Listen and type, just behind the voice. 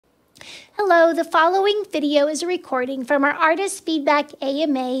Hello, the following video is a recording from our Artist Feedback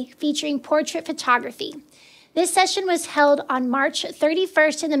AMA featuring portrait photography. This session was held on March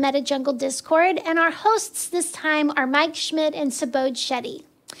 31st in the MetaJungle Discord, and our hosts this time are Mike Schmidt and Subodh Shetty.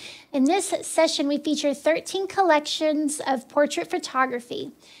 In this session, we feature 13 collections of portrait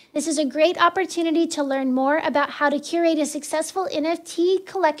photography. This is a great opportunity to learn more about how to curate a successful NFT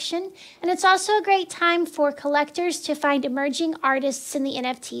collection, and it's also a great time for collectors to find emerging artists in the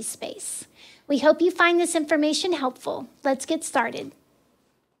NFT space. We hope you find this information helpful. Let's get started.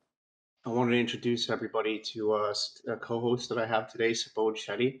 I wanted to introduce everybody to a co-host that I have today, Subodh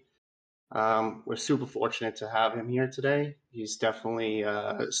Shetty. We're super fortunate to have him here today. He's definitely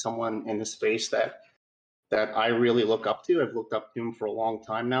someone in the space that I really look up to. I've looked up to him for a long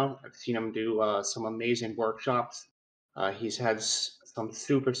time now. I've seen him do some amazing workshops. He's had some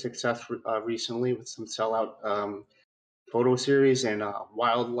super success recently with some sellout photo series and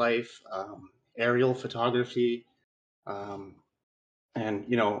wildlife, aerial photography, and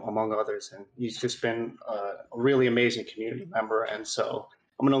among others. And he's just been a really amazing community member. And so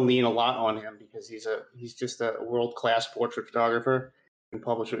I'm going to lean a lot on him because he's just a world-class portrait photographer and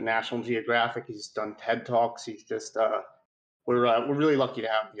published with National Geographic. He's done TED Talks. He's just we're really lucky to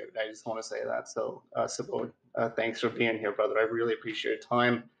have him here today. I just want to say that. So Subodh, thanks for being here, brother. I really appreciate your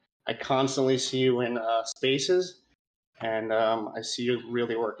time. I constantly see you in spaces, and I see you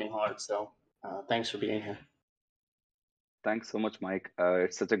really working hard. So thanks for being here. Thanks so much, Mike.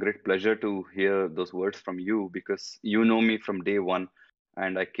 It's such a great pleasure to hear those words from you because you know me from day one,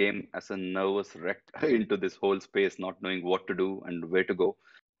 and I came as a nervous wreck into this whole space, not knowing what to do and where to go.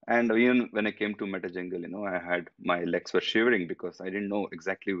 And even when I came to MetaJungle, I had my legs were shivering because I didn't know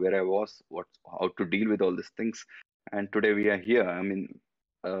exactly where I was, how to deal with all these things. And today we are here. I mean,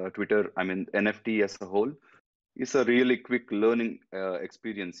 Twitter, I mean, NFT as a whole. It's a really quick learning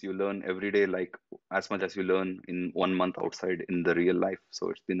experience. You learn every day, like as much as you learn in 1 month outside in the real life. So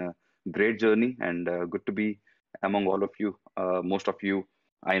it's been a great journey and good to be among all of you. Most of you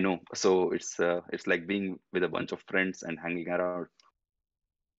I know. So it's like being with a bunch of friends and hanging around.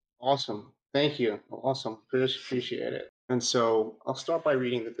 Awesome. Thank you. Awesome. Appreciate it. And so I'll start by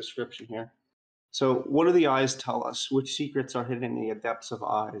reading the description here. So what do the eyes tell us? Which secrets are hidden in the depths of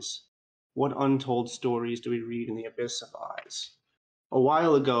eyes? What untold stories do we read in the abyss of eyes? A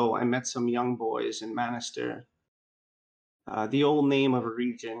while ago, I met some young boys in Manastir, the old name of a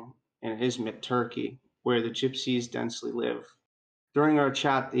region in Izmit, Turkey, where the gypsies densely live. During our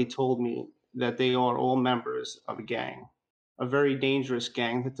chat, they told me that they are all members of a gang, a very dangerous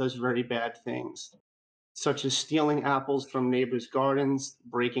gang that does very bad things, such as stealing apples from neighbors' gardens,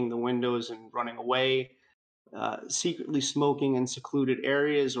 breaking the windows and running away, secretly smoking in secluded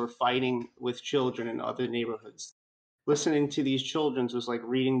areas, or fighting with children in other neighborhoods. Listening to these children was like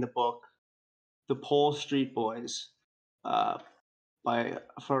reading the book The Pole Street Boys by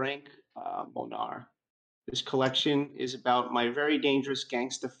Ferenc Monar. This collection is about my very dangerous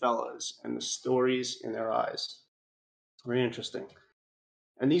gangsta fellas and the stories in their eyes. Very interesting.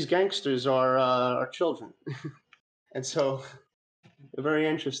 And these gangsters are children. And so they're very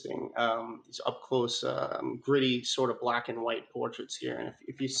interesting. These up close, gritty, sort of black and white portraits here. And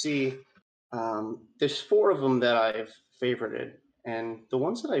if you see, there's 4 of them that I've favorited. And the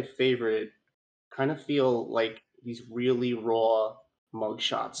ones that I've favorited kind of feel like these really raw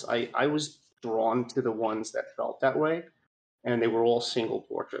mugshots. I was drawn to the ones that felt that way, and they were all single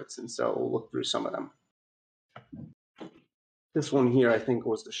portraits. And so we'll look through some of them. This one here, I think,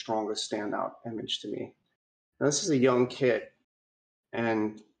 was the strongest standout image to me. Now, this is a young kid,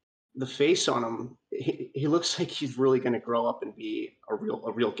 and the face on him, he looks like he's really going to grow up and be a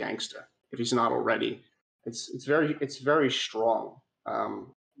real gangster if he's not already. It's very strong.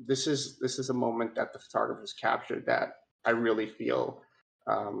 This is a moment that the photographer's captured that I really feel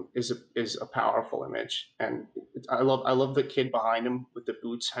is a powerful image. And I love the kid behind him with the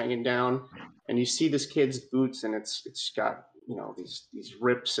boots hanging down, and you see this kid's boots, and it's got these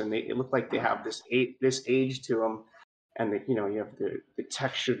rips, and it look like they have this age to them. And you have the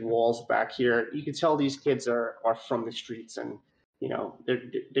textured walls back here. You can tell these kids are from the streets, and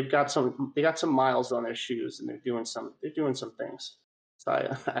they've got some miles on their shoes, and they're doing some things. So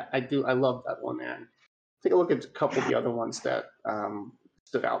I love that one, man. Take a look at a couple of the other ones that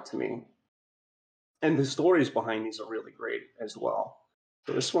stood out to me, and the stories behind these are really great as well.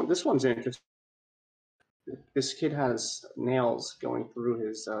 So this one's interesting. This kid has nails going through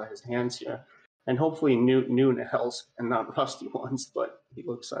his hands here. And hopefully new nails and not rusty ones, but he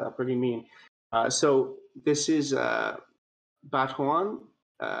looks pretty mean. So this is Batuan.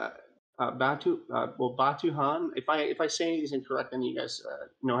 Batuhan. If I say anything incorrect, then you guys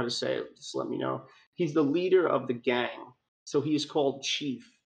know how to say it. Just let me know. He's the leader of the gang, so he's called Chief.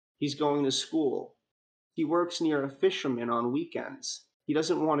 He's going to school. He works near a fisherman on weekends. He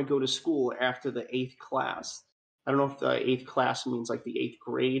doesn't want to go to school after the 8th class. I don't know if the 8th class means like the 8th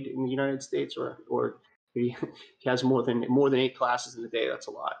grade in the United States, or he has more than 8 classes in a day. That's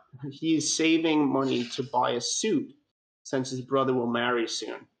a lot. He's saving money to buy a suit since his brother will marry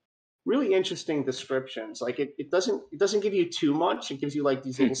soon. Really interesting descriptions. Like it doesn't give you too much. It gives you like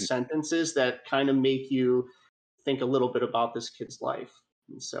these little sentences that kind of make you think a little bit about this kid's life.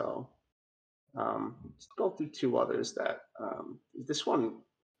 And so let's go through two others that this one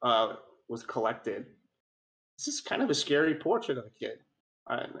was collected. This is kind of a scary portrait of a kid.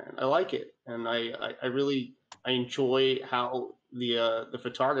 I like it, and I really enjoy how the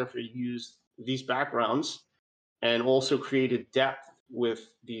photographer used these backgrounds and also created depth with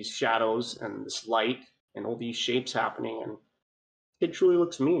these shadows and this light and all these shapes happening. And it truly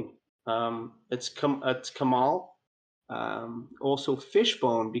looks mean. It's Kamal, also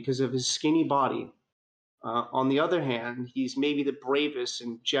Fishbone because of his skinny body. On the other hand, he's maybe the bravest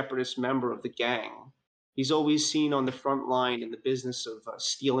and jeopardous member of the gang. He's always seen on the front line in the business of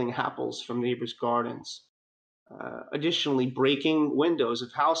stealing apples from neighbors' gardens. Additionally, breaking windows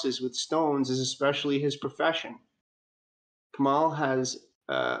of houses with stones is especially his profession. Kamal has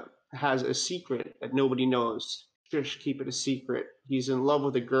a secret that nobody knows. Shush, keep it a secret. He's in love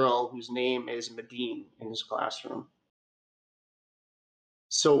with a girl whose name is Medine in his classroom.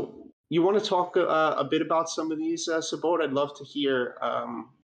 So you want to talk a bit about some of these, Sabot? I'd love to hear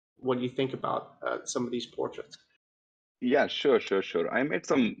what you think about some of these portraits. Yeah, sure. I made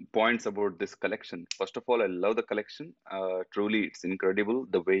some points about this collection. First of all, I love the collection. Truly, it's incredible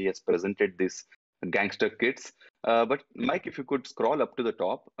the way he has presented these gangster kids. But Mike, if you could scroll up to the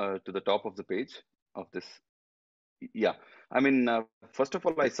top of the page of this. Yeah, I mean, first of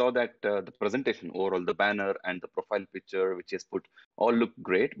all, I saw that the presentation overall, the banner and the profile picture which he has put, all look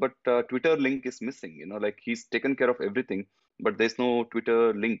great, but Twitter link is missing. You know, like he's taken care of everything, but there's no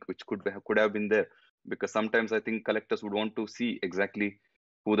Twitter link which could have been there, because sometimes I think collectors would want to see exactly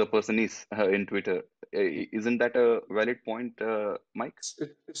who the person is in Twitter. Isn't that a valid point, Mike?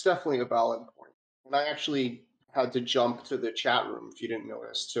 It's definitely a valid point. And I actually had to jump to the chat room, if you didn't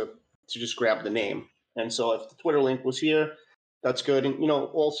notice, to just grab the name. And so if the Twitter link was here, that's good. And,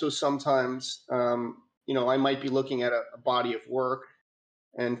 also sometimes, I might be looking at a body of work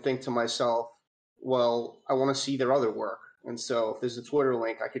and think to myself, well, I want to see their other work. And so if there's a Twitter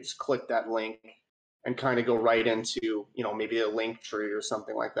link, I could just click that link and kind of go right into, maybe a link tree or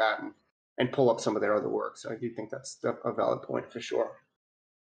something like that and pull up some of their other work. So I do think that's a valid point for sure.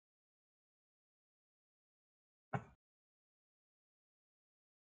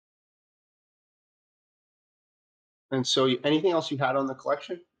 And so anything else you had on the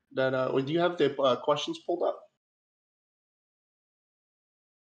collection that, or do you have the questions pulled up?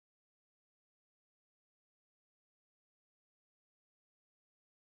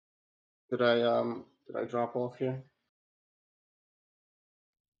 Did I drop off here?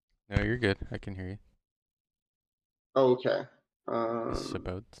 No, you're good. I can hear you. Oh, okay. Is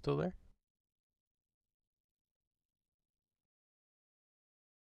Sabot still there?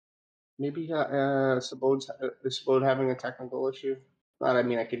 Maybe Sabot having a technical issue. I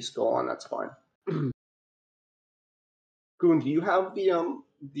mean, I could just go on. That's fine. Goon, do you have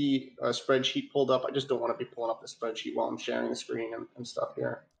the spreadsheet pulled up? I just don't want to be pulling up the spreadsheet while I'm sharing the screen and stuff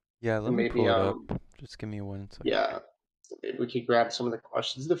here. Yeah, let me pull it up. Just give me 1 second. Yeah, so maybe we could grab some of the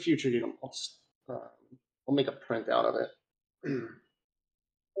questions. In the future, I'll make a print out of it.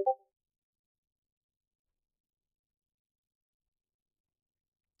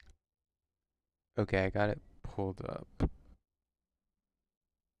 Okay, I got it pulled up.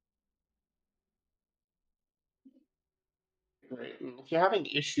 Great. And if you're having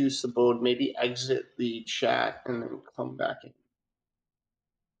issues, Sabode, maybe exit the chat and then come back in.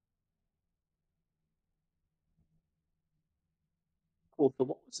 Cool.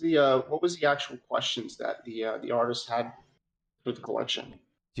 So what was the actual questions that the artist had for the collection?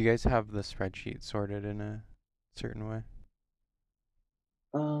 Do you guys have the spreadsheet sorted in a certain way?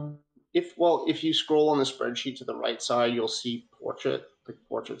 If you scroll on the spreadsheet to the right side, you'll see the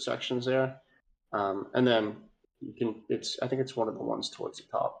portrait sections there, and then you can. I think it's one of the ones towards the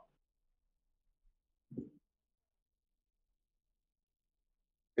top.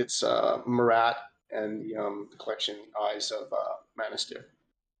 It's Marat and the collection Eyes of Manister.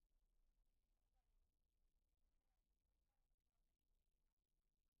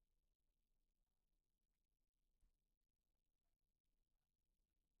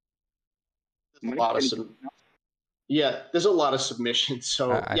 a Mike, lot of can you some. Yeah, there's a lot of submissions.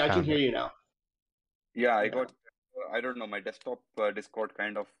 So I yeah, I can found hear it. you now. Yeah, I Yeah. got, I don't know, my desktop Discord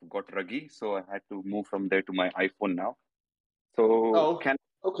kind of got ruggy, so I had to move from there to my iPhone now. So Oh, can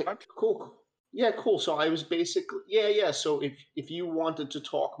okay, I start? cool. Yeah, cool. So I was basically, yeah. So if you wanted to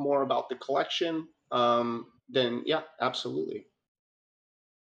talk more about the collection, then yeah, absolutely.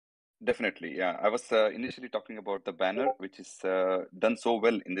 Definitely, yeah. I was initially talking about the banner, which is done so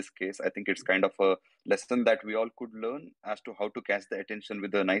well in this case. I think it's kind of a lesson that we all could learn as to how to catch the attention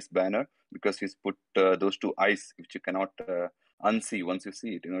with a nice banner, because he's put those two eyes, which you cannot unsee once you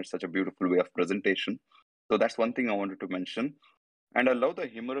see it. You know, it's such a beautiful way of presentation. So that's one thing I wanted to mention. And I love the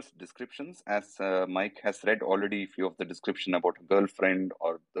humorous descriptions, as Mike has read already a few of the description about a girlfriend,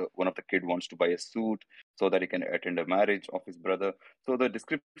 or one of the kid wants to buy a suit so that he can attend a marriage of his brother. So the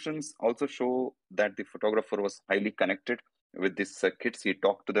descriptions also show that the photographer was highly connected with these kids. He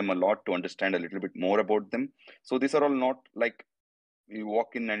talked to them a lot to understand a little bit more about them. So these are all not like you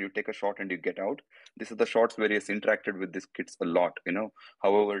walk in and you take a shot and you get out. These are the shots where he has interacted with these kids a lot, you know,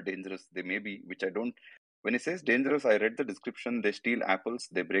 however dangerous they may be, which I don't. When he says dangerous, I read the description. They steal apples,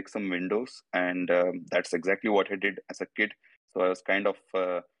 they break some windows, and that's exactly what I did as a kid. So I was kind of,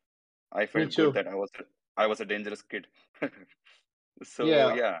 I Me felt good too. that I was a dangerous kid. So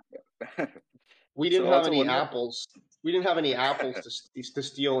Yeah, yeah. we So didn't have also any one more. apples. We didn't have any apples to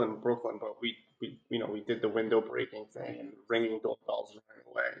steal in Brooklyn, but we we did the window breaking thing and ringing doorbells and running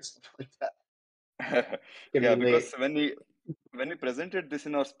away and stuff like that. Yeah, Getting because late. when we presented this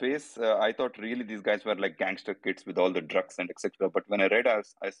in our space, I thought really these guys were like gangster kids with all the drugs and etc. But when I read, I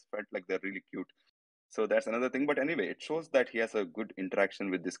felt like they're really cute. So that's another thing. But anyway, it shows that he has a good interaction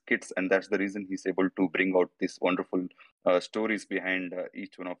with these kids, and that's the reason he's able to bring out these wonderful stories behind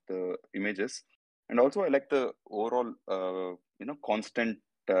each one of the images. And also, I like the overall, constant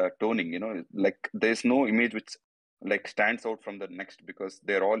toning. You know, like there's no image which like stands out from the next, because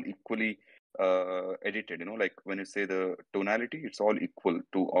they're all equally edited. You know, like when you say the tonality, it's all equal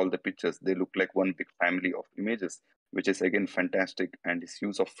to all the pictures. They look like one big family of images, which is again fantastic. And his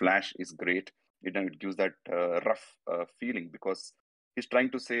use of flash is great. It gives that rough feeling, because he's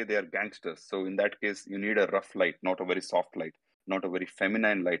trying to say they are gangsters. So in that case, you need a rough light, not a very soft light, not a very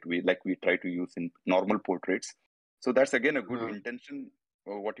feminine light we try to use in normal portraits. So that's again a good Mhm. intention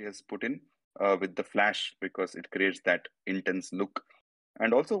what he has put in with the flash, because it creates that intense look.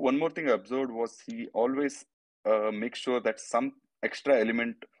 And also one more thing I observed was he always makes sure that some extra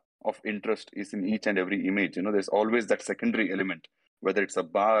element of interest is in each and every image. You know, there's always that secondary element, whether it's a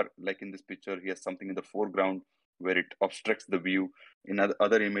bar, like in this picture, he has something in the foreground where it obstructs the view. In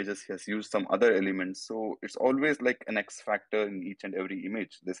other images, he has used some other elements. So it's always like an X factor in each and every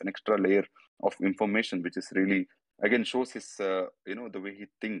image. There's an extra layer of information, which is really, again, shows his, the way he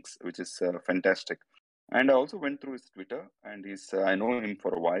thinks, which is fantastic. And I also went through his Twitter, and I know him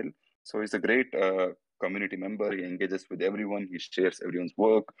for a while. So he's a great community member. He engages with everyone. He shares everyone's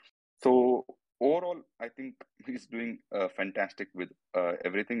work. So overall, I think he's doing fantastic with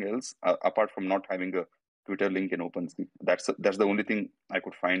everything else, apart from not having a Twitter link in OpenSea. That's the only thing I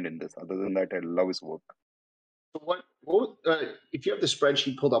could find in this. Other than that, I love his work. So if you have the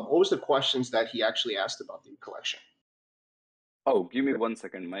spreadsheet pulled up, what was the questions that he actually asked about the collection? Oh, give me 1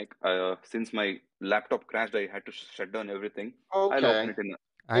 second, Mike. Since my laptop crashed, I had to shut down everything. I'll open Okay. it in.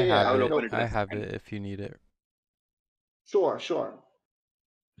 I Yeah, have I will it. open it in I a have second. it if you need it. Sure.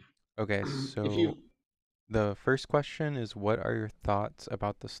 Okay, If so you the first question is, what are your thoughts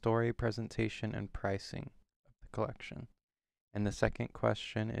about the story, presentation, and pricing of the collection? And the second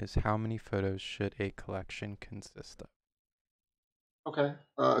question is, how many photos should a collection consist of? Okay.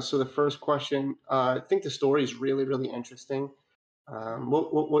 So the first question, I think the story is really, really interesting.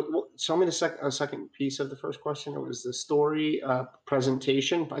 Tell me a second piece of the first question. It was the story,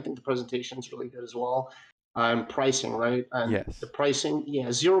 presentation. I think the presentation is really good as well. And pricing, right? And the Yes. pricing, yeah,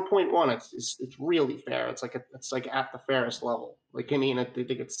 0.1. It's really fair. It's like at the fairest level. Like I mean, I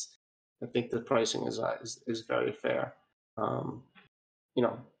think the pricing is very fair. Um, you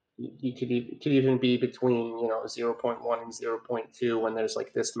know, it could even be between 0.1 and 0.2 when there's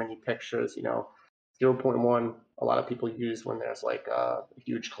like this many pictures. 0.1 a lot of people use when there's like a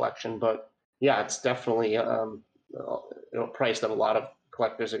huge collection, but yeah, it's definitely a price that a lot of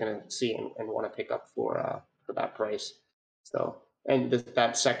collectors are going to see and want to pick up for that price. So, and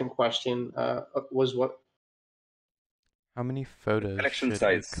that second question was what? How many photos Collection should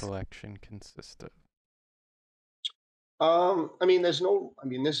a size. collection consist of?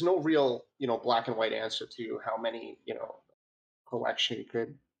 There's no real, black and white answer to how many, collection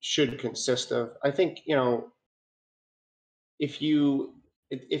should consist of. I think, if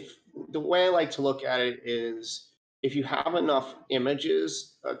the way I like to look at it is if you have enough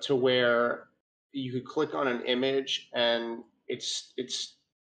images to where you could click on an image and it's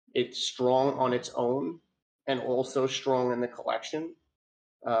strong on its own and also strong in the collection,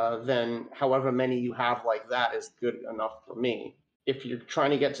 then however many you have like that is good enough for me. If you're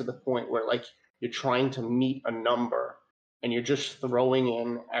trying to get to the point where like you're trying to meet a number and you're just throwing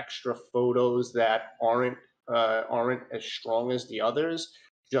in extra photos that aren't as strong as the others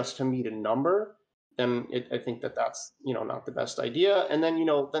just to meet a number, then I think that's not the best idea. And then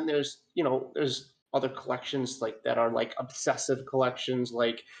then there's other collections like that are like obsessive collections,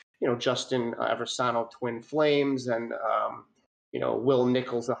 like Justin Eversano Twin Flames and Will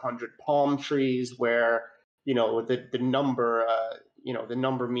Nichols 100 Palm Trees, where the number the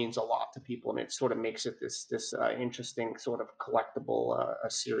number means a lot to people, and it sort of makes it this interesting sort of collectible a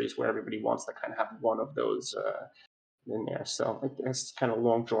series where everybody wants to kind of have one of those in there. So it's kind of a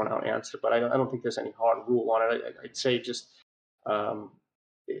long drawn out answer, but I don't think there's any hard rule on it. I'd say just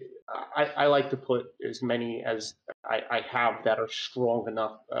I like to put as many as I have that are strong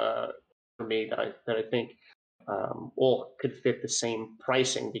enough for me that I think all could fit the same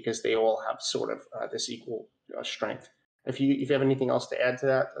pricing because they all have sort of this equal strength. If you have anything else to add to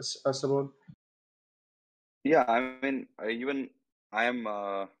that, Simone? Yeah, I mean, even I am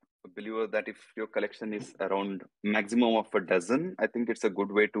a believer that if your collection is around maximum of a dozen, I think it's a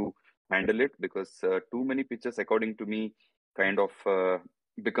good way to handle it, because too many pictures, according to me, kind of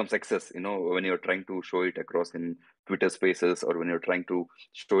becomes excess, when you're trying to show it across in Twitter spaces, or when you're trying to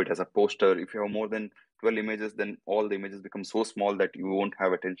show it as a poster. If you have more than 12 images, then all the images become so small that you won't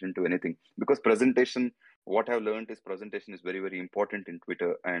have attention to anything. Because presentation, what I've learned is presentation is very, very important in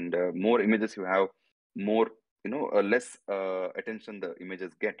Twitter, and more images you have, more less attention the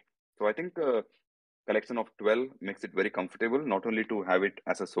images get. So I think collection of 12 makes it very comfortable, not only to have it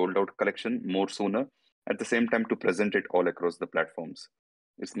as a sold out collection more sooner, at the same time to present it all across the platforms.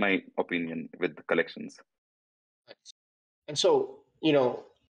 It's my opinion with the collections. And so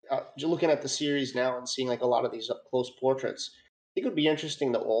looking at the series now and seeing like a lot of these up close portraits, I think it would be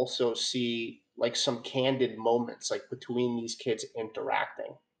interesting to also see like some candid moments like between these kids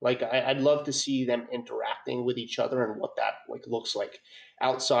interacting. Like I'd love to see them interacting with each other and what that like looks like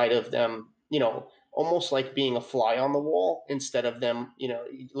outside of them, almost like being a fly on the wall instead of them,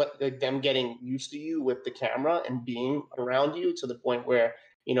 like them getting used to you with the camera and being around you to the point where,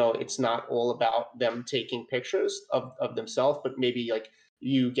 it's not all about them taking pictures of themselves, but maybe like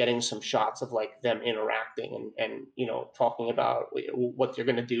you getting some shots of like them interacting and talking about what you're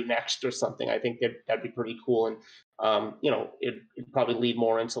going to do next or something. I think that'd be pretty cool. And it'd probably lead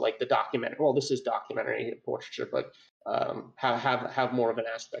more into like the documentary. Well, this is documentary portraiture, but have more of an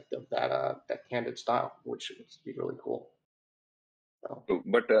aspect of that candid style, which would be really cool. So.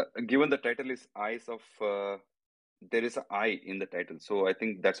 But given the title is Eyes of, there is an eye in the title, so I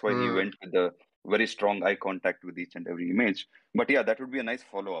think that's why he went with the very strong eye contact with each and every image. But yeah, that would be a nice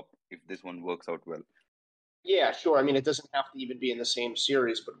follow-up if this one works out well. Yeah, sure. I mean, it doesn't have to even be in the same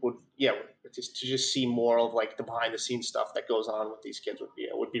series, but just see more of like the behind the scenes stuff that goes on with these kids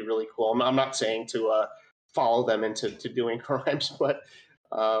would be really cool. I'm not saying to follow them into doing crimes, but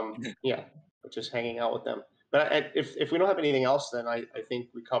just hanging out with them. But if we don't have anything else, then I think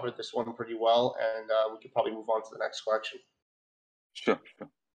we covered this one pretty well, and we could probably move on to the next collection. Sure.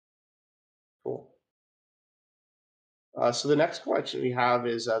 Cool. So the next collection we have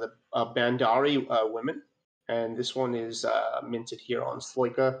is the Bandari women. And this one is minted here on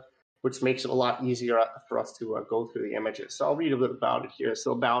Sloika, which makes it a lot easier for us to go through the images. So I'll read a bit about it here.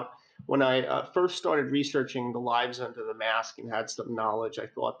 So about when I first started researching the lives under the mask and had some knowledge, I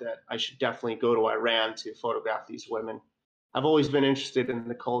thought that I should definitely go to Iran to photograph these women. I've always been interested in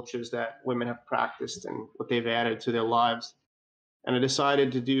the cultures that women have practiced and what they've added to their lives. And I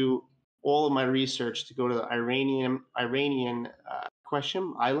decided to do all of my research to go to the Iranian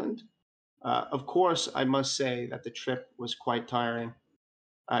Qeshm Island. Of course, I must say that the trip was quite tiring.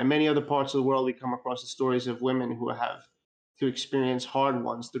 In many other parts of the world, we come across the stories of women who have to experience hard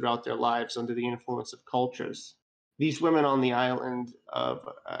ones throughout their lives under the influence of cultures. These women on the island of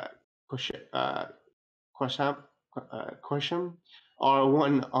Qeshm are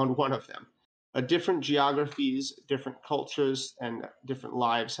one of them. Different geographies, different cultures, and different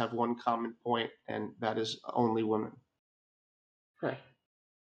lives have one common point, and that is only women. Okay.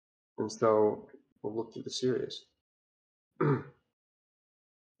 And so we'll look through the series. And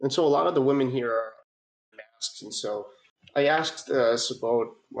so a lot of the women here are masks. And so I asked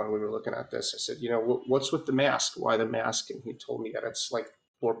Subodh when we were looking at this, I said, what's with the mask? Why the mask? And he told me that it's like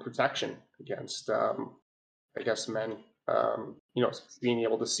for protection against, I guess, men being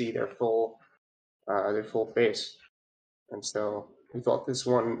able to see their full face. And so we thought this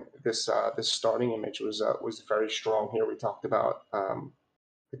starting image was very strong. Here we talked about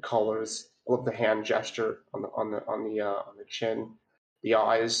the colors. I love the hand gesture on the chin. The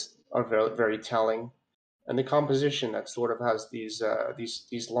eyes are very very telling, and the composition that sort of has these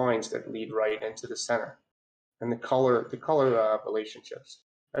lines that lead right into the center, and the color relationships.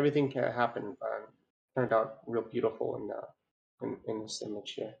 Everything can happen. Turned out real beautiful in this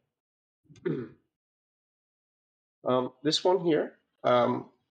image here. This one here, I think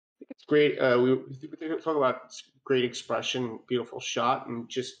it's great. We talk about great expression, beautiful shot, and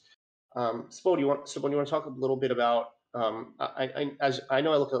just Spo, do you want to talk a little bit about? As I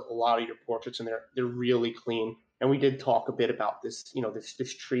know, I look at a lot of your portraits, and they're really clean. And we did talk a bit about this,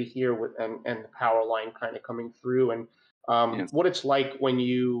 this tree here with and the power line kind of coming through, and Yes. what it's like when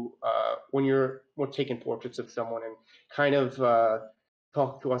you're taking portraits of someone, and kind of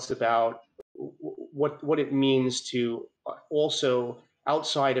talk to us about what it means to also,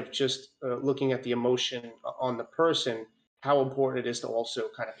 outside of just looking at the emotion on the person, how important it is to also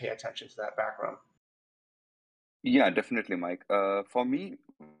kind of pay attention to that background. Yeah, definitely, Mike. For me,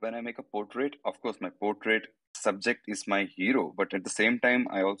 when I make a portrait, of course, my portrait subject is my hero, but at the same time,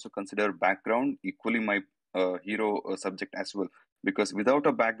 I also consider background equally my hero subject as well. Because without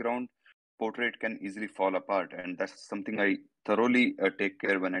a background, portrait can easily fall apart, and that's something I thoroughly take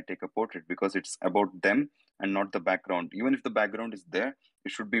care when I take a portrait, because it's about them and not the background. Even if the background is there,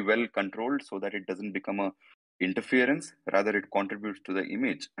 it should be well controlled so that it doesn't become a interference, rather it contributes to the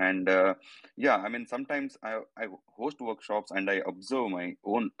image. And yeah, I mean, sometimes I host workshops and I observe my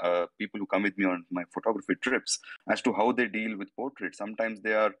own people who come with me on my photography trips as to how they deal with portraits. Sometimes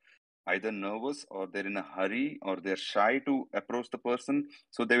they are either nervous, or they're in a hurry, or they're shy to approach the person,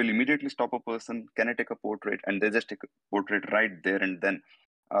 so they will immediately stop a person, can I take a portrait, and they just take a portrait right there and then.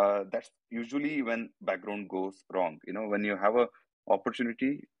 That's usually when background goes wrong. When you have a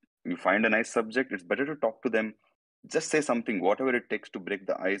opportunity, you find a nice subject, it's better to talk to them. Just say something, whatever it takes to break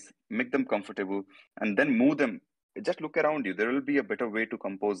the ice, make them comfortable, and then move them. Just look around you. There will be a better way to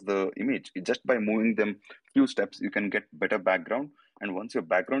compose the image. Just by moving them few steps, you can get better background. And once your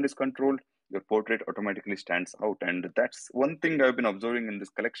background is controlled, your portrait automatically stands out. And that's one thing I've been observing in this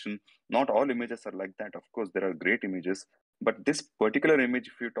collection. Not all images are like that. Of course, there are great images, but this particular image,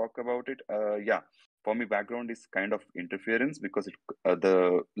 if you talk about it, yeah, for me, background is kind of interference, because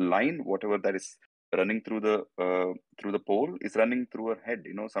the line, whatever that is running through the pole, is running through her head.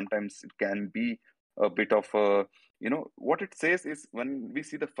 Sometimes it can be a bit of a, what it says is, when we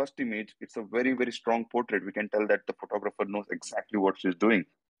see the first image, it's a very very strong portrait. We can tell that the photographer knows exactly what she's doing.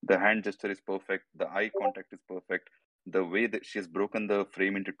 The hand gesture is perfect, the eye contact is perfect, the way that she has broken the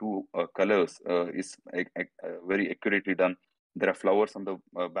frame into two colors is very accurately done. There are flowers on the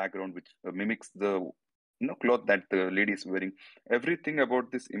background which mimics the cloth that the lady is wearing. Everything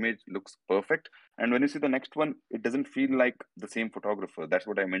about this image looks perfect. And when you see the next one, it doesn't feel like the same photographer. That's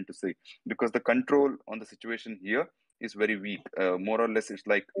what I meant to say, because the control on the situation here is very weak. More or less, it's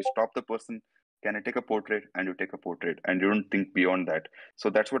like you stop the person, can I take a portrait, and you take a portrait, and you don't think beyond that. So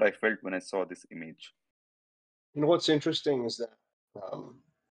that's what I felt when I saw this image. What's interesting is that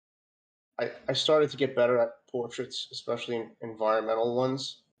I started to get better at portraits, especially environmental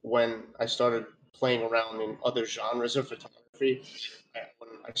ones, when I started playing around in other genres of photography. When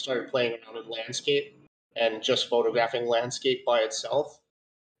I started playing around in landscape and just photographing landscape by itself.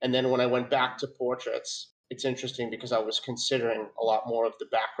 And then when I went back to portraits, it's interesting because I was considering a lot more of the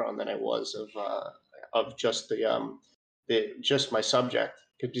background than I was of just just my subject.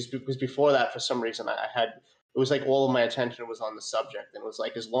 Because before that, for some reason, I had, it was like all of my attention was on the subject, and it was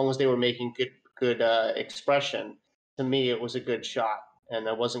like, as long as they were making good expression, to me it was a good shot, and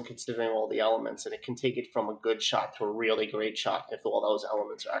I wasn't considering all the elements. And it can take it from a good shot to a really great shot if all those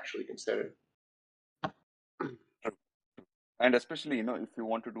elements are actually considered. And especially, if you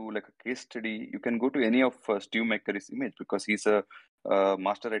want to do like a case study, you can go to any of Steve McCurry's image, because he's a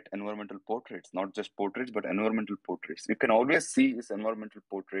master at environmental portraits, not just portraits, but environmental portraits. You can always see his environmental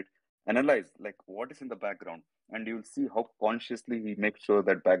portrait, analyze like what is in the background, and you'll see how consciously he makes sure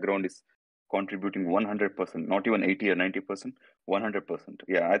that background is contributing 100%, not even 80 or 90%, 100%.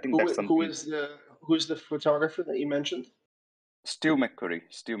 Yeah, I think that's something. Who's the photographer that you mentioned? Steve McCurry.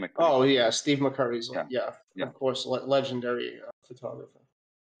 Steve McCurry. Oh yeah, Steve McCurry's Yeah. of course, legendary photographer.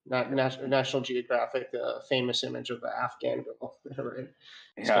 National Geographic, the famous image of the Afghan girl, right?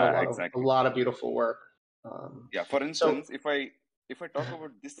 He's got Exactly. a lot of beautiful work. Yeah, for instance, if I talk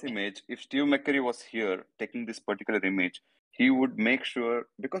about this image, if Steve McCurry was here taking this particular image, he would make sure,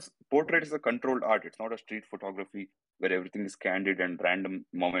 because portrait is a controlled art, it's not a street photography where everything is candid and random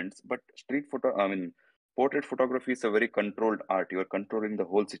moments. But portrait photography is a very controlled art. You're controlling the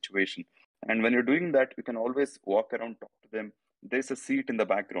whole situation. And when you're doing that, you can always walk around, talk to them. There's a seat in the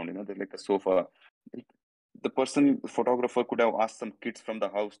background, there's like a sofa. The photographer could have asked some kids from the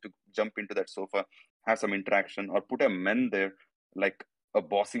house to jump into that sofa, have some interaction, or put a man there, like a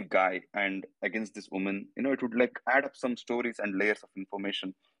bossy guy, and against this woman. It would like add up some stories and layers of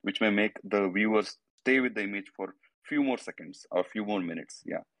information, which may make the viewers stay with the image for few more seconds or few more minutes.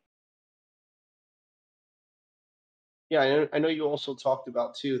 Yeah. Yeah, I know you also talked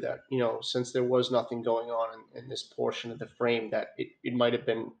about too that, since there was nothing going on in this portion of the frame, that it might have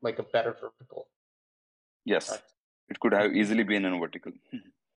been like a better vertical. Yes, it could have easily been in vertical.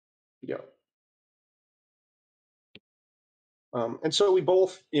 Yeah. And so we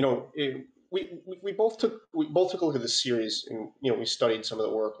both, we both took a look at this series, and we studied some of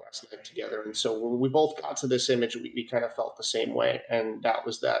the work last night together. And so when we both got to this image, we kind of felt the same way, and that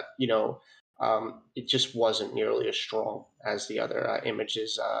was that it just wasn't nearly as strong as the other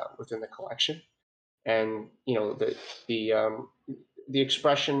images within the collection, and the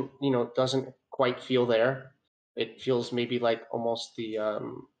expression doesn't quite feel there. It feels maybe like almost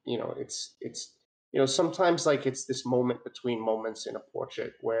it's sometimes like it's this moment between moments in a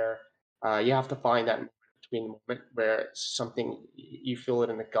portrait where you have to find that moment between the moment where something you feel it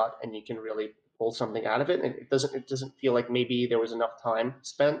in the gut and you can really pull something out of it, and it doesn't feel like maybe there was enough time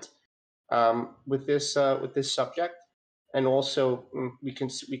spent with this subject. And also we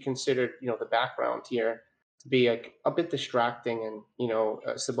considered the background here to be a bit distracting, and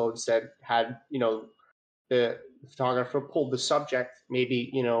Subodh said had the photographer pulled the subject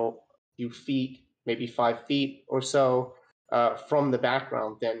maybe a few feet, maybe 5 feet or so from the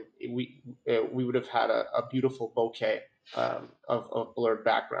background, then we would have had a beautiful bouquet of blurred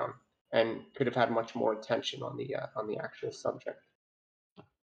background, and could have had much more attention on the actual subject.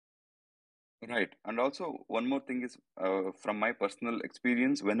 Right. And also one more thing is, from my personal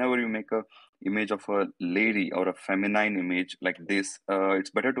experience, whenever you make a image of a lady or a feminine image like this,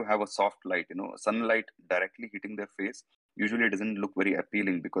 it's better to have a soft light. Sunlight directly hitting their face usually doesn't look very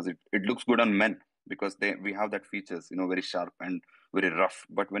appealing, because it looks good on men, because we have that features, very sharp and very rough.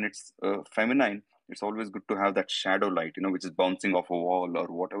 But when it's feminine, it's always good to have that shadow light, which is bouncing off a wall or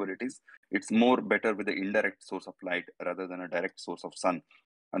whatever it is. It's more better with the indirect source of light rather than a direct source of sun.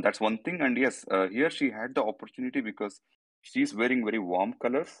 And that's one thing. And yes, here she had the opportunity because she's wearing very warm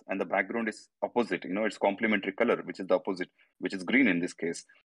colors, and the background is opposite. It's complementary color, which is the opposite, which is green in this case.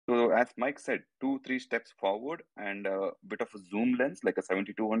 So as Mike said, 2-3 steps forward and a bit of a zoom lens, like a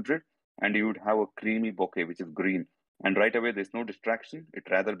 7200, and you would have a creamy bouquet, which is green. And right away, there's no distraction. It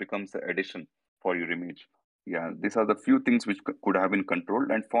rather becomes an addition for your image. Yeah, these are the few things which could have been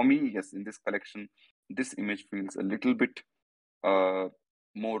controlled. And for me, yes, in this collection, this image feels a little bit uh,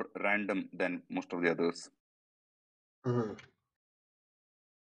 more random than most of the others. Mm-hmm.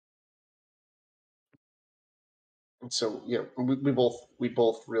 And so we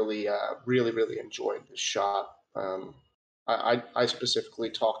both really really enjoyed the shot. I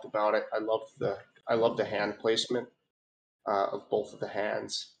specifically talked about it. I love the hand placement of both of the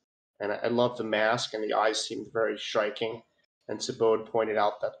hands, and I love the mask, and the eyes seemed very striking. And Subodh pointed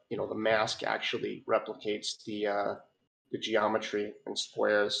out that the mask actually replicates the geometry and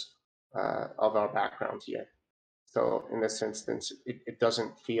squares of our background here. So in this instance, it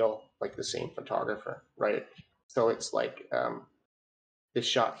doesn't feel like the same photographer, right? So it's like this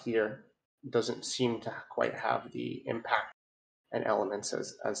shot here doesn't seem to quite have the impact and elements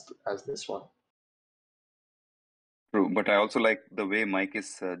as this one. True, but I also like the way Mike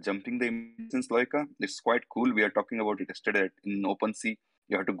is jumping the images in Sloika. It's quite cool. We are talking about it yesterday in OpenSea.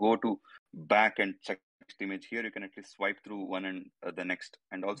 You have to go to back and check next image. Here you can at least swipe through one and the next.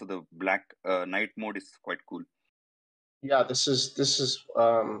 And also the black night mode is quite cool. Yeah, this is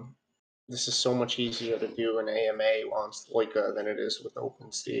so much easier to do in AMA on Sloika than it is with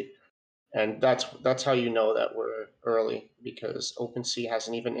OpenSea. And that's how you know that we're early, because OpenSea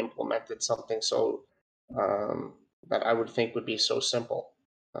hasn't even implemented something so that I would think would be so simple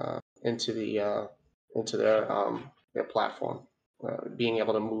into their platform, being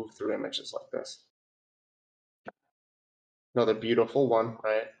able to move through images like this. Another beautiful one,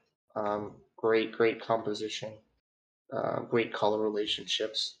 right? Great composition, great color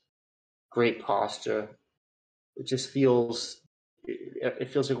relationships, great posture. It just feels it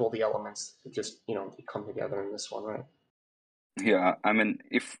feels like all the elements just come together in this one, right? Yeah, I mean,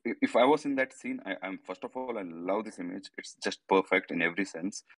 if I was in that scene, I'm first of all, I love this image. It's just perfect in every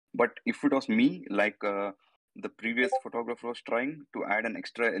sense. But if it was me, like the previous photographer was trying to add an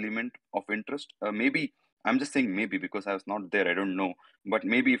extra element of interest, maybe I'm just saying maybe because I was not there, I don't know. But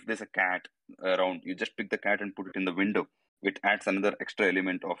maybe if there's a cat around, you just pick the cat and put it in the window. It adds another extra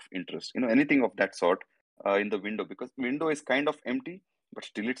element of interest. Anything of that sort in the window, because window is kind of empty, but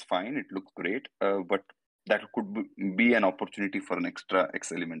still it's fine. It looks great. But that could be an opportunity for an extra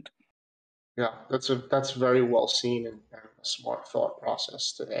X element. Yeah, that's very well seen and a smart thought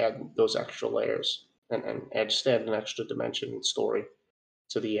process to add those extra layers and add an extra dimension and story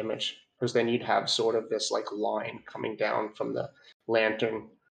to the image, because then you'd have sort of this like line coming down from the lantern to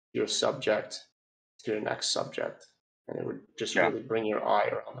your subject to your next subject, and it would just Yeah. really bring your eye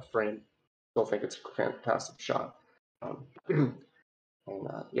around the frame. Still think it's a fantastic shot. And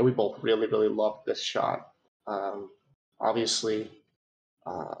yeah, we both really loved this shot. Obviously,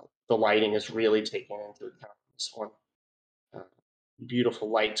 the lighting is really taken into account in this one. Beautiful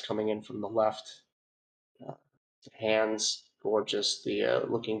lights coming in from the left. Hands, gorgeous. The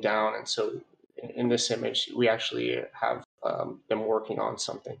looking down, and so in this image, we actually have them working on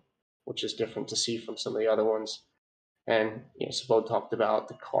something, which is different to see from some of the other ones. And Subodh talked about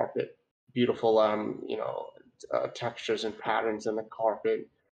the carpet, beautiful, textures and patterns in the carpet.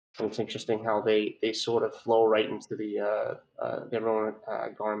 And it's interesting how they sort of flow right into their own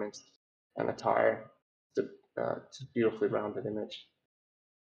garments and attire. It's a beautifully rounded image.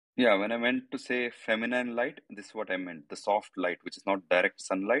 Yeah, when I meant to say feminine light, this is what I meant. The soft light, which is not direct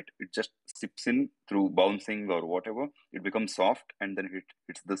sunlight, it just sips in through bouncing or whatever. It becomes soft and then it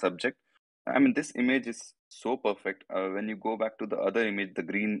hits the subject. I mean, this image is so perfect. When you go back to the other image, the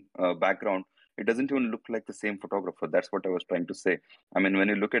green background, it doesn't even look like the same photographer. That's what I was trying to say. I mean, when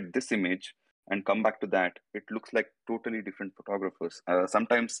you look at this image and come back to that, it looks like totally different photographers.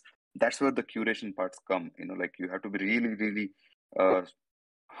 Sometimes that's where the curation parts come. Like you have to be really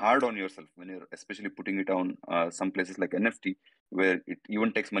hard on yourself when you're especially putting it on some places like NFT, where it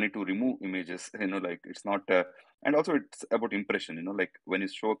even takes money to remove images. Like it's not and also it's about impression. Like when you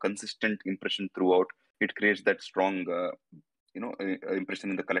show a consistent impression throughout, it creates that strong impression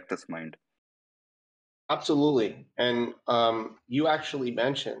in the collector's mind. Absolutely. And you actually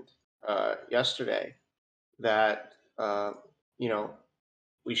mentioned yesterday that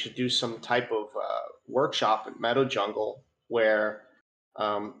we should do some type of workshop at MetaJungle where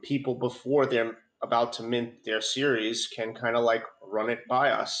people, before they're about to mint their series, can kind of like run it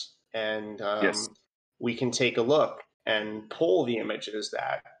by us, and Yes. we can take a look and pull the images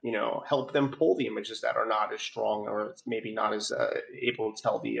that help them pull the images that are not as strong or maybe not as able to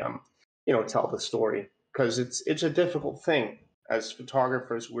tell the story, because it's a difficult thing. As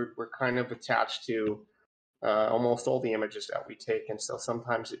photographers, we're kind of attached to almost all the images that we take, and so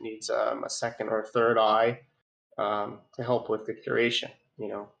sometimes it needs a second or a third eye to help with the curation.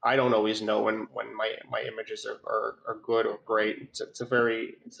 I don't always know when my images are good or great. It's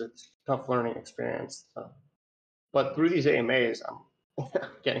a tough learning experience. But through these AMAs,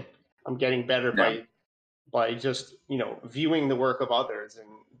 I'm getting better Yeah. by just viewing the work of others, and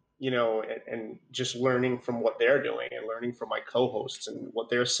and just learning from what they're doing and learning from my co-hosts and what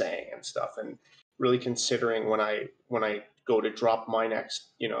they're saying and stuff, and really considering when I go to drop my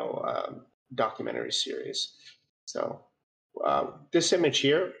next documentary series. So this image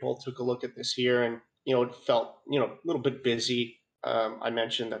here, we'll took a look at this here, and it felt a little bit busy. I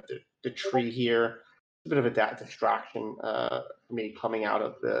mentioned that the tree here, a bit of a distraction for me coming out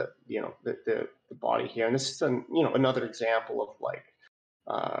of the body here, and this is another example of like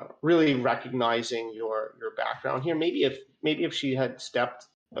really recognizing your background here. Maybe if she had stepped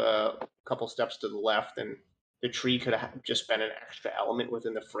a couple steps to the left, and the tree could have just been an extra element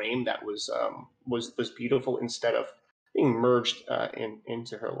within the frame that was beautiful, instead of being merged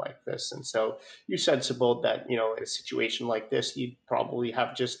into her like this. And so you said, Subodh, that in a situation like this, you'd probably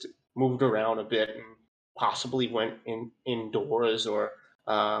have just moved around a bit and possibly went indoors, or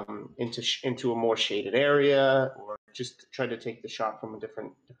into a more shaded area, or just try to take the shot from a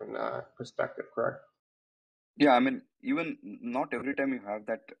different perspective, correct? Yeah, I mean, even not every time you have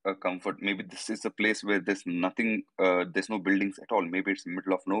that comfort. Maybe this is a place where there's nothing, there's no buildings at all. Maybe it's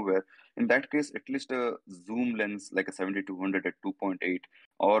middle of nowhere. In that case, at least a zoom lens like a 70-200 at 2.8,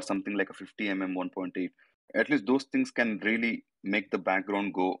 or something like a 50 mm 1.8. At least those things can really make the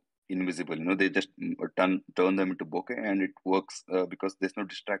background go invisible. They just turn them into bokeh, and it works because there's no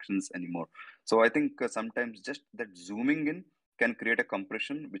distractions anymore. So I think sometimes just that zooming in can create a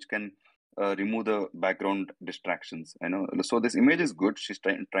compression which can remove the background distractions. So this image is good. She's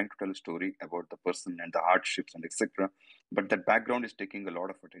trying to tell a story about the person and the hardships and etc. But that background is taking a lot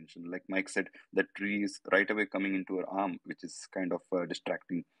of attention. Like Mike said, the tree is right away coming into her arm, which is kind of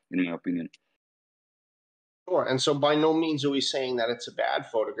distracting, in my opinion. Sure. And so by no means are we saying that it's a bad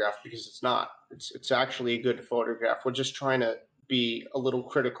photograph, because it's not. It's actually a good photograph. We're just trying to be a little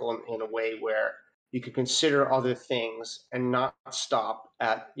critical in a way where you could consider other things and not stop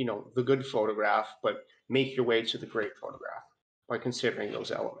at, the good photograph, but make your way to the great photograph by considering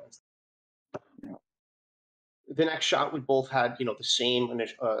those elements. Yeah. The next shot, we both had, the same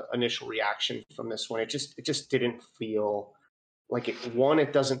initial reaction from this one. It just didn't feel like it. One,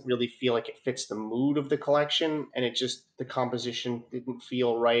 it doesn't really feel like it fits the mood of the collection, and the composition didn't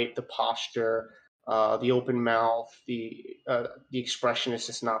feel right. The posture, the open mouth, the expression is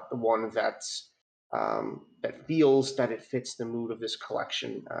just not the one that feels that it fits the mood of this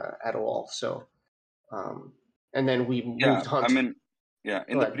collection at all. So, and then we Yeah, moved on I to. mean, yeah,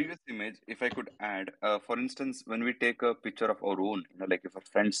 in Go the ahead. previous image, if I could add, for instance, when we take a picture of our own, like if our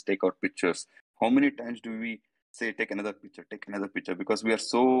friends take our pictures, how many times do we say, take another picture, take another picture? Because we are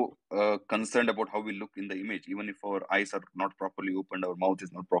so concerned about how we look in the image. Even if our eyes are not properly opened, our mouth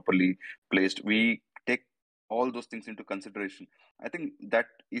is not properly placed, we take all those things into consideration. I think that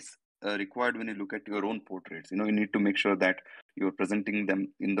is required when you look at your own portraits. You need to make sure that you're presenting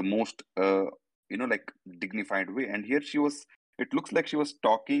them in the most like dignified way. And here it looks like she was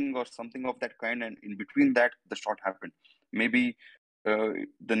talking or something of that kind, and in between that the shot happened. Maybe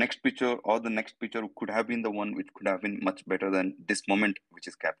the next picture or the next picture could have been the one which could have been much better than this moment which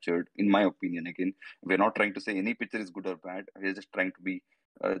is captured, in my opinion. Again, we're not trying to say any picture is good or bad. We're just trying to be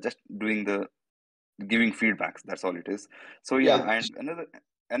just doing the giving feedbacks. That's all it is. So yeah, Yeah. and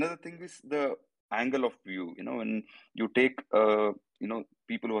another thing is the angle of view. When you take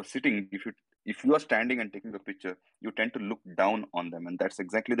people who are sitting, if you are standing and taking a picture, you tend to look down on them, and that's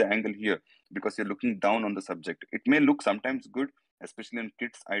exactly the angle here, because you're looking down on the subject. It may look sometimes good, especially in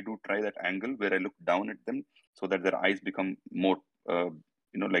kids. I do try that angle where I look down at them so that their eyes become more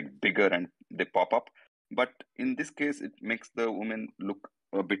like bigger and they pop up. But in this case, it makes the woman look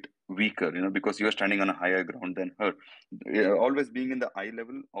a bit weaker, because you're standing on a higher ground than her. Always being in the eye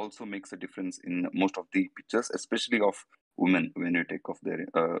level also makes a difference in most of the pictures, especially of women, when you take off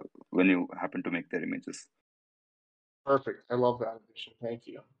when you happen to make their images. Perfect. I love that addition. Thank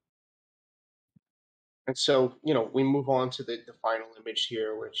you. And so, we move on to the final image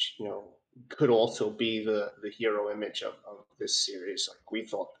here, which, could also be the hero image of this series. Like, we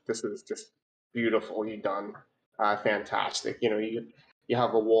thought this is just beautifully done, fantastic. You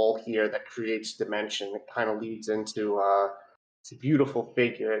have a wall here that creates dimension. It kind of leads into it's a beautiful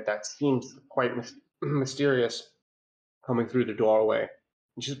figure that seems quite mysterious coming through the doorway.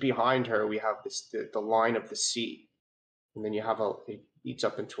 And just behind her, we have the line of the sea, and then it leads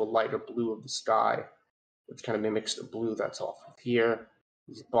up into a lighter blue of the sky, which kind of mimics the blue that's off of here.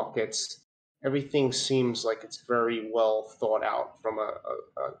 These buckets, everything seems like it's very well thought out from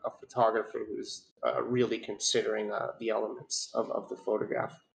a photographer who's really considering the elements of the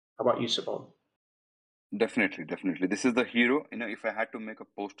photograph. How about you, Simone? Definitely, definitely. This is the hero. If I had to make a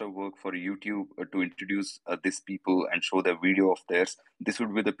poster work for YouTube to introduce these people and show the video of theirs, this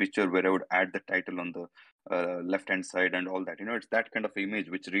would be the picture where I would add the title on the left-hand side and all that. It's that kind of image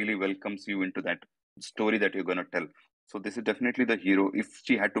which really welcomes you into that story that you're going to tell. So this is definitely the hero. If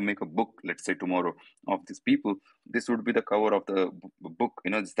she had to make a book, let's say tomorrow, of these people, this would be the cover of the book.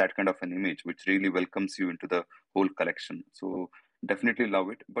 It's that kind of an image which really welcomes you into the whole collection. So definitely love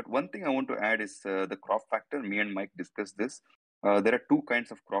it. But one thing I want to add is the crop factor. Me and Mike discussed this. There are two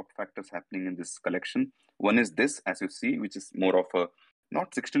kinds of crop factors happening in this collection. One is this, as you see, which is more of a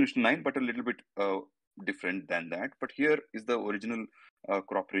not 16:9, but a little bit different than that. But here is the original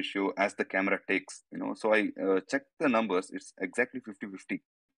crop ratio as the camera takes. So I checked the numbers. It's exactly 50-50.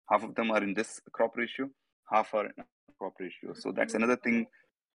 Half of them are in this crop ratio, half are in crop ratio. So that's another thing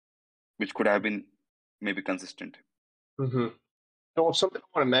which could have been maybe consistent. Mm-hmm. So something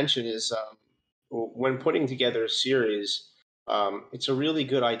I want to mention is when putting together a series, it's a really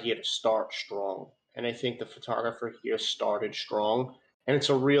good idea to start strong. And I think the photographer here started strong, and it's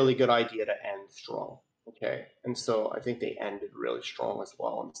a really good idea to end strong. Okay. And so I think they ended really strong as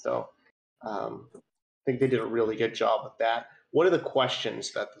well. And so I think they did a really good job with that. What are the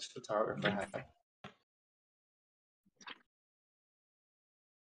questions that this photographer had?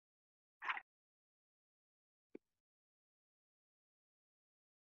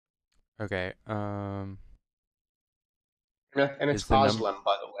 Okay. And it's Is the number Aslam,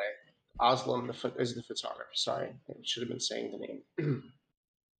 by the way. Aslam is the photographer. Sorry, I should have been saying the name.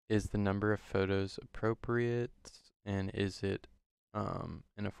 is the number of photos appropriate, and is it an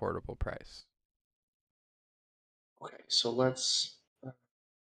affordable price? Okay, so let's.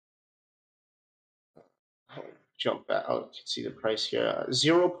 Oh, jump back. Oh, you can see the price here.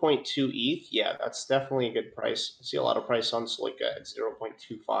 0.2 ETH. Yeah, that's definitely a good price. I see a lot of price on Sloika at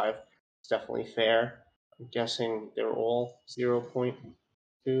 0.25. It's definitely fair. I'm guessing they're all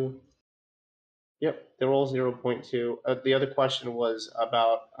 0.2. Yep, they're all 0.2. The other question was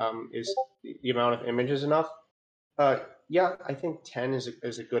about is the amount of images enough? Yeah, I think 10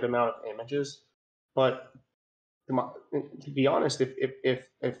 is a good amount of images, but to be honest, if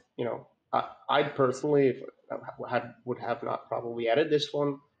you know, I'd personally would have not probably added this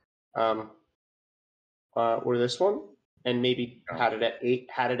one, um, or this one, and maybe had it at eight,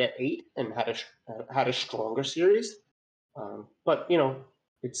 and had a stronger series. But you know,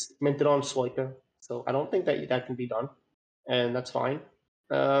 it's minted on Sloika, so I don't think that can be done, and that's fine.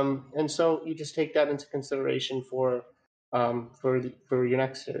 And so you just take that into consideration for your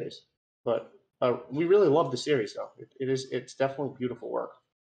next series. But we really love the series, though. It's definitely beautiful work.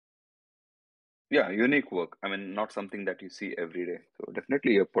 Yeah, unique work. I mean, not something that you see every day. So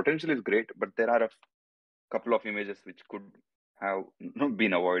definitely, your potential is great, but there are a couple of images which could have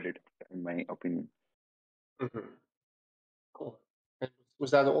been avoided, in my opinion. Mm-hmm. Cool. And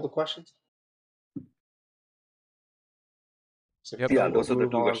was that all the questions? So Yep. Yeah, we'll those are the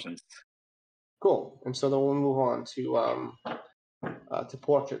move two on. questions. Cool. And so then we'll move on to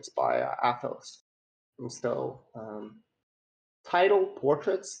portraits by Athos. And so title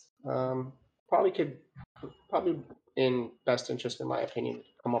portraits probably in best interest, in my opinion,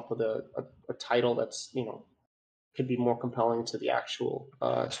 come up with a title that's could be more compelling to the actual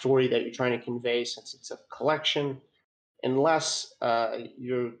story that you're trying to convey, since it's a collection, unless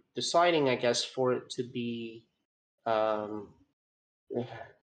you're deciding, I guess, for it to be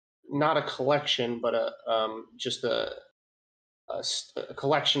not a collection, but just a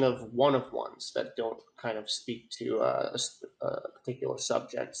collection of one-of-ones that don't kind of speak to a particular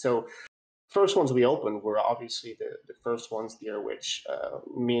subject. So first ones we opened were obviously the first ones here, which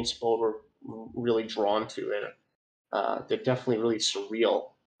me and Spo were really drawn to. It. They're definitely really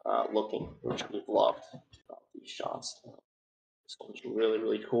surreal looking, which we've loved about these shots. This one's really,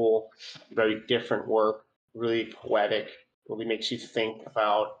 really cool. Very different work, really poetic. Really makes you think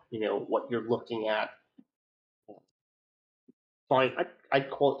about what you're looking at. Fine, I'd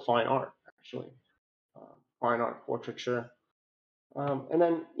call it fine art, actually. Fine art portraiture. And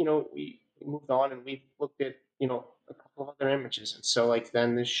then we moved on and we looked at a couple of other images, and so like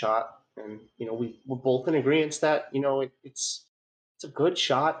then this shot, and we were both in agreement that it's a good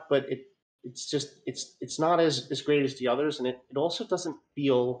shot, but it's not as great as the others, and it also doesn't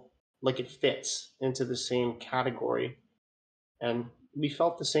feel like it fits into the same category. And we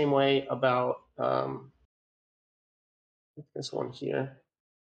felt the same way about this one here,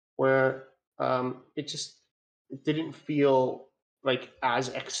 where it didn't feel like as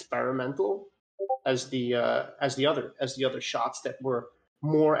experimental as the other shots that were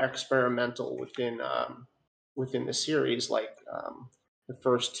more experimental within the series, like the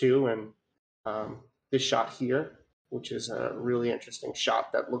first two, and this shot here, which is a really interesting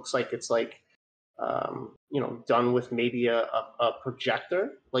shot that looks like it's like done with maybe a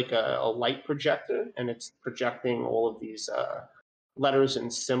projector, like a light projector, and it's projecting all of these letters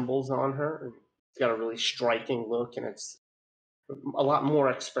and symbols on her. And it's got a really striking look, and it's a lot more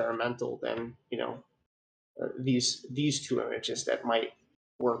experimental than these two images that might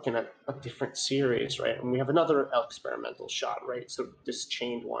work in a different series, right? And we have another experimental shot, right? So this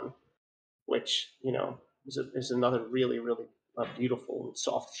chained one, which is another really, really beautiful and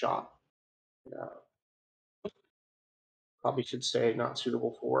soft shot. Probably should say not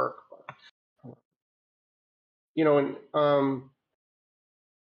suitable for work, but and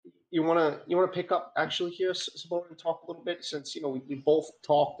you want to pick up actually here, Simone, and talk a little bit, since we both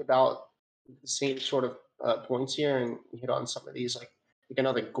talked about the same sort of points here, and we hit on some of these, like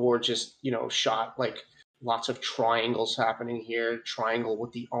another gorgeous shot, like lots of triangles happening here, triangle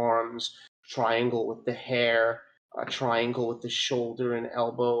with the arms, triangle with the hair, triangle with the shoulder and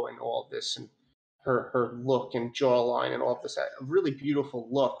elbow, and all of this, and her look and jawline and all of this, a really beautiful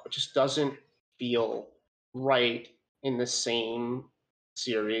look, but just doesn't feel right in the same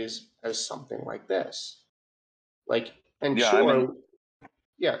series as something like this. Like, and Yeah, sure, I mean,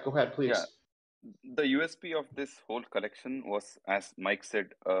 yeah, go ahead, yeah, please. the USP of this whole collection was, as Mike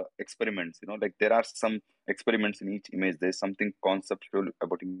said, experiments. Like there are some experiments in each image. There's something conceptual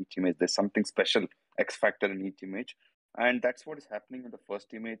about each image. There's something special, X factor in each image, and that's what is happening in the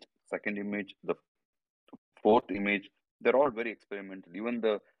first image, second image, the fourth image. They're all very experimental. Even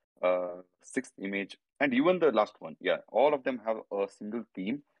the sixth image, and even the last one. Yeah, all of them have a single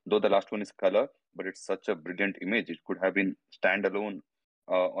theme. Though the last one is color, but it's such a brilliant image. It could have been standalone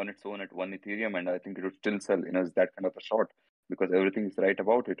on its own at 1 Ethereum, and I think it would still sell as that kind of a short because everything is right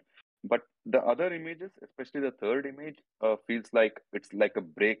about it. But the other images, especially the third image, feels like it's like a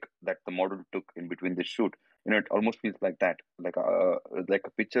break that the model took in between this shoot. It almost feels like that, like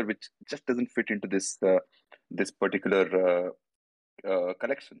a picture which just doesn't fit into this particular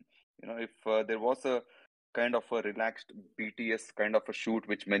collection. If there was a kind of a relaxed BTS kind of a shoot,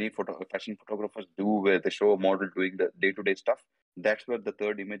 which many fashion photographers do, where they show a model doing the day-to-day stuff, that's where the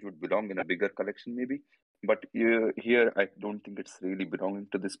third image would belong in a bigger collection, maybe. But here, I don't think it's really belonging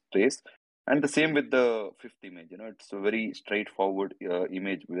to this place. And the same with the fifth image. It's a very straightforward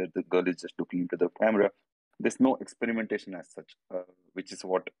image where the girl is just looking into the camera. There's no experimentation as such, which is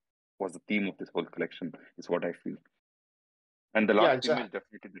what was the theme of this whole collection, is what I feel. And the Yeah, last exactly. image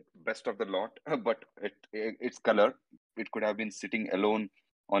definitely the best of the lot, but its color, it could have been sitting alone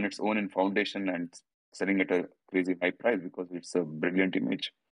on its own in foundation and selling at a crazy high price because it's a brilliant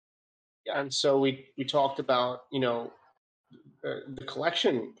image. Yeah, and so we talked about, the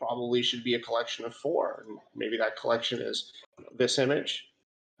collection probably should be a collection of 4, and maybe that collection is this image,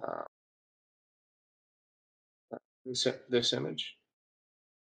 uh, this image,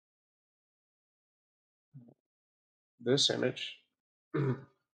 this image,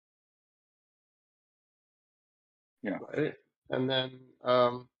 Yeah. right? And then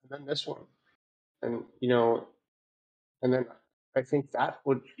this one, and and then I think that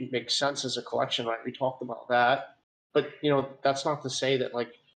would make sense as a collection, right? We talked about that, but that's not to say that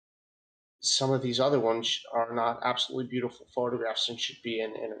like some of these other ones are not absolutely beautiful photographs and should be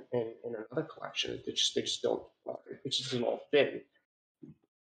in another collection. They just don't. It just doesn't all fit.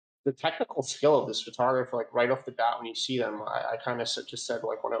 The technical skill of this photographer, like right off the bat when you see them, I kind of just said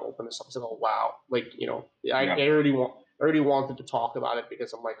like when I opened this up, I said, "Oh wow!" Like I already wanted to talk about it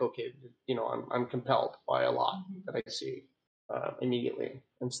because I'm like, okay, I'm compelled by a lot that I see immediately,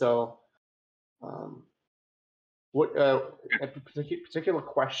 and so what particular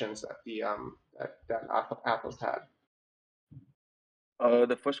questions that that Apple's had?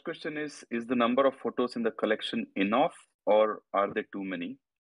 The first question is the number of photos in the collection enough, or are there too many?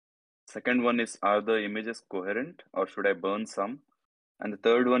 Second one is, are the images coherent, or should I burn some? And the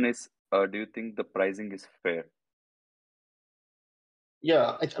third one is, do you think the pricing is fair?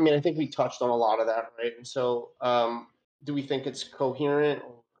 Yeah, I mean, I think we touched on a lot of that, right? And so, do we think it's coherent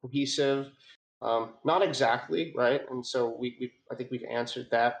or cohesive? Not exactly, right? And so I think we've answered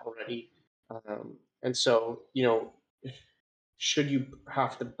that already. And so, should you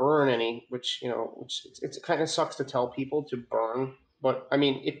have to burn any? Which it kind of sucks to tell people to burn, but I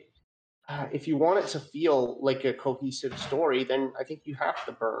mean, if you want it to feel like a cohesive story, then I think you have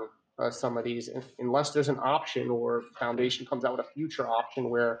to burn some of these, unless there's an option or Foundation comes out with a future option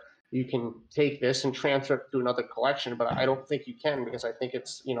where you can take this and transfer it to another collection. But I don't think you can because I think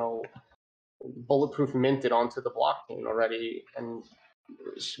it's bulletproof minted onto the blockchain already, and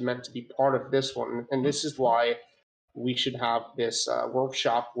it's meant to be part of this one. And this is why we should have this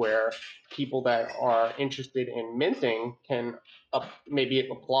workshop where people that are interested in minting can maybe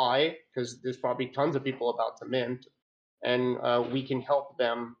apply, because there's probably tons of people about to mint, and we can help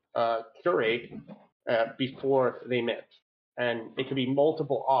them curate before they mint. And it could be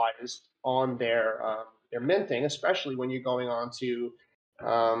multiple eyes on their minting, especially when you're going on to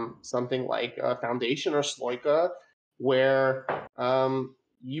something like Foundation or Sloika, where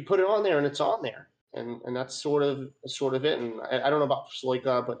you put it on there and it's on there. And that's sort of it. And I don't know about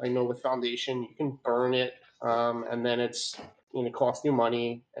Sloika, but I know with Foundation you can burn it, and then it's costs you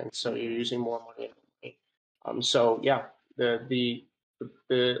money, and so you're using more money. So yeah, the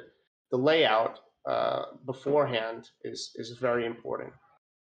layout beforehand is very important.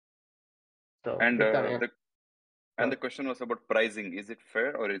 So I And think that the question was about pricing. Is it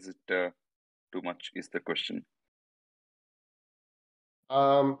fair or is it too much? Is the question.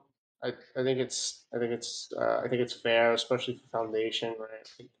 I think it's fair, especially for Foundation, right?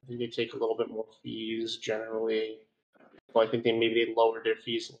 I think they take a little bit more fees generally. Well, I think they lowered their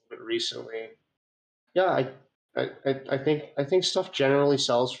fees a little bit recently. Yeah, I think stuff generally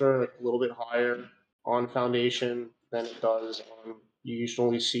sells for like a little bit higher on Foundation than it does on you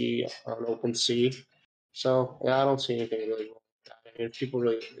usually see on OpenSea. So yeah, I don't see anything really wrong with that. I mean,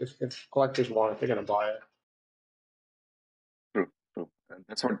 if collectors want it, they're gonna buy it. True, true. And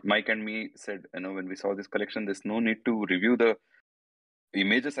that's what Mike and me said. When we saw this collection, there's no need to review the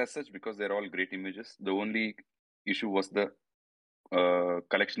images as such because they're all great images. The only issue was the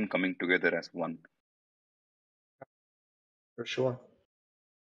collection coming together as one. For sure.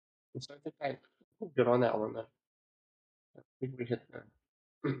 And so I think I'm good on that one then. I think we hit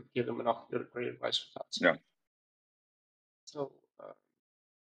give them enough great advice for that. Yeah. So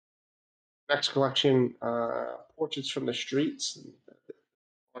Next collection, Portraits from the Streets. The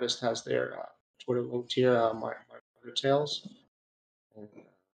artist has their Twitter linked here, my Brother Tales. And,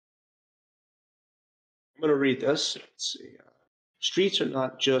 I'm going to read this. Let's see. Streets are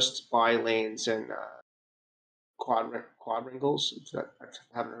not just bylanes and quadrangles. I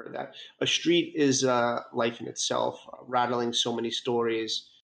haven't heard of that. A street is life in itself, rattling so many stories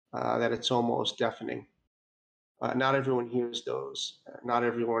that it's almost deafening. Not everyone hears those. Not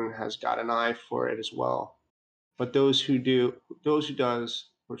everyone has got an eye for it as well. But those who do, those who does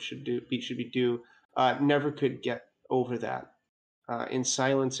or should do, never could get over that. In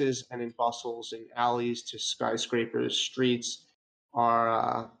silences and in bustles, in alleys to skyscrapers, streets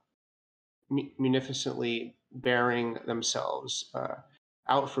are munificently bearing themselves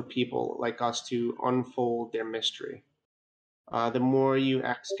out for people like us to unfold their mystery. The more you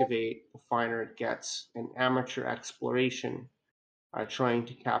excavate, the finer it gets. An amateur exploration, trying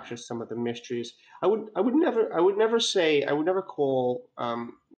to capture some of the mysteries. I would never call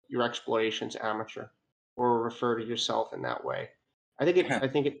your explorations amateur or refer to yourself in that way. I think it, I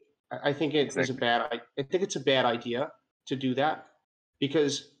think it, I think it is a Exactly. I think it's a bad idea to do that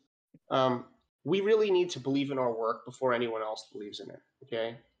because we really need to believe in our work before anyone else believes in it.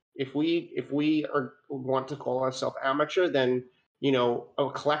 Okay, if we want to call ourselves amateur, then a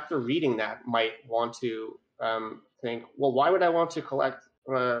collector reading that might want to think, well, why would I want to collect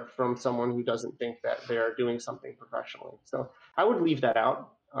from someone who doesn't think that they're doing something professionally? So I would leave that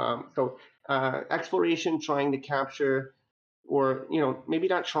out. Exploration, trying to capture, or maybe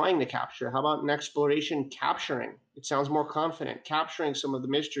not trying to capture. How about an exploration capturing? It sounds more confident. Capturing some of the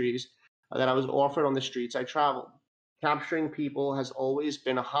mysteries that I was offered on the streets I traveled. Capturing people has always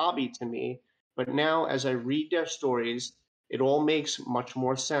been a hobby to me, but now as I read their stories, it all makes much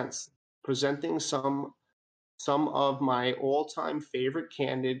more sense. Presenting some of my all-time favorite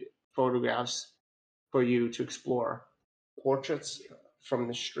candid photographs for you to explore. Portraits from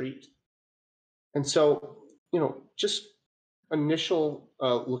the street. And so, just initial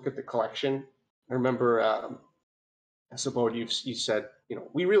look at the collection. I remember, I suppose you said,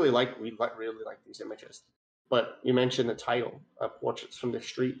 really like these images, but you mentioned the title, "Portraits from the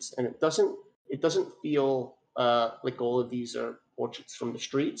Streets," and it doesn't feel like all of these are portraits from the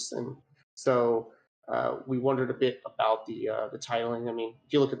streets, and so we wondered a bit about the titling. I mean,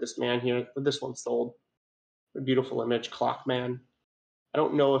 if you look at this man here, this one sold a beautiful image, Clock Man. I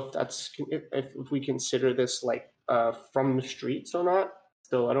don't know if that's if we consider this like from the streets or not.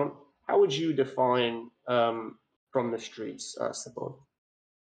 So I don't. How would you define from the streets, Sipho?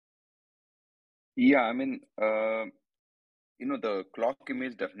 Yeah, I mean, the clock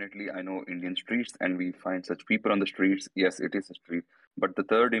image, definitely. I know Indian streets and we find such people on the streets. Yes, it is a street. But the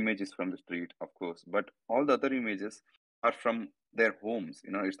third image is from the street, of course. But all the other images are from their homes.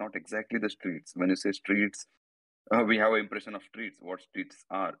 It's not exactly the streets. When you say streets, we have an impression of streets, what streets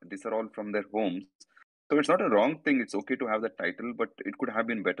are. These are all from their homes. So it's not a wrong thing. It's okay to have the title, but it could have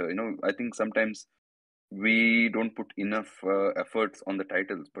been better. I think sometimes we don't put enough efforts on the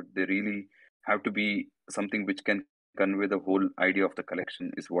titles, but they really have to be something which can convey the whole idea of the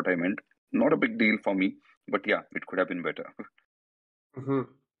collection, is what I meant. Not a big deal for me, but yeah, it could have been better. Mm-hmm.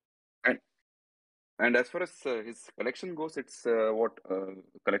 and and as far as his collection goes, it's what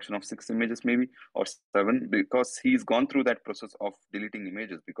collection of 6 images maybe, or 7, because he's gone through that process of deleting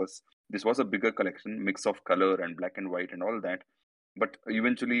images, because this was a bigger collection, mix of color and black and white and all that. But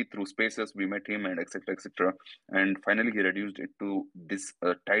eventually, through spaces, we met him and etc. etc. And finally, he reduced it to this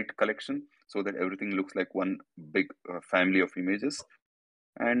tight collection so that everything looks like one big family of images.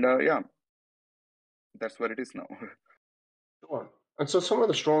 And yeah, that's where it is now. Sure. And so some of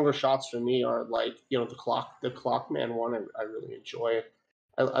the stronger shots for me are like the clock man one. I really enjoy.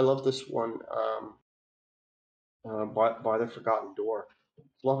 I love this one by the Forgotten Door.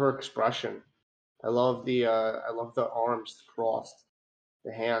 Love her expression. I love the arms crossed,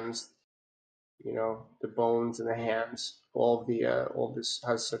 the hands, the bones and the hands. All this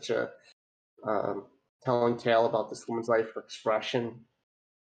has such a um, telling tale about this woman's life. Her expression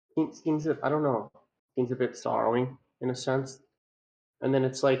seems I don't know, seems a bit sorrowing in a sense. And then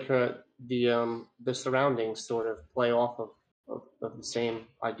it's like the surroundings sort of play off of the same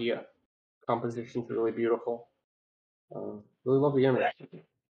idea. Composition's really beautiful. Really love the image.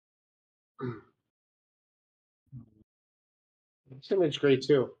 This image is great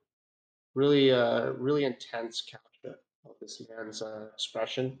too. Really intense capture of this man's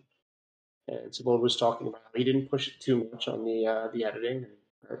expression. And Sabode was talking about how he didn't push it too much on the editing.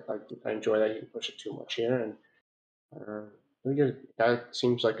 I enjoy that he didn't push it too much here. And really good. That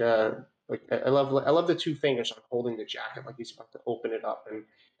seems like I love the two fingers on holding the jacket, like he's about to open it up and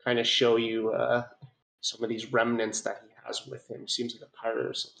kind of show you some of these remnants that he has with him. Seems like a pirate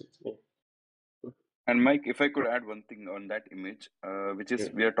or something to me. And Mike, if I could add one thing on that image, which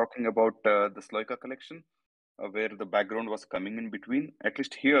is we are talking about the Sloika collection, where the background was coming in between. At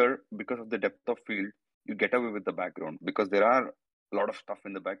least here, because of the depth of field, you get away with the background because there are a lot of stuff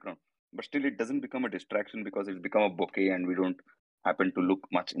in the background. But still, it doesn't become a distraction because it's become a bouquet and we don't happen to look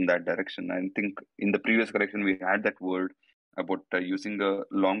much in that direction. I think in the previous collection, we had that word about using a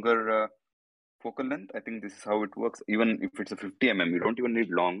longer focal length. I think this is how it works. Even if it's a 50 mm, you don't even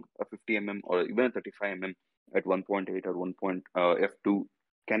need long. A 50 mm or even a 35 mm at 1.8 or 1. F2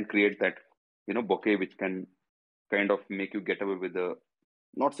 can create that bouquet, which can kind of make you get away with the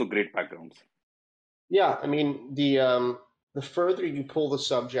not so great backgrounds. Yeah, I mean the further you pull the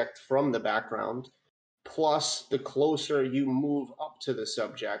subject from the background, plus the closer you move up to the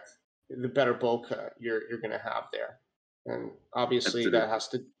subject, the better bokeh you're going to have there. And obviously Absolutely. that has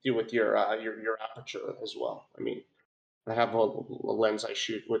to do with your aperture as well. I mean, I have a lens I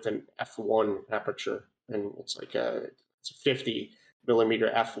shoot with an f1 aperture, and it's like it's a 50 millimeter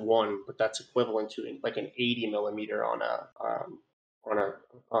f1, but that's equivalent to like an 80 millimeter on a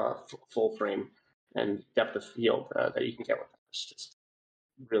full frame and depth of field that you can get with that. It's just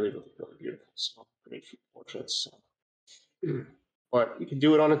really, really, really beautiful. So great for portraits. So. But you can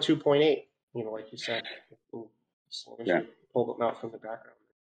do it on a 2.8, like you said, as long as you pull them out from the background.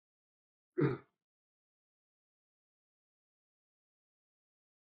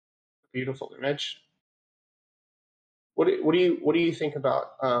 Beautiful image. What do you think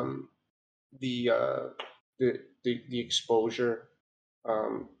about the exposure?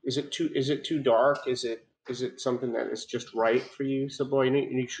 Is it too dark? Is it something that is just right for you? So boy,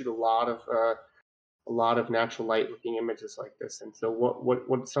 you shoot a lot of natural light looking images like this. And so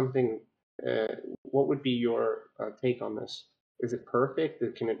what's something? What would be your take on this? Is it perfect?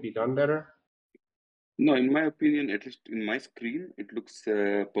 Can it be done better? No, in my opinion, at least in my screen, it looks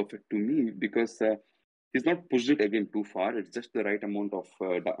perfect to me because he's not pushed it again too far. It's just the right amount of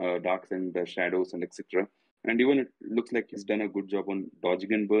darks and shadows and etc. And even it looks like he's done a good job on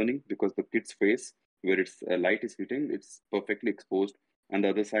dodging and burning because the kid's face, where its light is hitting, it's perfectly exposed. And the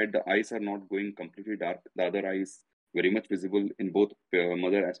other side, the eyes are not going completely dark. The other eye is very much visible in both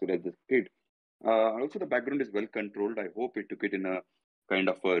mother as well as the kid. Also, the background is well controlled. I hope it took it in a kind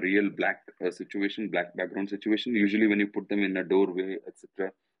of a real black situation, black background situation. Usually, when you put them in a doorway,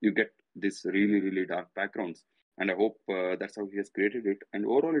 etc., you get this really, really dark backgrounds. And I hope that's how he has created it. And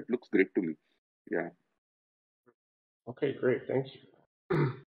overall, it looks great to me. Yeah. Okay, great. Thank you.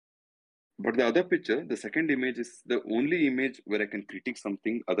 But the other picture, the second image, is the only image where I can critique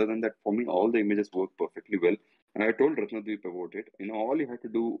something. Other than that, for me, all the images work perfectly well. And I told Ratnadeep about it. All he had to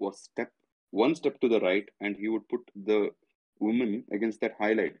do was one step to the right, and he would put the woman against that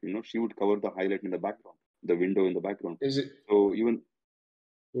highlight. She would cover the highlight in the background, the window in the background. Is it? So even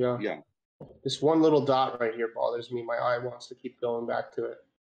yeah. This one little dot right here bothers me. My eye wants to keep going back to it.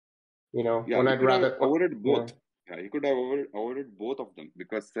 When I'd rather avoided both. Yeah, you could have avoided both of them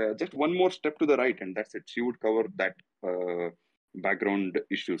because just one more step to the right, and that's it. She would cover that background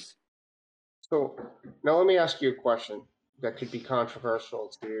issues. So now let me ask you a question that could be controversial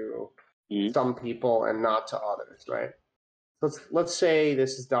to some people and not to others, right? Let's say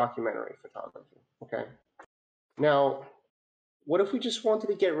this is documentary photography, okay? Now, what if we just wanted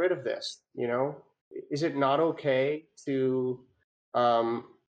to get rid of this? Is it not okay to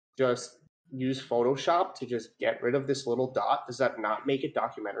just use Photoshop to just get rid of this little dot? Does that not make it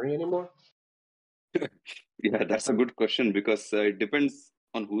documentary anymore? Yeah, that's a good question because it depends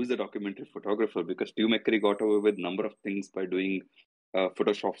on who is the documentary photographer. Because Stu McCurry got away with a number of things by doing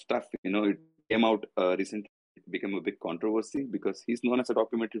Photoshop stuff. It came out recently. It became a big controversy because he's known as a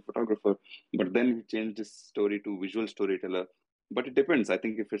documentary photographer, but then he changed his story to visual storyteller. But it depends. I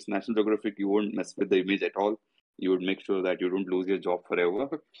think if it's National Geographic, you won't mess with the image at all. You would make sure that you don't lose your job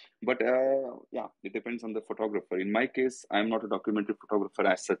forever. But yeah, it depends on the photographer. In my case, I'm not a documentary photographer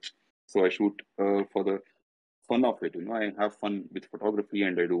as such. So I shoot for the fun of it. I have fun with photography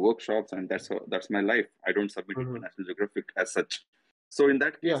and I do workshops, and that's my life. I don't submit it to National Geographic as such. So in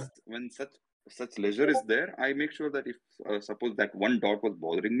that case, when such leisure is there, I make sure that if suppose that one dot was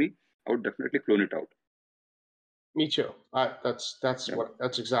bothering me, I would definitely clone it out. Me too. That's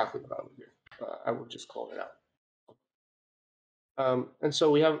exactly what I would do. I would just clone it out. And so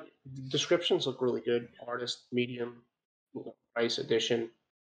we have descriptions look really good. Artist, medium, price, edition.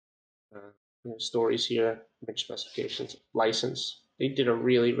 Stories here, image specifications, license. They did a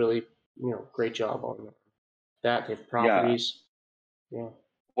really, really, great job on that. They have properties. Yeah.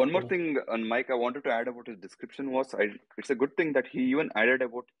 One more thing on Mike, I wanted to add about his description was it's a good thing that he even added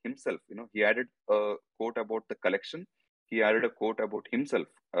about himself. He added a quote about the collection. He added a quote about himself,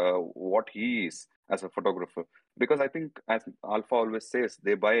 what he is as a photographer. Because I think, as Alpha always says,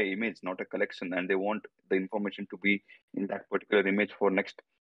 they buy an image, not a collection, and they want the information to be in that particular image for next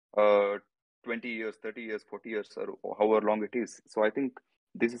uh, 20 years, 30 years, 40 years, or however long it is. So I think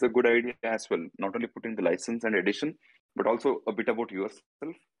this is a good idea as well. Not only putting the license and edition, but also a bit about yourself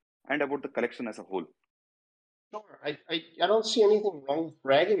and about the collection as a whole. Sure. I don't see anything wrong with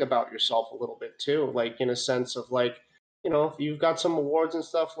bragging about yourself a little bit too, like in a sense of like, if you've got some awards and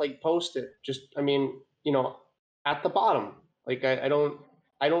stuff, like post it. Just, I mean, at the bottom. Like I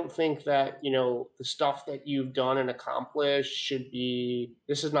don't think that, the stuff that you've done and accomplished should be,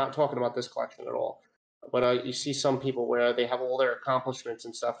 this is not talking about this collection at all. But you see some people where they have all their accomplishments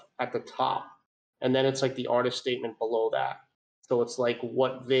and stuff at the top, and then it's like the artist statement below that. So it's like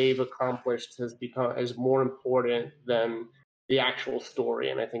what they've accomplished is more important than the actual story,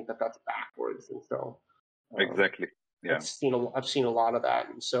 and I think that that's backwards. And so, Exactly. Yeah. I've seen a lot of that,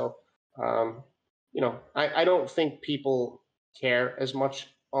 and so, I don't think people care as much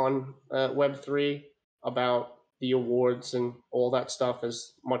on Web3 about the awards and all that stuff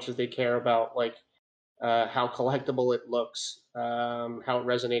as much as they care about like how collectible it looks, how it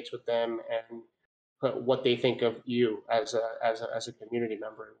resonates with them, and what they think of you as a community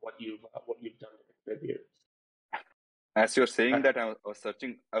member and what you've done to contribute. As you're saying that, I was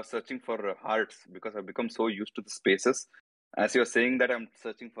searching for hearts because I've become so used to the spaces. As you're saying that, I'm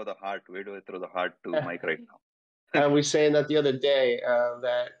searching for the heart. Where do I throw the heart to Mike right now? I was saying that the other day,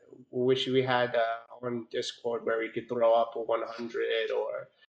 that wish we had on Discord where we could throw up a 100 or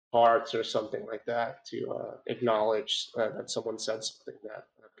hearts or something like that to acknowledge that someone said something that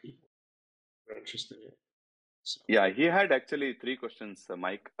people were interested in. So. Yeah, he had actually 3 questions,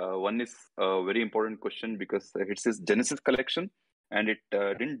 Mike. One is a very important question because it's his Genesis collection, and it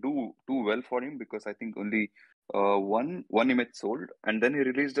didn't do too well for him because I think only one image sold, and then he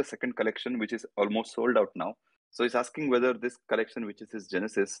released a second collection which is almost sold out now. So he's asking whether this collection, which is his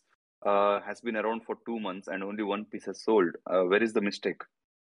Genesis, has been around for 2 months and only one piece has sold. Where is the mistake?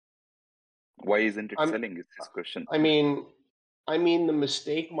 Why isn't it selling? Is his question. I mean, the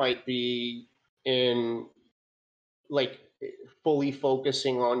mistake might be in like fully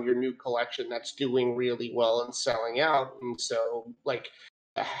focusing on your new collection that's doing really well and selling out, and so like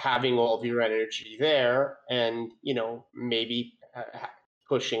having all of your energy there, and maybe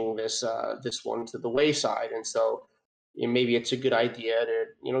pushing this one to the wayside. And so maybe it's a good idea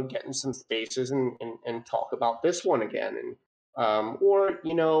to get in some spaces and talk about this one again, and or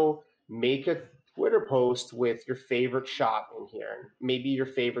make a Twitter post with your favorite shot in here. Maybe your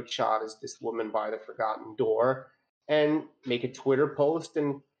favorite shot is this woman by the forgotten door, and make a Twitter post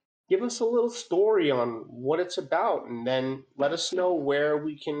and give us a little story on what it's about, and then let us know where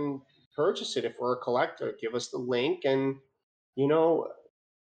we can purchase it if we're a collector. Give us the link, and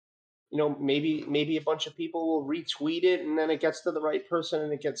maybe a bunch of people will retweet it, and then it gets to the right person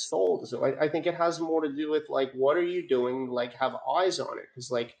and it gets sold. So I think it has more to do with like, what are you doing? Like, have eyes on it,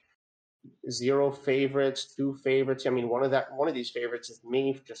 because like 0 favorites, 2 favorites. I mean, one of these favorites is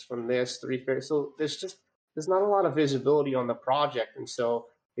me just from this, 3 favorites. So there's not a lot of visibility on the project, and so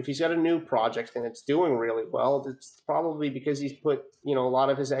if he's got a new project and it's doing really well, it's probably because he's put a lot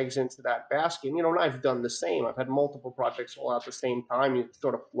of his eggs into that basket. And I've done the same. I've had multiple projects roll out at the same time. You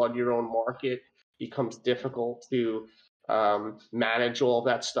sort of flood your own market. It becomes difficult to manage all of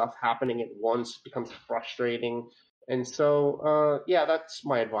that stuff happening at once. It becomes frustrating, and so yeah, that's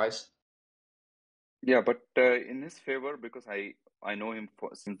my advice. Yeah, but in his favor, because I know him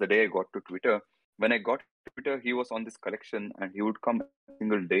since the day I got to Twitter. When I got to Twitter, he was on this collection, and he would come every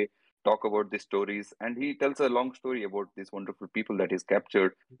single day, talk about these stories, and he tells a long story about these wonderful people that he's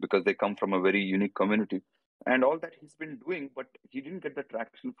captured because they come from a very unique community. And all that he's been doing, but he didn't get the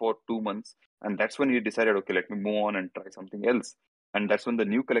traction for 2 months, and that's when he decided, okay, let me move on and try something else. And that's when the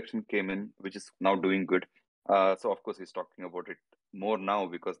new collection came in, which is now doing good. So of course he's talking about it more now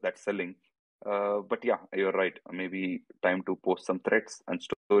because that's selling. But yeah, you're right. Maybe time to post some threads and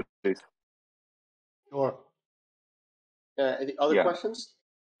stories. Sure. Any other questions?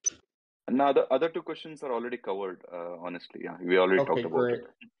 Now, the other 2 questions are already covered, honestly. Yeah, we already talked about it.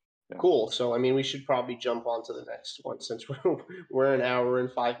 Yeah. Cool. So, I mean, we should probably jump on to the next one since we're an hour and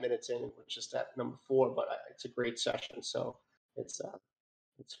 5 minutes in, and we're just at number 4, but it's a great session, so it's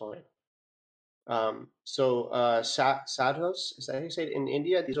fine. So sadhus, is that how you say it in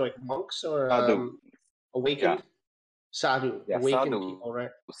India? These are like monks or awakened? Yeah. Sadhu, yeah, awakened sadhu. people,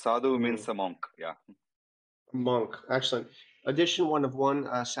 right? Sadhu means a monk. Yeah. Monk, excellent. Edition 1 of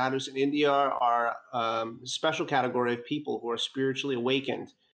 1, sadhus in India are a special category of people who are spiritually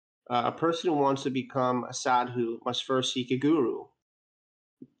awakened. A person who wants to become a sadhu must first seek a guru.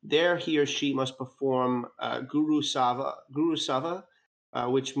 There, he or she must perform guru sava,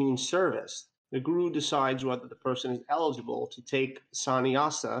 which means service. The guru decides whether the person is eligible to take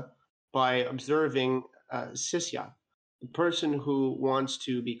sannyasa by observing sisya, the person who wants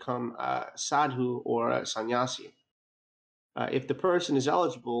to become a sadhu or a sannyasi. If the person is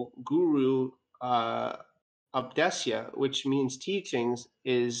eligible, guru updesya, which means teachings,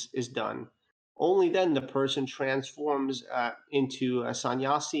 is done. Only then the person transforms into a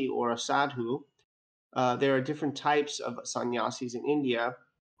sannyasi or a sadhu. There are different types of sannyasis in India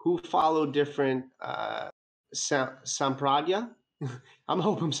who follow different sampradaya. I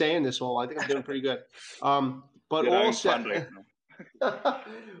hope I'm saying this well. I think I'm doing pretty good. But You're all having fun right now.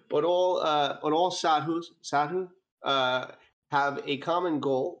 but all sadhu have a common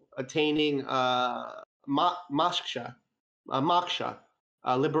goal: attaining moksha,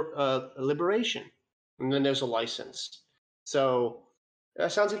 liberation. And then there's a license. So it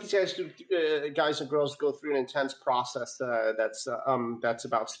sounds like these guys and girls go through an intense process that's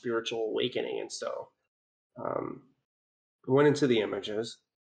about spiritual awakening. And so we went into the images,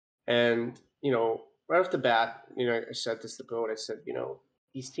 and right off the bat, I said this to Bo. I said,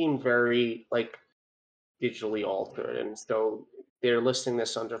 he seemed very like digitally altered, and so they're listing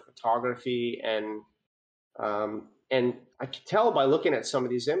this under photography, and I could tell by looking at some of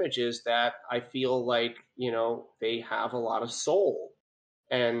these images that I feel like they have a lot of soul,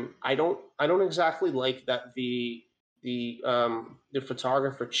 and I don't exactly like that the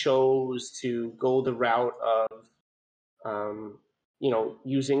photographer chose to go the route of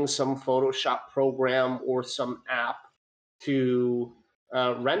using some Photoshop program or some app to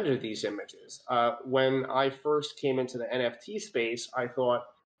render these images. When I first came into the NFT space, I thought,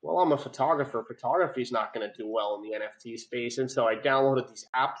 well, I'm a photographer. Photography is not going to do well in the NFT space. And so I downloaded these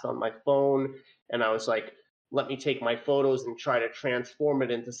apps on my phone, and I was like, let me take my photos and try to transform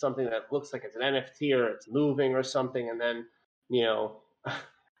it into something that looks like it's an NFT or it's moving or something. And then,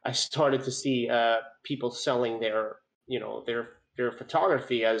 I started to see people selling their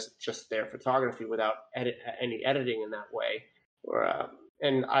photography as just their photography without any editing in that way.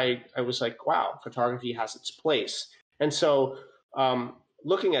 And I was like, wow, photography has its place. And so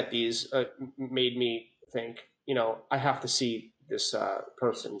looking at these made me think, I have to see this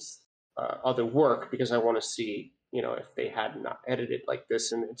person's other work, because I want to see, if they had not edited like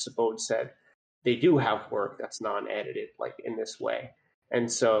this. And Sabode said they do have work that's non-edited like in this way.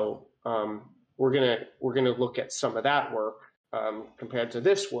 And so we're gonna look at some of that work compared to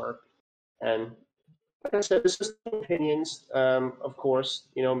this work. And like I said, this is opinions, of course.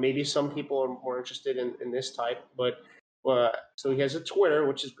 Maybe some people are more interested in this type, but so he has a Twitter,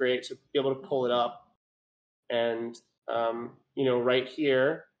 which is great to be able to pull it up. And right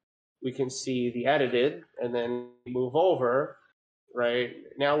here we can see the edited, and then move over. Right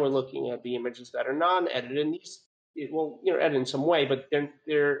now we're looking at the images that are non-edited, and these, edited in some way, but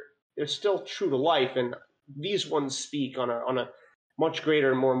they're still true to life, and these ones speak on a much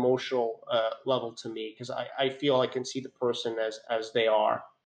greater and more emotional level to me, because I feel I can see the person as they are.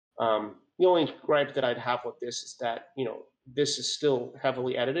 The only gripe that I'd have with this is that this is still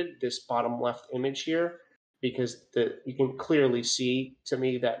heavily edited, this bottom left image here, because you can clearly see to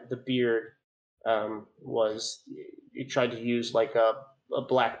me that the beard was, you tried to use like a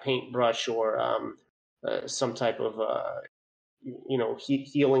black paintbrush or some type of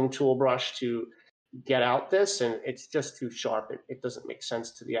healing tool brush to get out this, and it's just too sharp. It doesn't make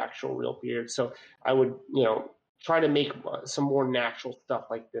sense to the actual real beard. So I would try to make some more natural stuff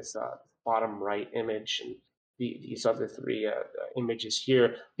like this bottom right image, and these other three images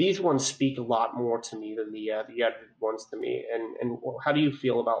here. These ones speak a lot more to me than the edited ones to me. And how do you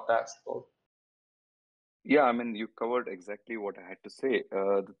feel about that, Steve? Yeah, I mean, you covered exactly what I had to say.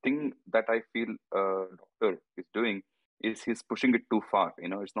 The thing that I feel Doctor is doing is he's pushing it too far.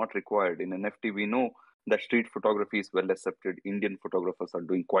 It's not required. In NFT, we know that street photography is well accepted. Indian photographers are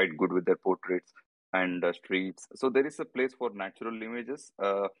doing quite good with their portraits and streets. So there is a place for natural images.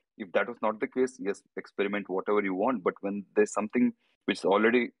 If that was not the case, yes, experiment whatever you want. But when there's something which is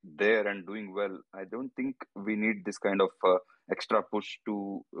already there and doing well, I don't think we need this kind of extra push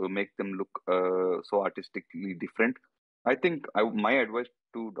to make them look so artistically different. I think my advice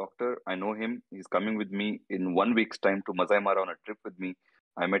to Doctor, I know him, he's coming with me in 1 week's time to Masai Mara on a trip with me.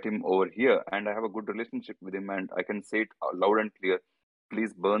 I met him over here and I have a good relationship with him, and I can say it loud and clear.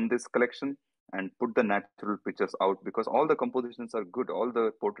 Please burn this collection and put the natural pictures out, because all the compositions are good, all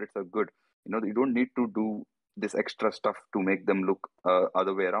the portraits are good. You don't need to do this extra stuff to make them look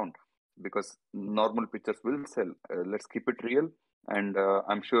other way around, because normal pictures will sell. Let's keep it real, and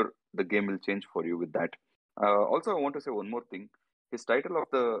I'm sure the game will change for you with that. Also, I want to say one more thing. His title of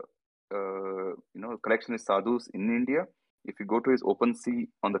the collection is Sadhus in India. If you go to his OpenSea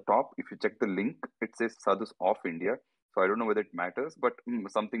on the top, if you check the link, it says Sadhus of India. So I don't know whether it matters, but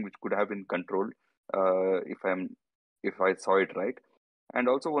something which could have been controlled if I saw it right. And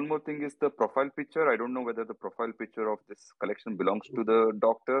also one more thing is the profile picture. I don't know whether the profile picture of this collection belongs to the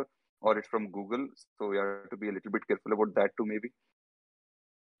doctor or it's from Google. So we have to be a little bit careful about that too, maybe.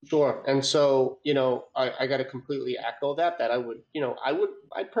 Sure. And so, I got to completely echo that I would,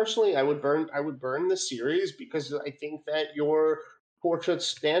 I personally, I would burn the series, because I think that your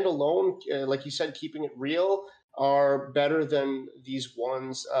portraits standalone, like you said, keeping it real, are better than these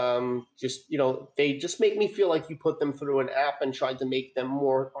ones. They just make me feel like you put them through an app and tried to make them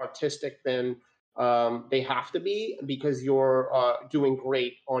more artistic than they have to be, because you're doing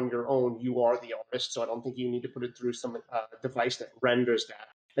great on your own. You are the artist, so I don't think you need to put it through some device that renders that.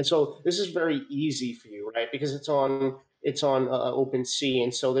 And so this is very easy for you, right? Because it's on OpenSea,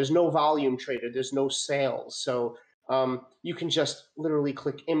 and so there's no volume traded, there's no sales, so you can just literally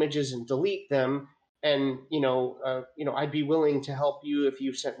click images and delete them. And I'd be willing to help you if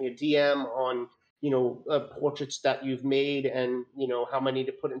you sent me a DM on portraits that you've made, and how many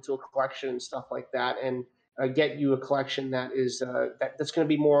to put into a collection and stuff like that, and get you a collection that is that's going to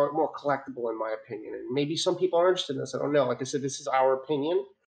be more collectible, in my opinion. And maybe some people are interested in this. I don't know. Like I said, this is our opinion.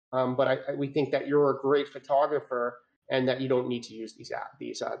 But we think that you're a great photographer, and that you don't need to use these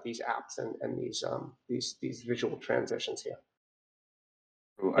apps and these visual transitions here.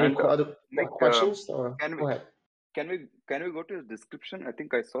 Any other questions? Go ahead. Can we go to his description? I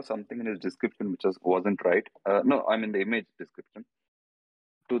think I saw something in his description which wasn't right. No, I mean the image description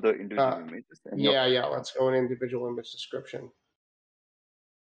to the individual images. Yeah. Let's go in individual image description.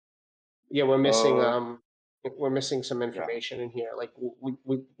 Yeah, we're missing some information in here. Like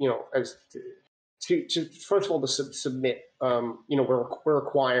we as to first of all, to submit, we're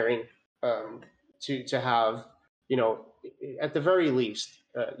requiring to have, at the very least,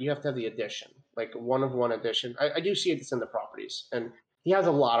 you have to have the edition, like one of one edition. I do see it's in the properties, and he has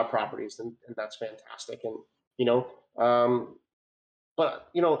a lot of properties, and that's fantastic. And but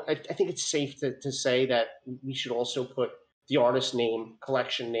I think it's safe to say that we should also put the artist name,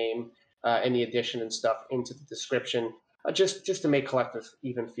 collection name, and the edition and stuff into the description, just to make collectors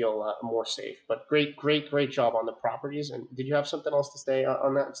even feel more safe. But great job on the properties. And did you have something else to say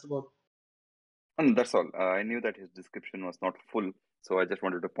on that, Mr. Blood? That's all. I knew that his description was not full, so I just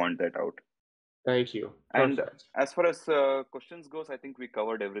wanted to point that out. Thank you. Perfect. And Perfect. as far as questions goes, I think we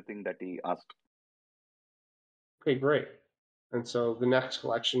covered everything that he asked. Okay, great. And so the next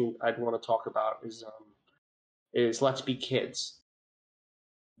collection I'd want to talk about is Let's Be Kids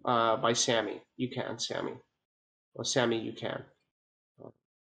by Sammy. You can, Sammy. Or Sammy, you can.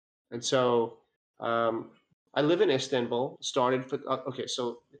 And so I live in Istanbul. Started for okay.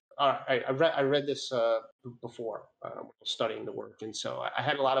 So I read this before studying the work, and so I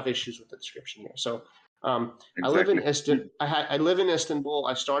had a lot of issues with the description here. So Exactly. I live in Istanbul. I live in Istanbul.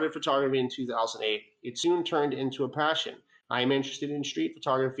 I started photography in 2008. It soon turned into a passion. I am interested in street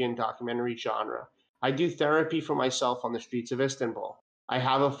photography and documentary genre. I do therapy for myself on the streets of Istanbul. I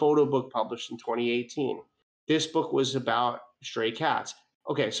have a photo book published in 2018. This book was about stray cats.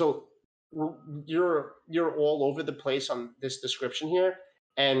 Okay, so you're all over the place on this description here,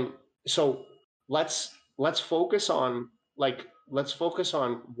 and so let's focus on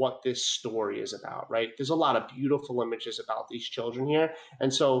what this story is about, right? There's a lot of beautiful images about these children here,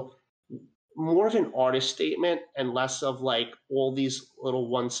 and so more of an artist statement and less of like all these little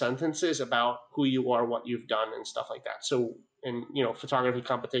one sentences about who you are, what you've done, and stuff like that. So, and photography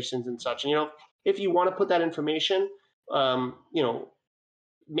competitions and such, and if you want to put that information,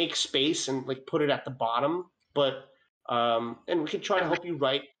 make space and like put it at the bottom. But and we could try to help you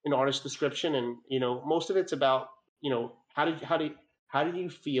write an artist description, and most of it's about how do you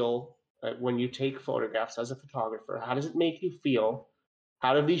feel when you take photographs as a photographer? How does it make you feel?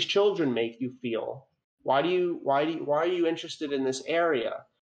 How do these children make you feel? Why are you interested in this area?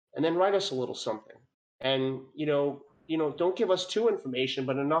 And then write us a little something. And don't give us too information,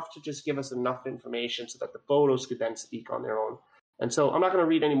 but enough to just give us enough information so that the photos could then speak on their own. And so I'm not going to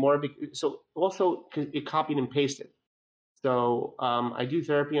read any more. So also it copied and pasted. So I do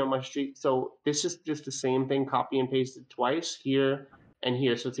therapy on my street. So this is just the same thing, copy and pasted twice here and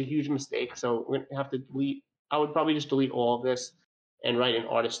here. So it's a huge mistake. So we're going to have to delete. I would probably just delete all of this and write an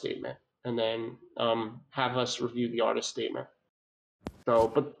artist statement, and then have us review the artist statement.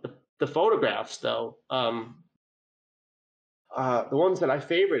 So, but the photographs though, the ones that I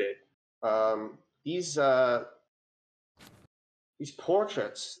favorited, these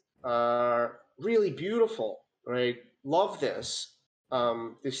portraits are really beautiful, right? Love this.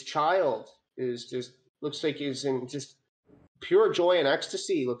 This child is just looks like he's in just pure joy and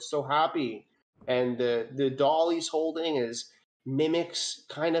ecstasy. Looks so happy, and the doll he's holding mimics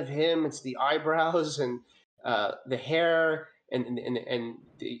kind of him. It's the eyebrows and the hair, and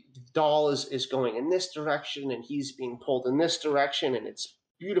the doll is going in this direction, and he's being pulled in this direction, and it's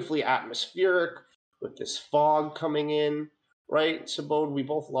beautifully atmospheric with this fog coming in. Right, Subodh, we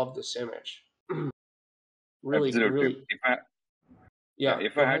both love this image. Really, Absolutely. really, Yeah, yeah.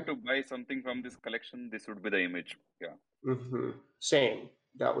 if Go I ahead. had to buy something from this collection, this would be the image. Yeah. Same.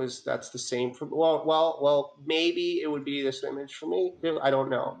 That's the same for well. Maybe it would be this image for me. I don't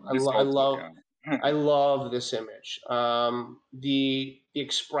know. This also, yeah. I love this image. The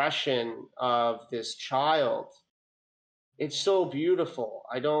expression of this child, it's so beautiful.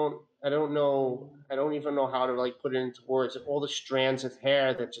 I don't know. I don't even know how to like put it into words. All the strands of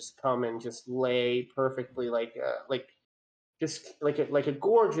hair that just come and just lay perfectly, just like a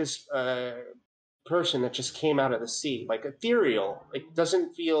gorgeous person that just came out of the sea, like ethereal. Like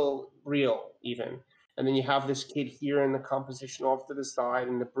doesn't feel real even. And then you have this kid here in the composition off to the side,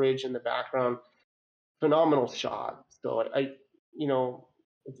 and the bridge in the background. Phenomenal shot. So you know,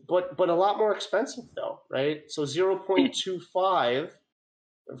 but a lot more expensive though, right? So 0.25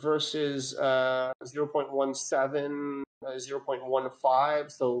 versus 0.17,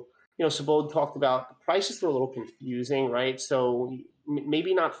 0.15. So, Subodh talked about the prices were a little confusing, right? So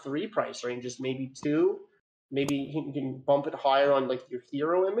maybe not 3 price ranges, maybe 2. Maybe you can bump it higher on like your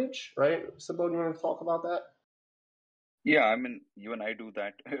hero image, right? Subodh, you want to talk about that? Yeah, I mean, you and I do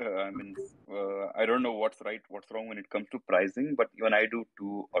that. I mean, I don't know what's right, what's wrong when it comes to pricing, but you and I do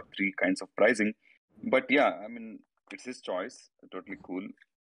 2 or 3 kinds of pricing. But yeah, I mean, it's his choice. Totally cool.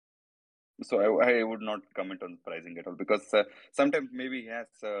 So I would not comment on pricing at all, because sometimes maybe he has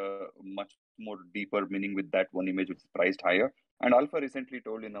much more deeper meaning with that one image which is priced higher. And Alpha recently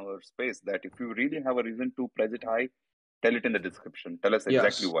told in our space that if you really have a reason to price it high, tell it in the description. Tell us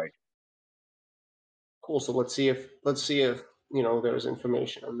exactly Yes. why. Cool. So let's see if there's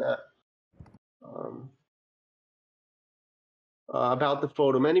information on that. About the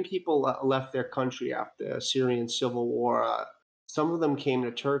photo, many people left their country after the Syrian civil war. Some of them came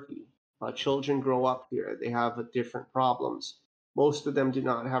to Turkey. Children grow up here. They have different problems. Most of them do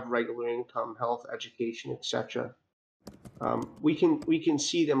not have regular income, health, education, etc. We can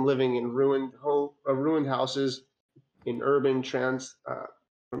see them living in ruined houses in urban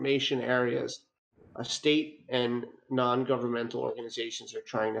transformation areas. State and non-governmental organizations are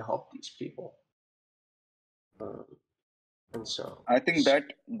trying to help these people. And so I think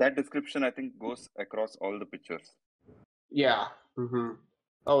that description, I think, goes across all the pictures. Yeah.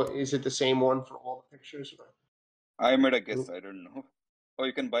 Oh, is it the same one for all the pictures? I made a guess. I don't know. Oh,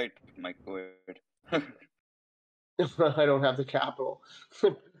 you can buy it, Mike. Go ahead. I don't have the capital.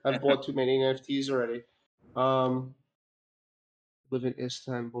 I've bought too many NFTs already. Live in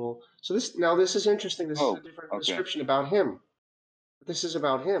Istanbul. So this is interesting. This is a different description about him. This is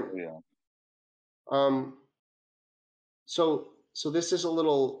about him. Yeah. So this is a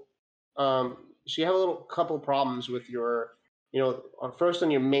little. So you have a little couple problems with your. First on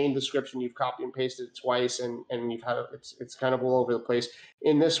your main description, you've copy and pasted it twice, and you've had it's kind of all over the place.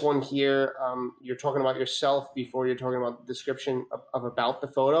 In this one here, you're talking about yourself before you're talking about the description of about the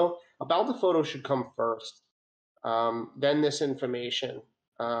photo. About the photo should come first, then this information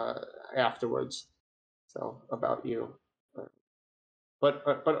afterwards. So about you, but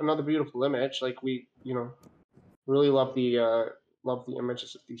another beautiful image. Like we, really love the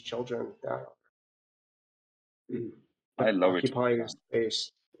images of these children. I love it. Occupying the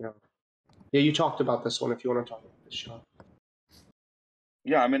space. Yeah, you talked about this one. If you want to talk about this, Sean.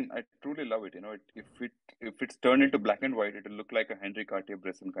 Yeah, I mean, I truly love it. If it's turned into black and white, it'll look like a Henry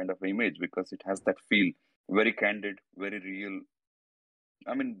Cartier-Bresson kind of image, because it has that feel, very candid, very real.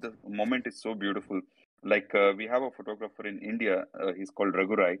 I mean, the moment is so beautiful. Like we have a photographer in India. He's called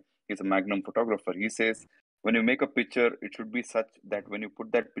Raghurai. He's a Magnum photographer. He says, when you make a picture, it should be such that when you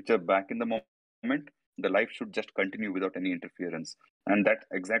put that picture back in the moment, the life should just continue without any interference. And that's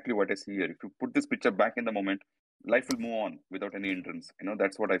exactly what I see here. If you put this picture back in the moment, life will move on without any hindrance.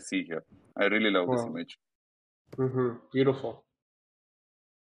 That's what I see here. I really love this image. Beautiful.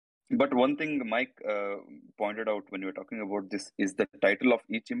 But one thing Mike pointed out when we were talking about this is the title of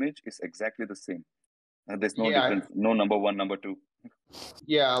each image is exactly the same. There's no difference. No number 1, number 2.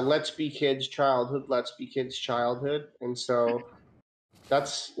 Yeah, let's be kids' childhood. Let's be kids' childhood. And so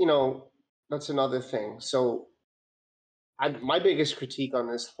that's another thing. So my biggest critique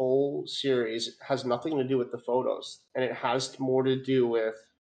on this whole series has nothing to do with the photos, and it has more to do with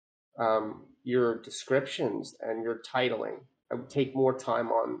your descriptions and your titling. I would take more time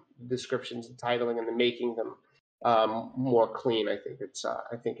on descriptions and titling and then making them more clean. I think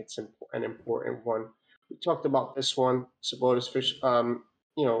it's an important one. We talked about this one, Sabota's fish.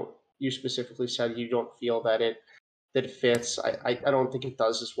 You specifically said you don't feel that it fits. I don't think it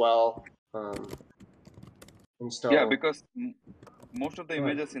does as well. And so Yeah, because most of the go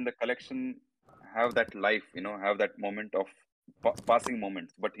ahead. images in the collection have that life, have that moment of passing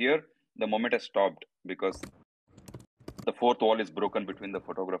moments. But here, the moment has stopped because the fourth wall is broken between the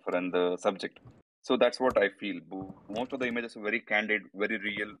photographer and the subject. So that's what I feel. Most of the images are very candid, very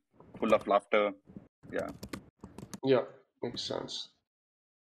real, full of laughter. Yeah, makes sense.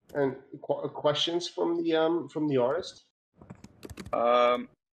 And questions from the artist? Um,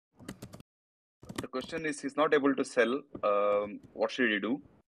 the question is, he's not able to sell. What should he do?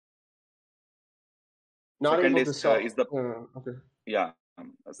 Not Second able to sell. is the Okay. yeah.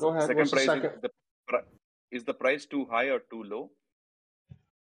 Go ahead. Second What's the price second? is the price too high or too low?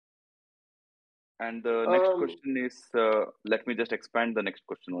 And the next Um, question is, let me just expand the next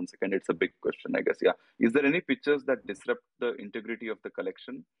question 1 second. It's a big question, I guess. Yeah. Is there any pictures that disrupt the integrity of the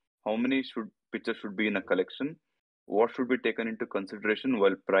collection? How many pictures should be in a collection? What should be taken into consideration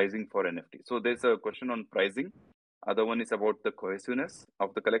while pricing for NFT? So there's a question on pricing. Other one is about the cohesiveness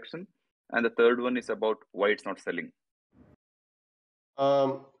of the collection. And the third one is about why it's not selling.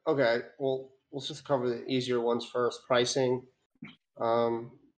 Okay. Well, let's just cover the easier ones first. Pricing.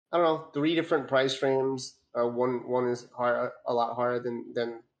 I don't know, 3 different price frames. One is higher, a lot higher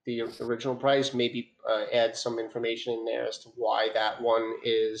than the original price. Maybe add some information in there as to why that one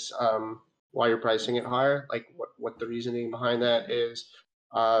is why you're pricing it higher, like what the reasoning behind that is.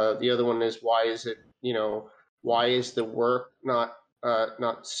 The other one is why is it why is the work not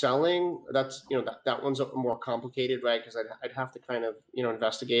selling? That's that one's more complicated, right? Because I'd have to kind of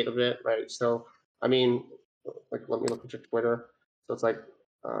investigate a bit, right? So I mean, like let me look at your Twitter. So it's like,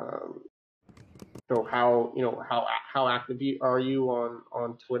 so how active are you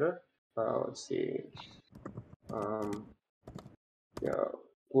on Twitter? Let's see. Yeah,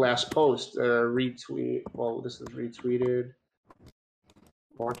 last post, retweet. Well, this is retweeted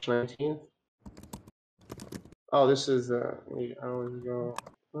March 19th. Oh, this is 8 hours ago.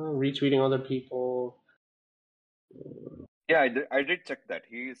 Retweeting other people. Yeah, I did check that.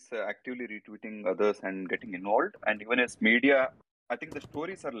 He is actively retweeting others and getting involved. And even his media, I think the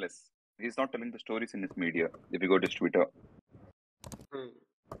stories are less. He's not telling the stories in his media if you go to his Twitter.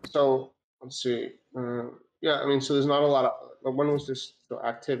 So let's see. Yeah, I mean, so there's not a lot of. When was this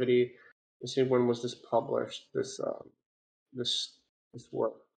activity? Let's see. When was this published? This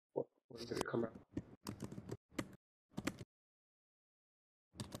work. When did it come out?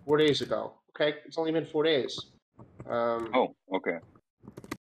 4 days ago. Okay, it's only been 4 days. Oh, okay.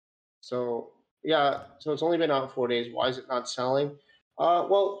 So yeah, so it's only been out 4 days. Why is it not selling?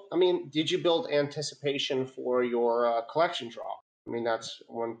 Well, I mean, did you build anticipation for your collection drop? I mean, that's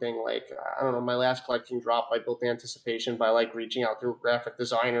one thing. Like, I don't know, my last collection drop, I built anticipation by like reaching out to a graphic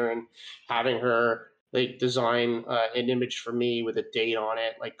designer and having her like design an image for me with a date on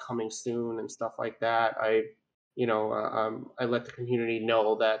it, like coming soon and stuff like that. I let the community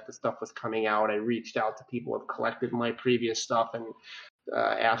know that the stuff was coming out. I reached out to people who have collected my previous stuff and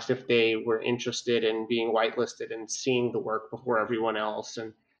asked if they were interested in being whitelisted and seeing the work before everyone else.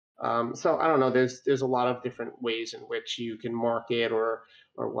 And so I don't know. There's a lot of different ways in which you can market or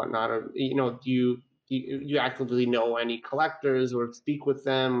whatnot. Or do you actively know any collectors or speak with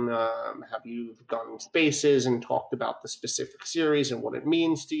them? Have you gone in spaces and talked about the specific series and what it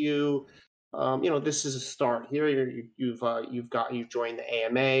means to you? This is a start here. You've joined the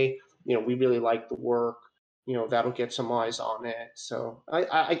AMA. We really like the work. That'll get some eyes on it. So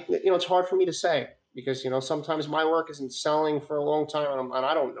I it's hard for me to say because sometimes my work isn't selling for a long time and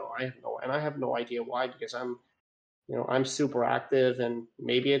I don't know. I have no idea why because I'm super active and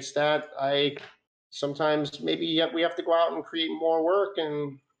maybe it's that I sometimes maybe we have to go out and create more work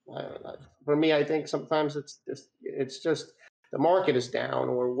and for me I think sometimes it's just the market is down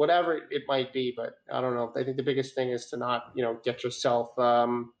or whatever it might be, but I don't know. I think the biggest thing is to not get yourself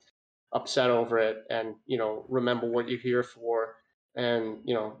upset over it and remember what you're here for and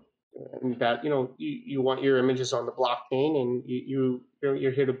and that you want your images on the blockchain and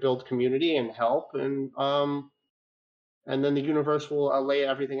you're here to build community and help and then the universe will lay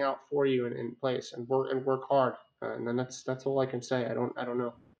everything out for you in place and work hard and then that's all I can say. I don't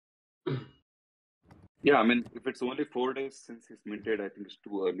know. Yeah, I mean, if it's only 4 days since he's minted, I think it's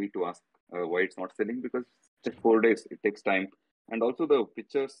too early to ask why it's not selling because it's just 4 days. It takes time. And also the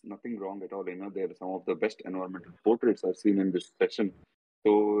pictures, nothing wrong at all. They're some of the best environmental portraits I've seen in this session.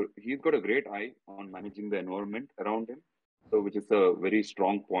 So he's got a great eye on managing the environment around him. So which is a very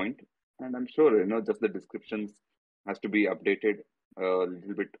strong point. And I'm sure, just the descriptions has to be updated a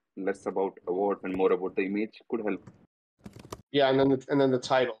little bit less about awards and more about the image could help. Yeah, and then the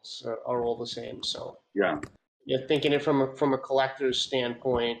titles are all the same. So Yeah. you're thinking it from a collector's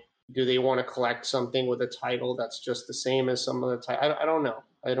standpoint. Do they want to collect something with a title that's just the same as some of the title? I don't know.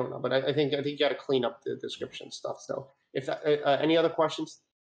 I don't know, but I think you got to clean up the description stuff. So, if any other questions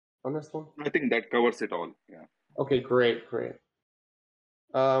on this one? I think that covers it all. Yeah. Okay, great.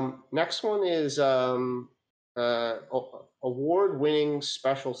 Next one is award-winning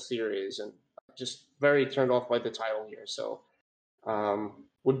special series, and just very turned off by the title here. So,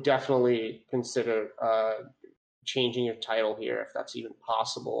 would definitely consider changing your title here if that's even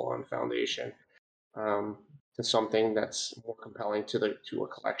possible on Foundation to something that's more compelling to a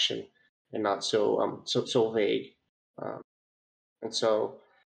collection and not so vague. And so,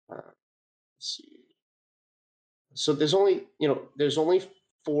 let's see. So there's only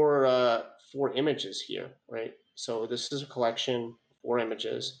four images here, right? So this is a collection, 4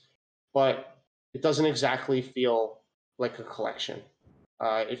 images, but it doesn't exactly feel like a collection.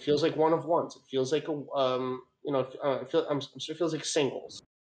 It feels like one of ones. It feels like I'm sure it feels like singles,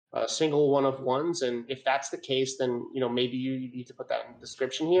 single one of ones. And if that's the case, then maybe you need to put that in the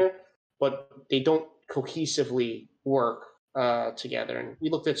description here. But they don't cohesively work together. And we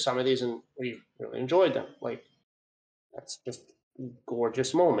looked at some of these and we really enjoyed them. Like that's just a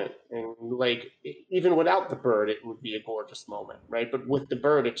gorgeous moment. And like even without the bird, it would be a gorgeous moment, right? But with the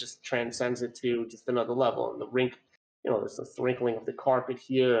bird, it just transcends it to just another level. And the there's the wrinkling of the carpet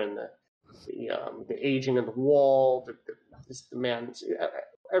here, and the aging of the wall, the man,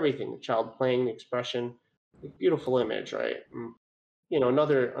 everything, the child playing, the expression, the beautiful image, right? And,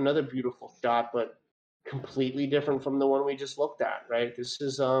 another beautiful shot, but completely different from the one we just looked at, right? This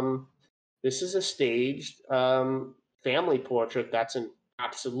is a staged family portrait. That's an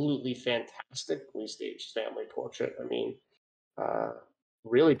absolutely fantastically staged family portrait. I mean, uh,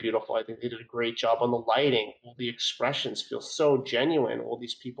 really beautiful. I think they did a great job on the lighting. All the expressions feel so genuine. All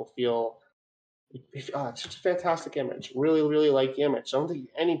these people feel. It's just a fantastic image. Really, really like the image. I don't think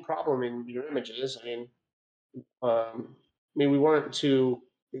any problem in your images. We weren't too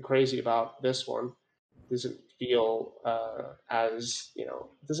crazy about this one. Doesn't feel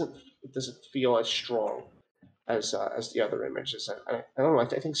it doesn't feel as strong as the other images. I don't know. I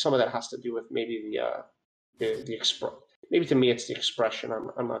think some of that has to do with maybe the express. Maybe to me it's the expression.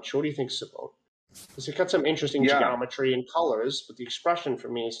 I'm not sure. What do you think, Simone? Because it got some interesting Yeah. geometry and colors, but the expression for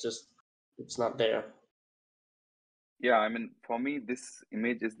me is just it's not there. Yeah, I mean, for me, this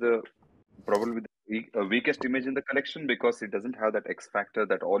image is probably the weakest image in the collection because it doesn't have that X factor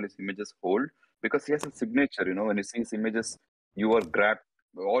that all his images hold. Because he has a signature, when you see his images, you are grabbed,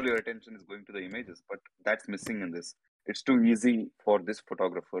 all your attention is going to the images, but that's missing in this. It's too easy for this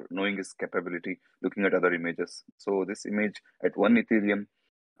photographer, knowing his capability, looking at other images. So this image at 1 Ethereum,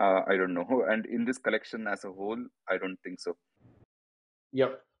 I don't know. And in this collection as a whole, I don't think so.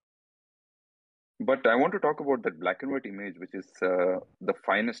 Yep. But I want to talk about that black and white image, which is the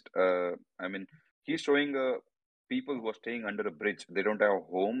finest. I mean, he's showing people who are staying under a bridge. They don't have a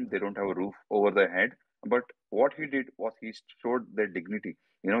home, they don't have a roof over their head. But what he did was he showed their dignity.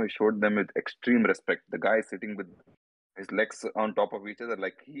 He showed them with extreme respect. The guy is sitting with his legs on top of each other,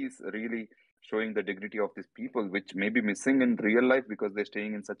 like he's really showing the dignity of these people, which may be missing in real life because they're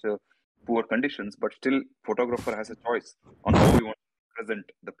staying in such a poor conditions. But still, photographer has a choice on how we want to present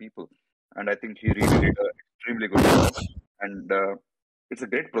the people, and I think he really did an extremely good job. And it's a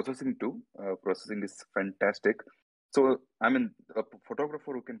great processing too. Processing is fantastic. So I mean, a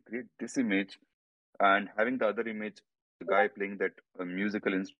photographer who can create this image and having the other image, the guy playing that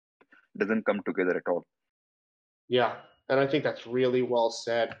musical instrument, doesn't come together at all. Yeah, and I think that's really well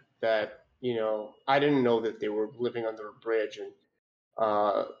said. That I didn't know that they were living under a bridge, and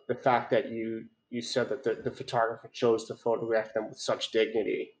the fact that you said that the photographer chose to photograph them with such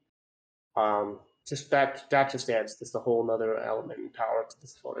dignity. Just that just adds just a whole other element and power to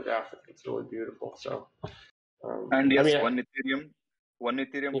this photograph. It's really beautiful. So, And I yes, mean, 1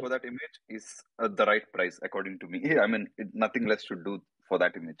 Ethereum yeah, for that image is the right price according to me. I mean, nothing less should do for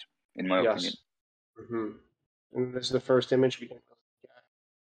that image, in my opinion. yes. And this is the first image we can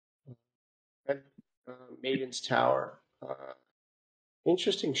look at. Maiden's Tower.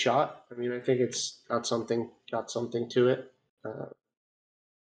 Interesting shot. I mean, I think it's got something to it.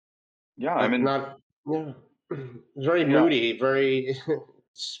 Yeah, I mean, Not Yeah. It's very Yeah, moody, very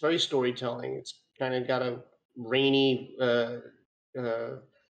it's very storytelling. It's kind of got a rainy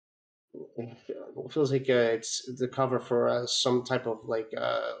it feels like it's the cover for some type of like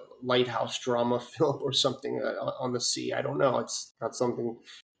lighthouse drama film or something on the sea. I don't know. It's got something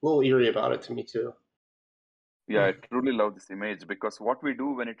a little eerie about it to me too. yeah, I truly love this image because what we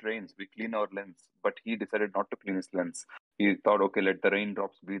do when it rains, we clean our lens. But he decided not to clean his lens. He thought, okay, let the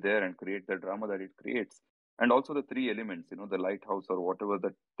raindrops be there and create the drama that it creates. And also the three elements, the lighthouse or whatever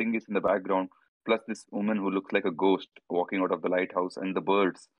the thing is in the background, plus this woman who looks like a ghost walking out of the lighthouse, and the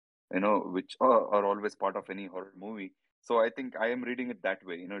birds, which are always part of any horror movie. So I think I am reading it that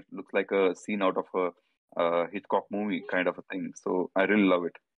way. It looks like a scene out of a Hitchcock movie kind of a thing. So I really love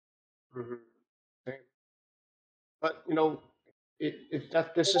it. Hmm. But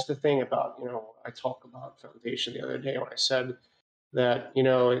that this is the thing about I talked about foundation the other day when I said that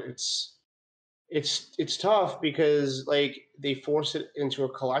it's tough because like they force it into a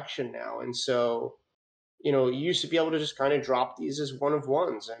collection now, and so you used to be able to just kind of drop these as one of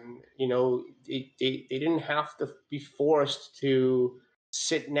ones, and they didn't have to be forced to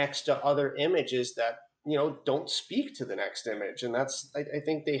sit next to other images that don't speak to the next image. And I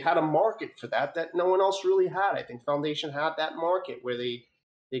think they had a market for that no one else really had. I think Foundation had that market where they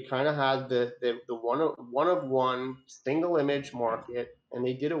kind of had the one of one single image market, and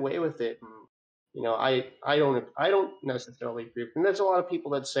they did away with it. And I don't necessarily agree. And there's a lot of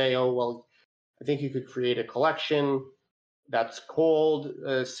people that say, oh well, I think you could create a collection that's called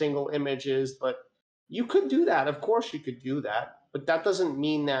single images, but you could do that. Of course, you could do that, but that doesn't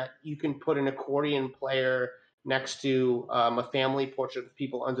mean that you can put an accordion player next to a family portrait of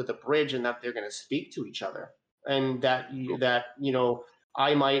people under the bridge and that they're going to speak to each other, and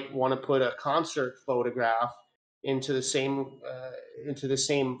I might want to put a concert photograph into the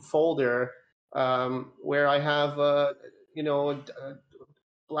same folder where I have a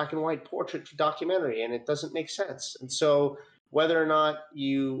black and white portrait documentary, and it doesn't make sense. And so, whether or not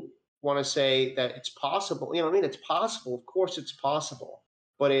you want to say that it's possible, it's possible. Of course, it's possible,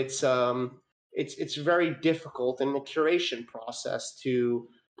 but it's very difficult in the curation process to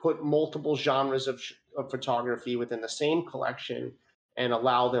put multiple genres of photography within the same collection and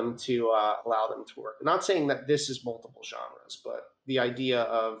allow them to work. I'm not saying that this is multiple genres, but the idea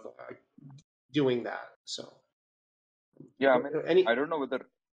of doing that. So, Yeah, I mean, any I don't know whether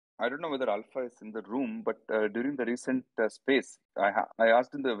I don't know whether Alpha is in the room, but during the recent space, I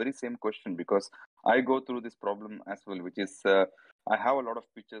asked him the very same question because I go through this problem as well, which is I have a lot of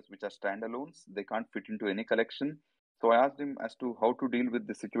pictures which are standalones; they can't fit into any collection. So I asked him as to how to deal with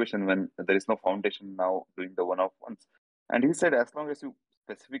the situation when there is no foundation now doing the one-off ones, and he said as long as you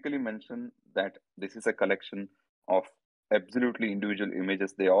specifically mention that this is a collection of absolutely individual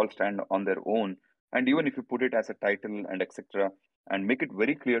images, they all stand on their own, and even if you put it as a title and etc., and make it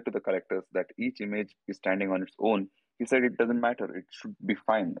very clear to the collectors that each image is standing on its own, he said it doesn't matter. It should be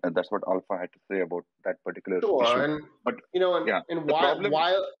fine. And that's what Alpha had to say about that particular Sure, issue. and But and yeah, and the while problem,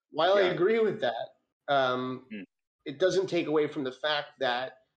 while while I yeah, agree with that, mm, it doesn't take away from the fact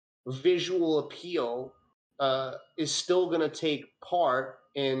that visual appeal is still going to take part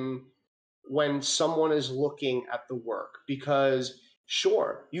in when someone is looking at the work. Because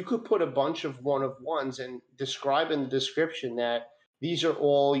sure, you could put a bunch of one of ones and describe in the description that these are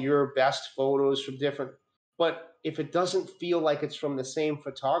all your best photos from different, but if it doesn't feel like it's from the same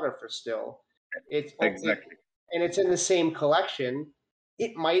photographer still, it exactly. and it's in the same collection,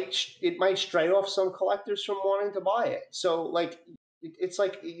 it might stray off some collectors from wanting to buy it. So like it's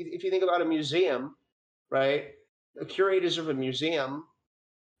like if you think about a museum, right? The curators of a museum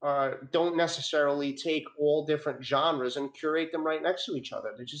don't necessarily take all different genres and curate them right next to each other.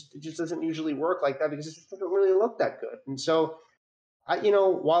 It just doesn't usually work like that because it just doesn't really look that good. And so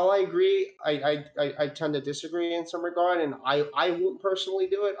while I agree, I tend to disagree in some regard, and I won't personally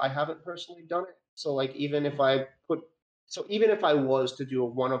do it. I haven't personally done it. So like even if I was to do a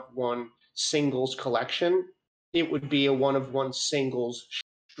one of one singles collection, it would be a one of one singles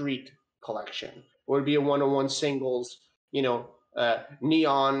street collection, or it'd be a one of one singles,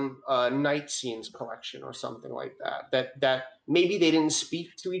 neon night scenes collection or something like that. That maybe they didn't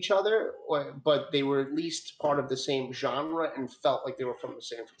speak to each other, but they were at least part of the same genre and felt like they were from the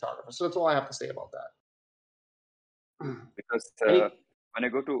same photographer. So that's all I have to say about that. Because Any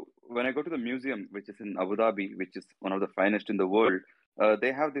when I go to the museum, which is in Abu Dhabi, which is one of the finest in the world,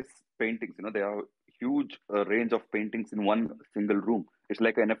 they have these paintings. They have huge range of paintings in one single room. It's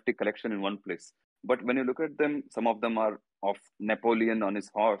like an NFT collection in one place. But when you look at them, some of them are of Napoleon on his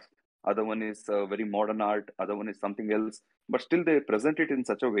horse. other one is very modern art, other one is something else, but still they present it in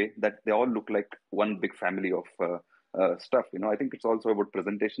such a way that they all look like one big family of stuff. I think it's also about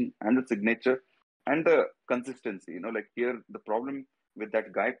presentation and the signature and the consistency. Like here, the problem with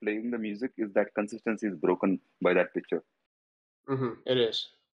that guy playing the music is that consistency is broken by that picture. It is.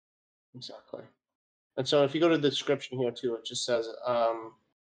 Exactly. And so if you go to the description here too, it just says,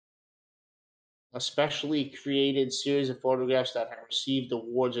 a specially created series of photographs that have received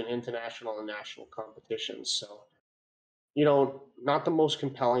awards in international and national competitions. So, not the most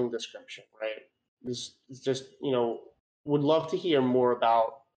compelling description, right? This is just, would love to hear more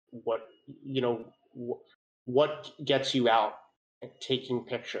about what, what gets you out and taking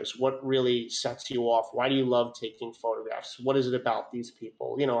pictures. What really sets you off? Why do you love taking photographs? What is it about these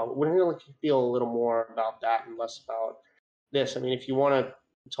people? We're going to feel a little more about that and less about this. I mean, if you want to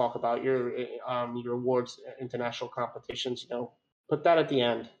talk about your awards, international competitions, put that at the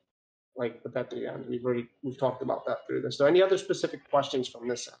end. Put that at the end. We've talked about that through this. So, any other specific questions from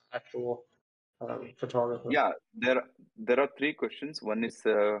this actual photographer? Yeah, there are three questions. One is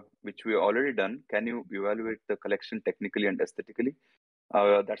which we already done. Can you evaluate the collection technically and aesthetically?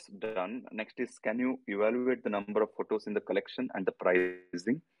 That's done. Next is, can you evaluate the number of photos in the collection and the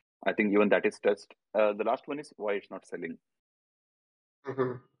pricing? I think even that is touched. The last one is why it's not selling.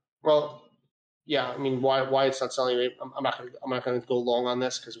 Well, yeah, I mean, why it's not selling? I'm not going to go long on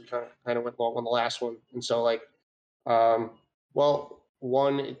this because we kind of went long on the last one, and so well,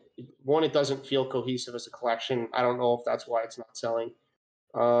 one, it doesn't feel cohesive as a collection. I don't know if that's why it's not selling.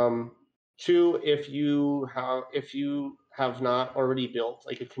 Two, if you have not already built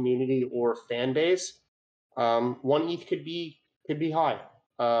like a community or fan base, 1 ETH could be high.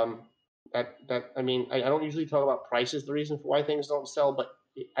 I mean, I don't usually talk about prices, the reason for why things don't sell, but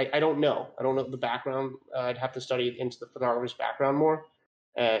I don't know. I don't know the background. I'd have to study into the photographer's background more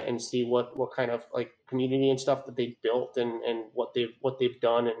and see what kind of like community and stuff that they've built and what they've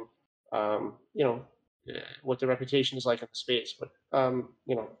done and what their reputation is like in the space. But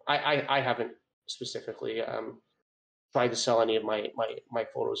I haven't specifically tried to sell any of my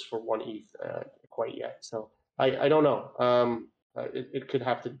photos for 1 ETH quite yet. So I don't know. It could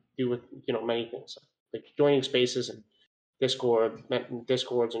have to do with many things, like joining spaces and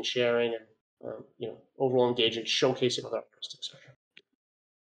discords and sharing and overall engagement, showcasing other artists, etc.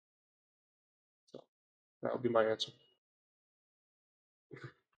 So that would be my answer.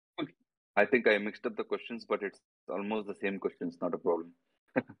 I think I mixed up the questions, but it's almost the same questions. Not a problem.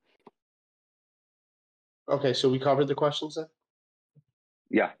 Okay, so we covered the questions then.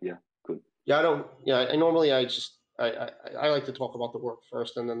 Yeah, cool. Yeah, I normally I like to talk about the work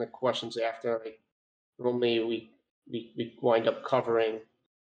first and then the questions after. Normally we wind up covering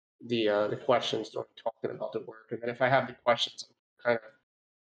the questions during talking about the work, and then if I have the questions, I'm kind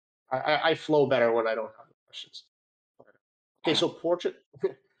of I flow better when I don't have the questions. Okay, so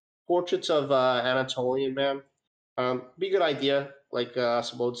portraits of Anatolian man. Be a good idea, like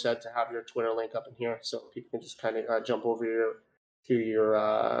Sabod said, to have your Twitter link up in here so people can just kind of jump over to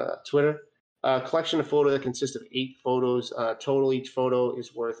your Twitter. Collection of photos that consists of 8 photos. Total each photo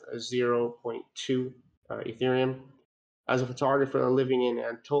is worth 0.2 Ethereum. As a photographer living in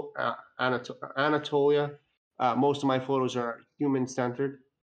Anatolia, most of my photos are human-centered.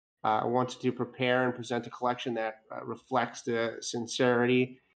 I wanted to prepare and present a collection that reflects the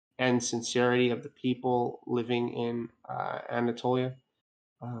sincerity of the people living in Anatolia.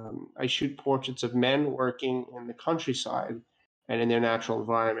 I shoot portraits of men working in the countryside and in their natural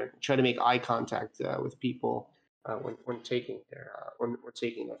environment. Try to make eye contact with people when taking their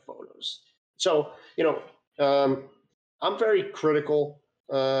photos. So I'm very critical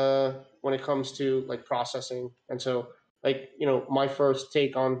when it comes to like processing, and so my first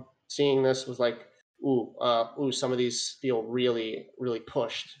take on seeing this was like, ooh, some of these feel really, really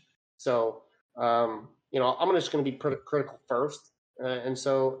pushed. So I'm just going to be critical first, and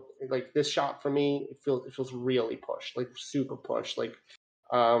so like this shot for me, it feels really pushed, like super pushed, like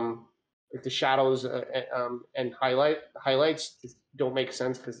the shadows and highlights just don't make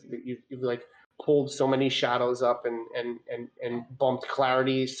sense because you've like pulled so many shadows up and bumped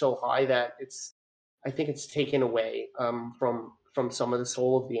clarity so high that I think it's taken away from some of the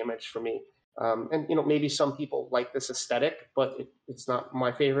soul of the image for me. And maybe some people like this aesthetic, but it's not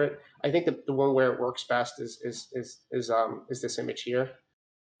my favorite. I think the one where it works best is this image here.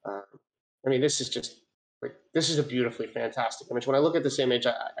 I mean, this is just like, this is a beautifully fantastic image. When I look at this image,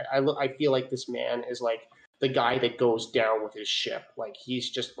 I feel like this man is like the guy that goes down with his ship. Like he's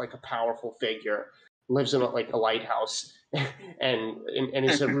just like a powerful figure, lives in like a lighthouse, and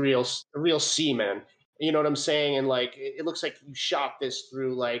is a real seaman. You know what I'm saying? And like, it looks like you shot this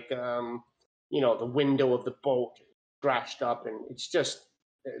through like, the window of the boat scratched up, and it's just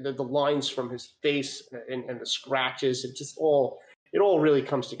the lines from his face and the scratches. It all really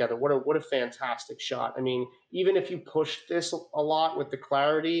comes together. What a fantastic shot. I mean, even if you push this a lot with the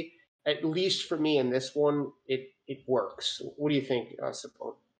clarity, at least for me in this one, it works. What do you think,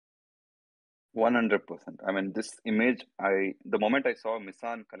 Sapone? 100%. I mean, this image, the moment I saw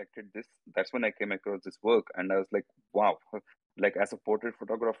Misan collected this, that's when I came across this work, and I was like, wow. Like, as a portrait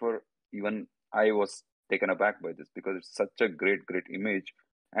photographer, even I was taken aback by this because it's such a great, great image.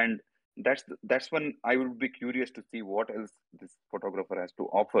 And that's when I would be curious to see what else this photographer has to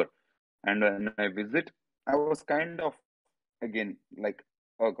offer. And when I visit, I was kind of, again, like,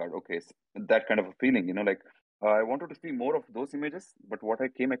 oh God, okay, that kind of a feeling, like, I wanted to see more of those images, but what I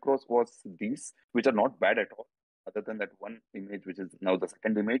came across was these, which are not bad at all, other than that one image, which is now the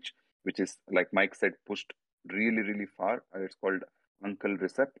second image, which is, like Mike said, pushed really, really far. It's called Uncle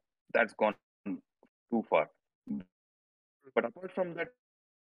Recep. That's gone too far. But apart from that,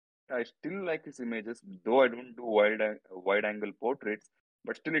 I still like his images, though I don't do wide angle portraits.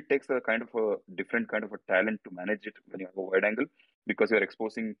 But still, it takes a kind of a different kind of a talent to manage it when you have a wide angle, because you're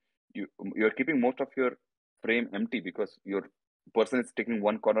exposing you're keeping most of your frame empty, because your person is taking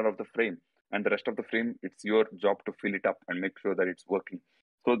one corner of the frame, and the rest of the frame, it's your job to fill it up and make sure that it's working.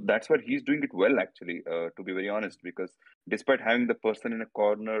 So that's where he's doing it well, actually, to be very honest, because despite having the person in a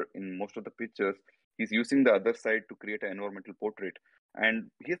corner in most of the pictures, he's using the other side to create an environmental portrait.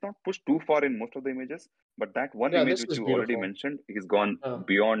 And he's not pushed too far in most of the images, but that one Yeah, image this which is you already beautiful. mentioned, he's gone Oh.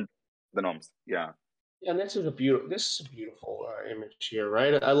 beyond the norms. Yeah. Yeah, and this is a beautiful image here,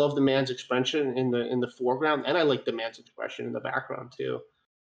 right? I love the man's expression in the foreground, and I like the man's expression in the background too.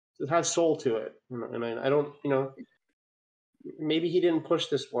 It has soul to it. I mean, I don't, maybe he didn't push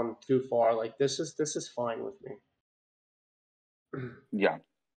this one too far. Like, this is fine with me. Yeah.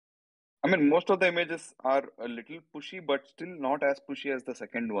 I mean, most of the images are a little pushy, but still not as pushy as the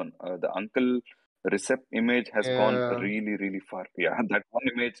second one. The Uncle Recep image has gone Yeah, really, really far. Yeah, that one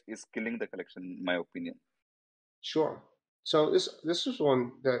image is killing the collection, in my opinion. sure. So this was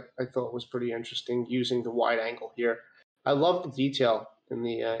one that I thought was pretty interesting, using the wide angle here. I love the detail in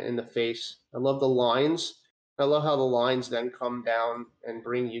the face. I love the lines. I love how the lines then come down and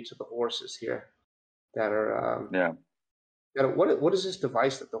bring you to the horses here that are Yeah. what is this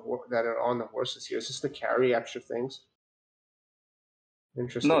device that are on the horses here? Is this to carry extra things? No,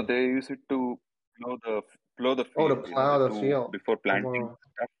 Interesting. they use it to plow the Oh, to field, plow the to field. before Oh, planting wow.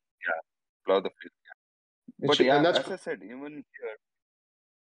 stuff. Yeah, plow the field. And, But yeah, that's as I said, even here,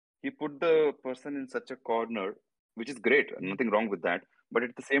 he put the person in such a corner, which is great, nothing wrong with that. But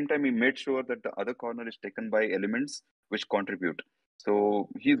at the same time, he made sure that the other corner is taken by elements which contribute. So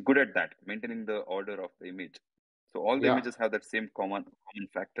he's good at that, maintaining the order of the image. So all the yeah. images have that same common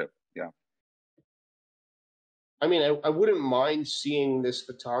factor. Yeah. I mean, I wouldn't mind seeing this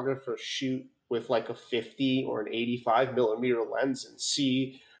photographer shoot with like a 50 or an 85 millimeter lens and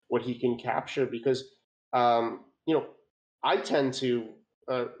see what he can capture, because, I tend to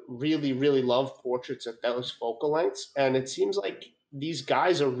really, really love portraits at those focal lengths. And it seems like these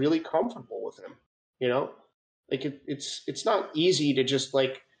guys are really comfortable with him, you know? Like, it's not easy to just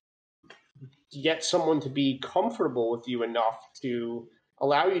like get someone to be comfortable with you enough to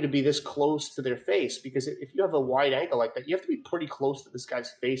allow you to be this close to their face. Because if you have a wide angle like that, you have to be pretty close to this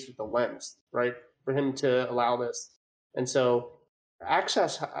guy's face with the lens, right, for him to allow this. And so,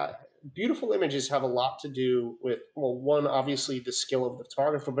 access, beautiful images have a lot to do with, well, one, obviously the skill of the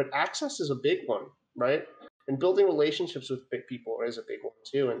photographer, but access is a big one, right? And building relationships with big people is a big one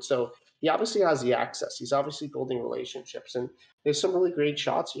too. And so he obviously has the access. He's obviously building relationships, and there's some really great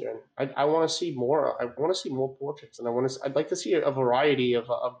shots here. And I want to see more. I want to see more portraits, and I'd like to see a variety of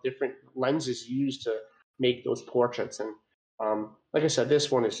different lenses used to make those portraits. And like I said,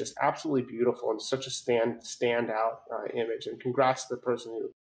 this one is just absolutely beautiful and such a standout image. And congrats to the person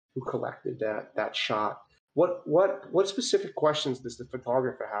who collected that shot. What specific questions does the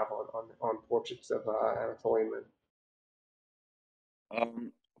photographer have on portraits of Anatolian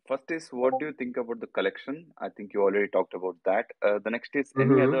men? First is, what do you think about the collection? I think you already talked about that. The next is, any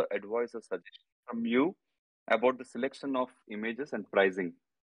Mm-hmm. other advice or suggestion from you about the selection of images and pricing?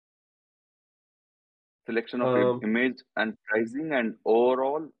 Selection of Um, image and pricing, and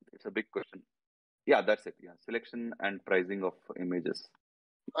overall, it's a big question. Yeah, that's it. Yeah, selection and pricing of images.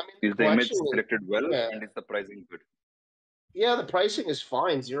 I mean, the Is the image collection is, selected well, yeah, and is the pricing good? yeah, the pricing is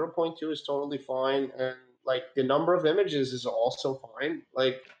fine. 0.2 is totally fine, and like the number of images is also fine.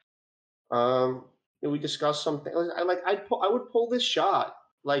 Like, we discussed something. I would pull this shot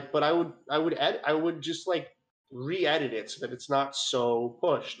Like, but I would just like re-edit it so that it's not so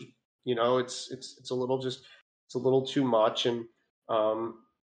pushed. You know, it's a little just it's a little too much. And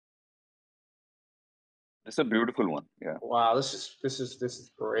It's a beautiful one. Yeah. wow, this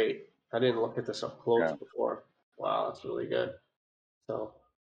is great. I didn't look at this up close Yeah. before. Wow, that's really good. So,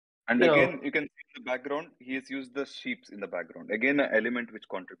 And you again, know, you can see in the background, he has used the sheeps in the background. Again, an element which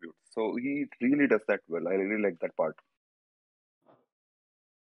contributes. So he really does that well. I really like that part.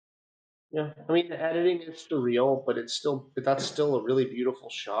 yeah, I mean, the editing is surreal, but that's still a really beautiful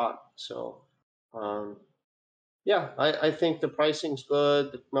shot. So, um, yeah, I think the pricing's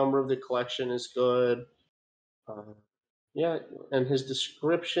good. The number of the collection is good. Uh, yeah, and his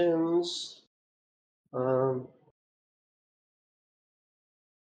descriptions. Um,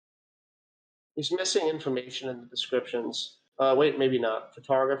 he's missing information in the descriptions. Wait, maybe not.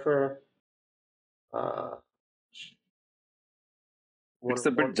 Photographer. Uh, It's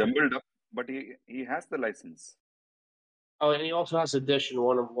a bit what? jumbled up, but he has the license. Oh, and he also has edition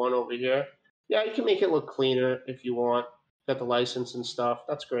one of one over here. Yeah, you can make it look cleaner if you want. Got the license and stuff.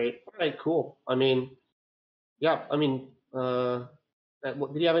 That's great. All right, cool. I mean, yeah, I mean,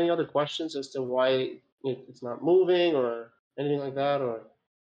 did you have any other questions as to why it's not moving or anything like that? Or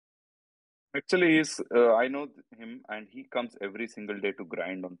Actually, I know him, and he comes every single day to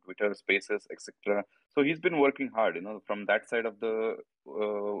grind on Twitter Spaces, etc. So he's been working hard. From that side of the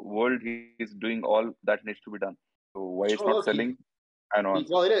world, he's doing all that needs to be done. So why it's oh, not look, selling, I don't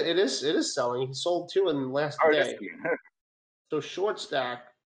answer. well, it is selling. He sold two in the last Oh, it is day. selling. So Short Stack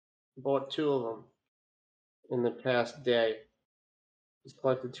bought two of them in the past day. He's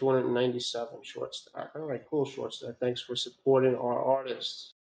collected 297 Short Stack. All right, cool, Short Stack. Thanks for supporting our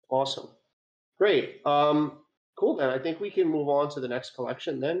artists. Awesome. Great. Cool, then. I think we can move on to the next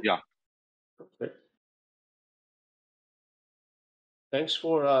collection then. Yeah. Perfect. Thanks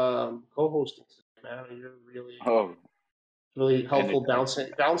for co-hosting, man. You're Oh, really helpful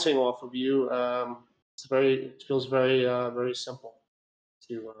anytime. bouncing off of you. It feels very simple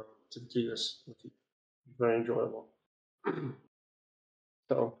to do this with you. Very enjoyable.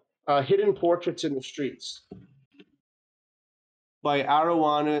 So, Hidden Portraits in the Streets by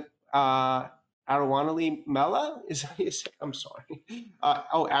Arawanali Mela is I'm sorry.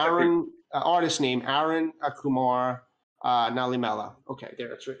 Aaron, artist name Aaron Kumar Nalimela. Okay,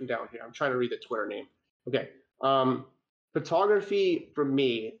 there, it's written down here. I'm trying to read the Twitter name. Okay. Photography for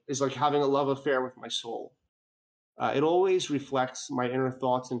me is like having a love affair with my soul. It always reflects my inner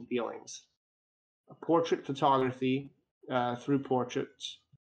thoughts and feelings. Portrait photography, through portraits,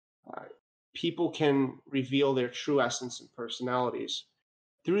 uh, people can reveal their true essence and personalities.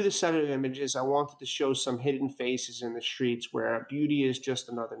 Through the set of images, I wanted to show some hidden faces in the streets where beauty is just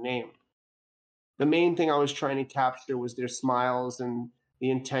another name. The main thing I was trying to capture was their smiles and the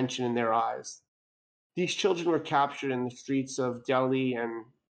intention in their eyes. These children were captured in the streets of Delhi and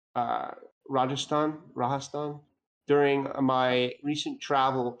uh, Rajasthan, during my recent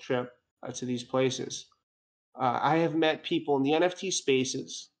travel trip to these places. I have met people in the NFT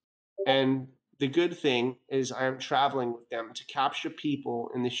spaces, and the good thing is I am traveling with them to capture people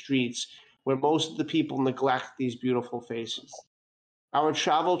in the streets where most of the people neglect these beautiful faces. Our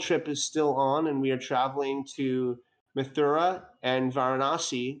travel trip is still on, and we are traveling to Mathura and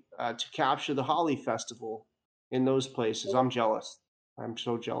Varanasi to capture the Holi festival in those places. I'm jealous. I'm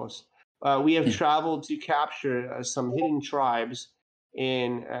so jealous. We have traveled to capture some hidden tribes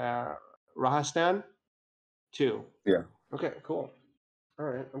in Rajasthan too. Yeah. Okay, cool. All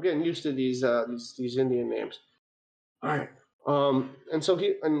right, I'm getting used to these Indian names. All right.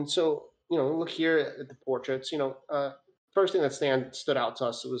 And so look here at the portraits. First thing that stood out to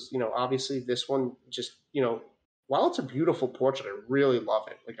us was obviously this one. Just while it's a beautiful portrait, I really love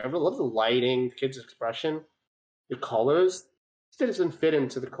it. Like I really love the lighting, the kid's expression, the colors. It doesn't fit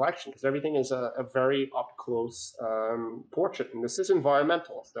into the collection because everything is a very up close portrait, and this is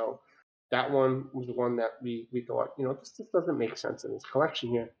environmental. So that one was the one that we thought this just doesn't make sense in this collection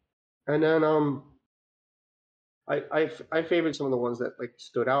here. And then I favored some of the ones that like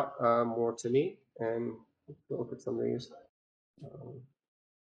stood out more to me, and look at some of these. Um,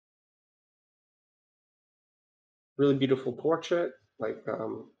 really beautiful portrait, like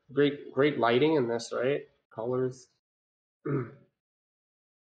great lighting in this, right? Colors.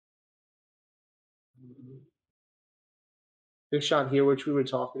 This shot here, which we were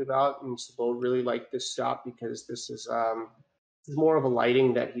talking about, and Sabo really liked this shot because this is more of a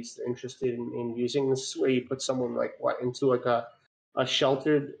lighting that he's interested in using. This is where you put someone into like a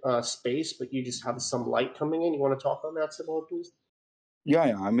sheltered space, but you just have some light coming in. You want to talk on that, Sabo, please? Yeah,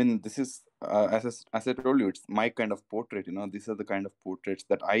 yeah. I mean, this is as I told you, it's my kind of portrait. These are the kind of portraits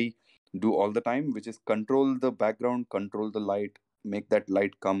that I do all the time, which is control the background, control the light, make that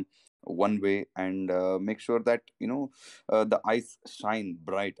light come one way, and make sure that the eyes shine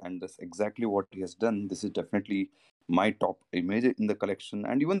bright. And that's exactly what he has done. This is definitely my top image in the collection,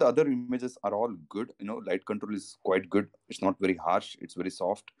 and even the other images are all good. Light control is quite good. It's not very harsh. It's very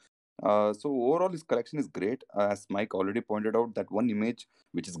soft. So overall, his collection is great. As Mike already pointed out, that one image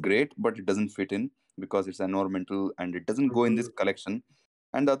which is great, but it doesn't fit in because it's environmental and it doesn't go in this Mm-hmm. collection.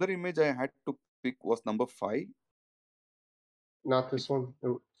 And the other image I had to pick was number 5. Not this If one.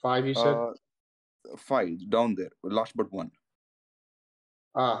 5, you said? uh 5 down there, last but one.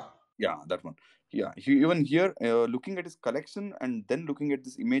 Ah, Yeah, that one. Yeah, even here, looking at his collection and then looking at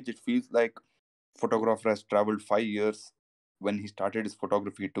this image, it feels like photographer has traveled 5 years. When he started his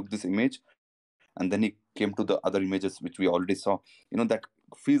photography, he took this image, and then he came to the other images which we already saw. That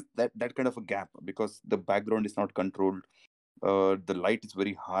feels that kind of a gap because the background is not controlled. The light is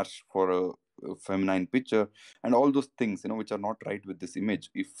very harsh for a feminine picture, and all those things which are not right with this image.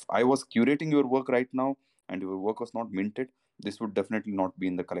 If I was curating your work right now and your work was not minted, this would definitely not be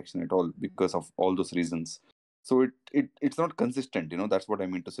in the collection at all because of all those reasons. So it's not consistent. That's what I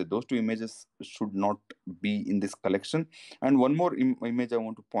mean to say. Those two images should not be in this collection. And one more image I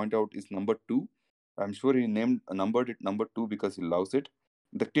want to point out is number 2. I'm sure he numbered it number 2 because he loves it.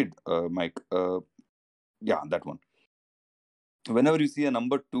 The kid, Mike. Yeah, that one. Whenever you see a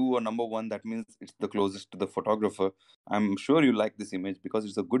number 2 or number 1, that means it's the closest to the photographer. I'm sure you like this image because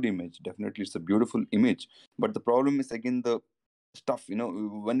it's a good image. Definitely, it's a beautiful image. But the problem is again the stuff.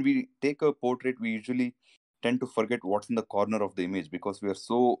 When we take a portrait, we usually tend to forget what's in the corner of the image because we are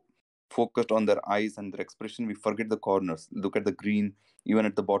so focused on their eyes and their expression. We forget the corners. Look at the green. Even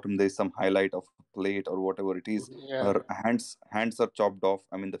at the bottom, there's some highlight of a plate or whatever it is. yeah, Her hands are chopped off.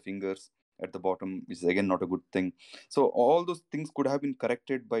 I mean, the fingers at the bottom, which is again not a good thing. So all those things could have been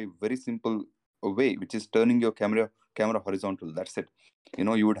corrected by very simple way, which is turning your camera horizontal. That's it.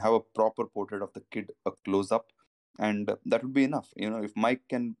 You would have a proper portrait of the kid, a close up, and that would be enough. If Mike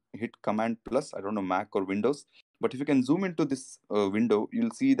can hit Command Plus, I don't know, Mac or Windows, but if you can zoom into this window, you'll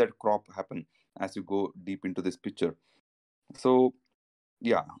see that crop happen as you go deep into this picture. So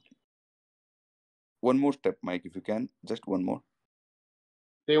yeah, one more step, Mike, if you can, just one more.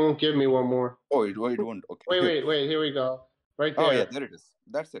 they won't give me one more. Oh, it won't. Okay. Wait. Here we go. Right Oh yeah, there. there it is.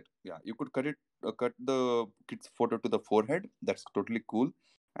 That's it. Yeah, you could cut the kid's photo to the forehead. That's totally cool,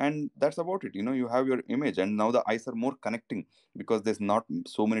 and that's about it. You have your image, and now the eyes are more connecting because there's not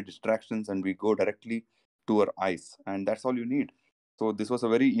so many distractions, and we go directly to our eyes, and that's all you need. So this was a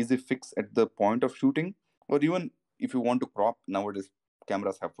very easy fix at the point of shooting, or even if you want to crop. Nowadays,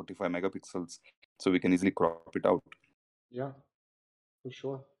 cameras have 45 megapixels, so we can easily crop it out. Yeah, for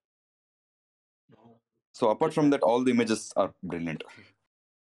sure. So apart from that, all the images are brilliant.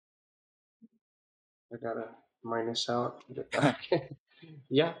 I gotta minus out. Get back.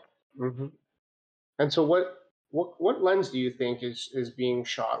 Yeah. Hmm. And so, what lens do you think is being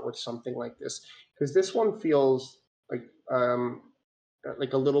shot with something like this? Because this one feels like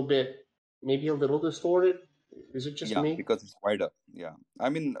a little bit, maybe a little distorted. Is it just Yeah, me? because it's wider. Yeah, I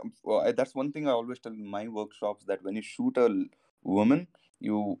mean, that's one thing I always tell in my workshops, that when you shoot a woman,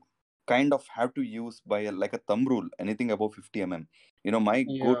 you kind of have to use by like a thumb rule anything above 50 mm. My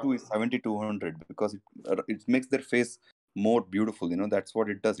Yeah. go-to is 70-200 because it makes their face more beautiful. That's what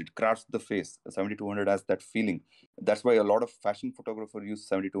it does. It crafts the face. 70-200 has that feeling. That's why a lot of fashion photographers use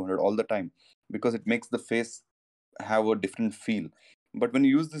 70-200 all the time because it makes the face have a different feel. But when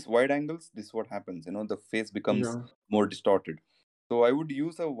you use these wide angles, this is what happens. The face becomes Yeah. more distorted. So I would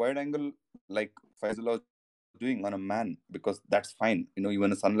use a wide angle like Faisal was doing on a man because that's fine.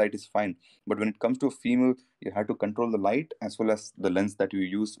 Even a sunlight is fine. But when it comes to a female, you have to control the light as well as the lens that you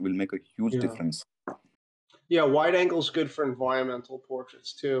use will make a huge Yeah. difference. Yeah, wide angle is good for environmental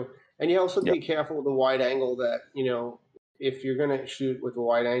portraits too. And you also Yeah. be careful with the wide angle that, if you're going to shoot with a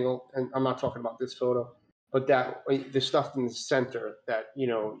wide angle, and I'm not talking about this photo, but that the stuff in the center that,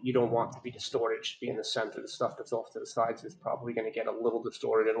 you don't want to be distorted should be in the center. The stuff that's off to the sides is probably going to get a little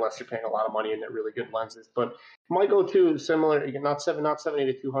distorted unless you're paying a lot of money and they're really good lenses. But my go-to is similar, not 70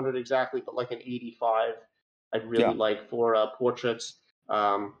 to 200 exactly, but like an 85 I'd really Yeah. like for portraits.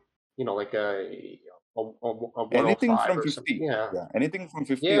 Like a Anything 105 from or something. 50. Yeah, Yeah. Anything from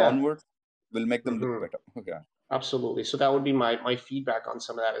 50 yeah, onwards will make them look hmm better. Yeah. absolutely. So that would be my feedback on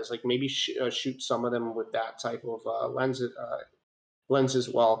some of that. Is like maybe shoot some of them with that type of lens as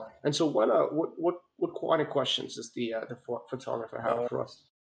well. And so what kind of questions does the photographer have Uh, for us?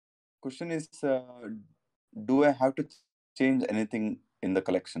 Question is, do I have to change anything in the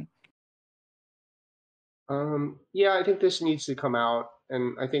collection? Yeah, I think this needs to come out,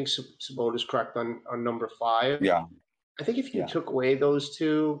 and I think Sabota is correct on number 5. Yeah, I think if you yeah. took away those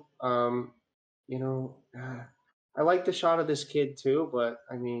two, I like the shot of this kid too, but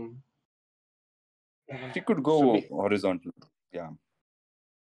I mean, She could for go me, horizontal. Yeah.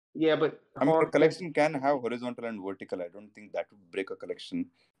 yeah, but I mean, a collection can have horizontal and vertical. I don't think that would break a collection.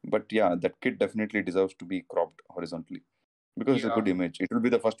 But yeah, that kid definitely deserves to be cropped horizontally because it's a yeah. good image. It will be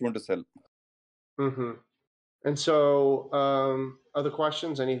the first one to sell. Mm-hmm. And so, other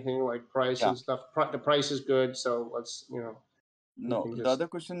questions? Anything like price Yeah. and stuff? The price is good, so let's we No, can the just. other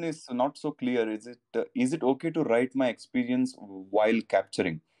question is not so clear. Is it okay to write my experience while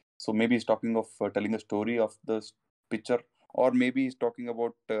capturing? So maybe he's talking of telling a story of the picture, or maybe he's talking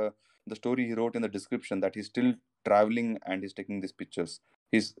about the story he wrote in the description that he's still traveling and he's taking these pictures.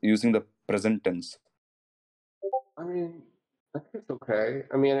 He's using the present tense. I mean, I think it's okay.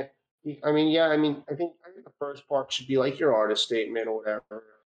 I think the first part should be like your artist statement or whatever.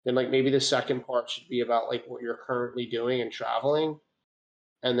 Then like maybe the second part should be about like what you're currently doing and traveling.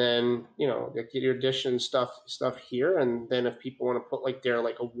 And then like your addition stuff here, and then if people want to put like their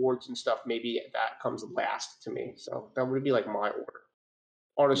like awards and stuff, maybe that comes last to me. So that would be like my order.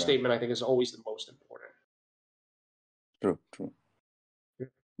 Artist Yeah, statement I think is always the most important. true, true.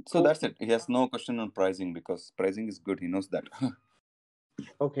 So Cool. that's it. He has no question on pricing because pricing is good. He knows that.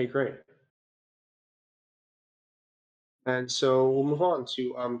 Okay, great. And so we'll move on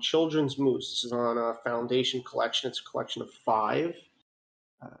to Children's Moose. This is on a Foundation collection. It's a collection of 5.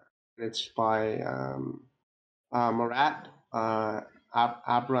 Uh, it's by Murat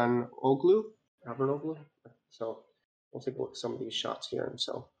Abranoglu. Abranoglu. So we'll take a look at some of these shots here. And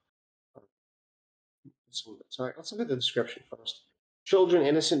so let's look at the description first. Children,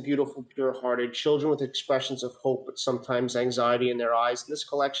 innocent, beautiful, pure-hearted. Children with expressions of hope, but sometimes anxiety in their eyes. In this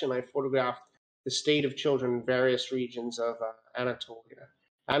collection, I photographed the state of children in various regions of Anatolia.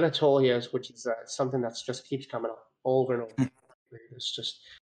 Anatolia, which is something that just keeps coming up over and over. It's just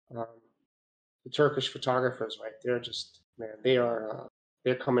um, the Turkish photographers, right? They're just man,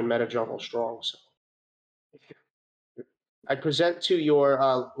 they're coming MetaJungle strong. So I present to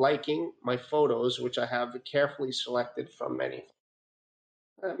your liking my photos, which I have carefully selected from many.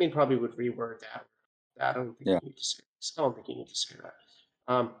 I mean, probably would reword that. I don't think Yeah, you need to say. I don't think you need to say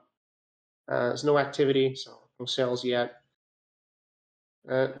that. There's no activity, so no sales yet.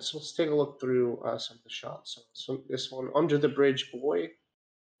 So let's take a look through some of the shots. So this one, Under the Bridge Boy.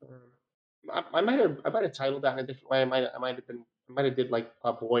 Um, I might have titled that in a different way. I might have did like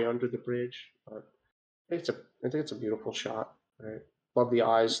a boy under the bridge. But I think it's a beautiful shot. Right, love the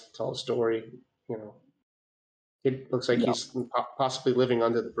eyes, tell a story. You know, it looks like yeah, he's possibly living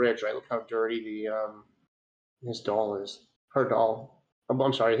under the bridge. Right, look how dirty the his doll is. Her doll.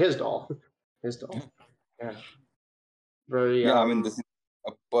 I'm sorry, his doll. His doll. Yeah, very yeah. I mean, this is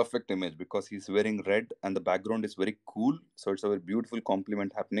a perfect image because he's wearing red and the background is very cool. So it's a very beautiful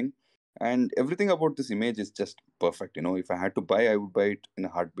compliment happening. And everything about this image is just perfect. If I had to buy, I would buy it in a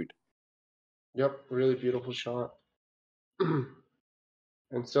heartbeat. Yep, really beautiful shot.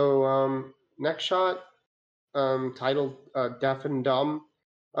 And so next shot titled Deaf and Dumb.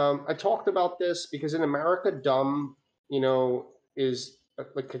 I talked about this because in America, dumb, is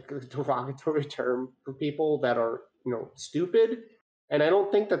like a derogatory term for people that are, stupid. And I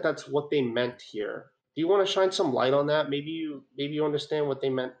don't think that that's what they meant here. Do you want to shine some light on that? Maybe you understand what they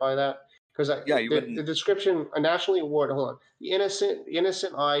meant by that? Because Yeah, the even description, a nationally award, hold on. The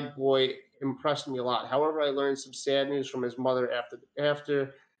innocent-eyed boy impressed me a lot. However, I learned some sad news from his mother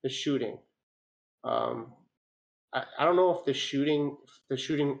after the shooting. Um, I don't know if the shooting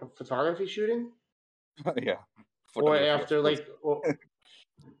photography shooting yeah, or photography, of after course. like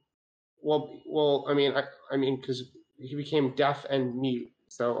well I mean because he became deaf and mute.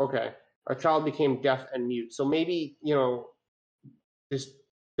 So okay, a child became deaf and mute. So maybe this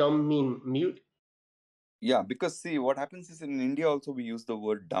dumb mean mute. Yeah, because see, what happens is in India also we use the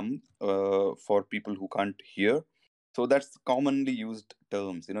word dumb for people who can't hear. So that's commonly used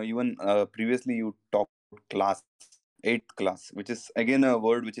terms. Even previously you talked about class, eighth class, which is again a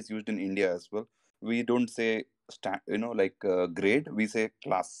word which is used in India as well. We don't say like grade. We say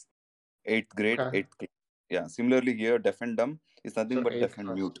class, eighth grade, Okay, eighth class. Yeah. Similarly here, deaf and dumb is nothing so but deaf eighth and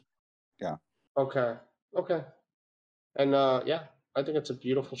class. mute. Yeah. Okay, and yeah, I think it's a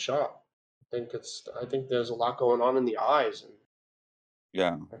beautiful shot. I think there's a lot going on in the eyes, and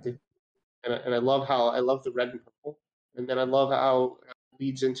Yeah. I think and I love how I love the red and purple, and then I love how it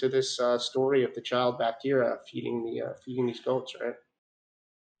leads into this story of the child Bacteria feeding these goats, right?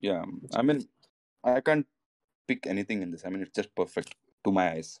 Yeah. It's, I mean, I can't pick anything in this. I mean, it's just perfect to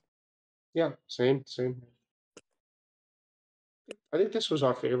my eyes. yeah, same. I think this was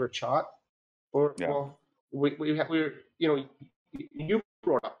our favorite shot. Or Yeah. well, we were you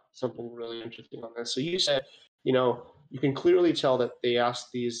brought up something really interesting on this. So you said you can clearly tell that they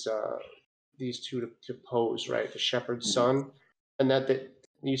asked these two to pose, right, the shepherd's Mhm. son, and that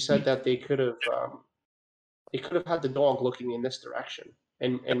you said that they could have had the dog looking in this direction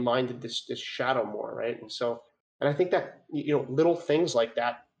and minded this shadow more, right? And I think that little things like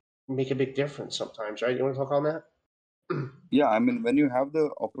that make a big difference sometimes, right? You want to talk on that? Yeah, I mean, when you have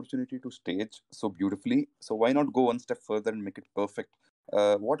the opportunity to stage so beautifully, so why not go one step further and make it perfect?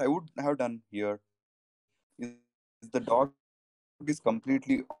 What I would have done here is the dog is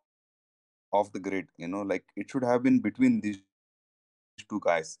completely off the grid, like it should have been between these two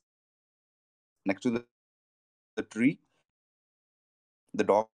guys next to the tree. The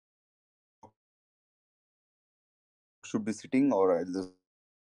dog should be sitting, or the dog should be sleeping, or either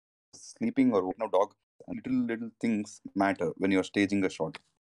sleeping or walking. Now, dog and little things matter when you're staging a shot.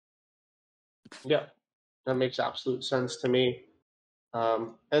 Yeah, that makes absolute sense to me.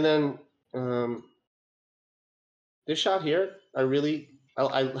 And then this shot here, I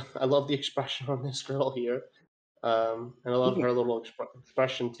love the expression on this girl here, and I love her little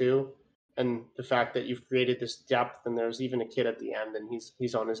expression too, and the fact that you've created this depth, and there's even a kid at the end, and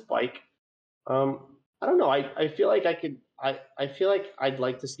he's on his bike. I don't know. I feel like I feel like I'd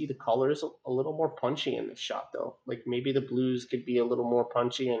like to see the colors a little more punchy in this shot though. Like maybe the blues could be a little more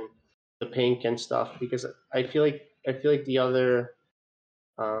punchy and the pink and stuff because I feel like the other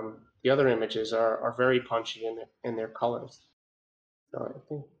images are very punchy in their colors. So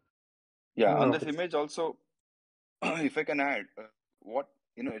I Yeah, don't on know if this it's image also, if I can add, what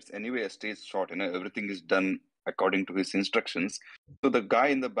it's anyway a stage shot. Everything is done according to his instructions. So the guy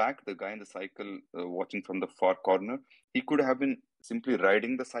in the back, the guy in the cycle, watching from the far corner, he could have been simply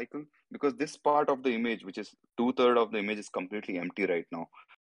riding the cycle, because this part of the image, which is two-third of the image, is completely empty right now.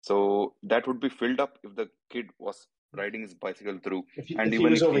 So that would be filled up if the kid was riding his bicycle through, and if he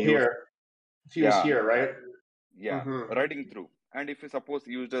even was if he over used, here, if he was yeah, here, right? yeah, Mm-hmm. riding through. And if you suppose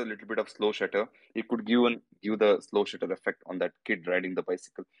used a little bit of slow shutter, it could give the slow shutter effect on that kid riding the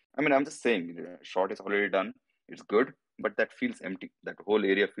bicycle. I mean, I'm just saying, the shot is already done. It's good, but that feels empty. That whole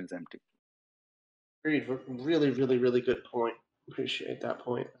area feels empty. Agreed. Really, really, really good point. Appreciate that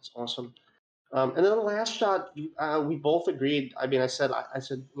point. That's awesome. And then the last shot, we both agreed. I mean, I said,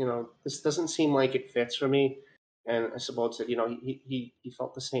 this doesn't seem like it fits for me, and I suppose that he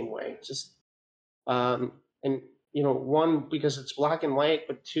felt the same way. Just and one because it's black and white,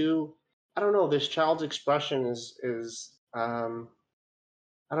 but two, I don't know. This child's expression is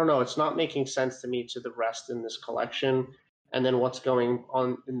I don't know. It's not making sense to me to the rest in this collection. And then what's going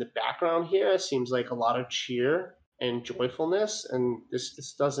on in the background here seems like a lot of cheer and joyfulness, and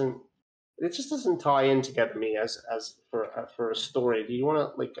this doesn't. It just doesn't tie in together to me as for a story. Do you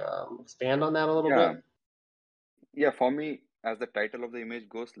want to expand on that a little Yeah, bit? yeah. For me, as the title of the image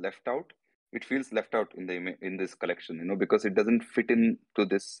goes, left out. It feels left out in the in this collection, because it doesn't fit into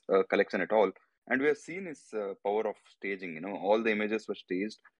this collection at all. And we have seen his power of staging. All the images were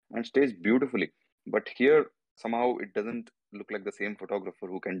staged and staged beautifully. But here, somehow, it doesn't look like the same photographer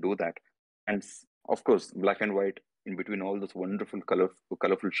who can do that. And of course, black and white in between all those wonderful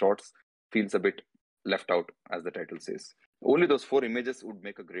colorful shots feels a bit left out, as the title says. Only those four images would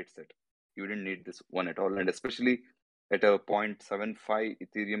make a great set. You didn't need this one at all, and especially at a 0.75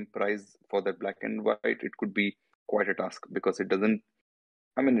 Ethereum price for that black and white, it could be quite a task, because it doesn't.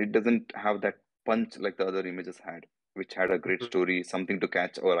 I mean, it doesn't have that punch like the other images had, which had a great Mhm. story, something to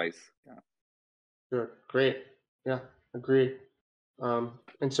catch our eyes. Yeah. Sure. Great. Yeah. Agreed.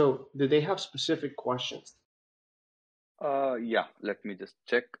 And so, did they have specific questions? Yeah. Let me just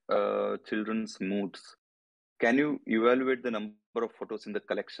check. Children's moods. Can you evaluate the number of photos in the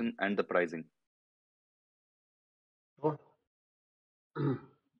collection and the pricing? Sure.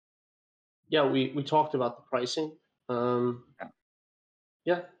 Yeah, we talked about the pricing. Um, Yeah.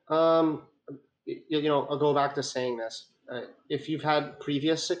 yeah. I'll go back to saying this. If you've had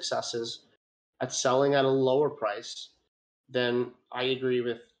previous successes at selling at a lower price, then I agree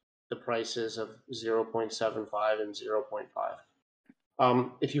with the prices of 0.75 and zero point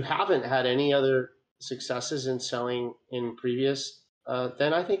 0.5. If you haven't had any other successes in selling in previous,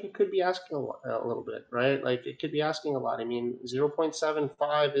 then I think it could be asking a little bit, right? Like it could be asking a lot. I mean,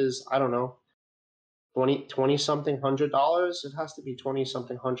 0.75 is, I don't know, 20 something $100. It has to be 20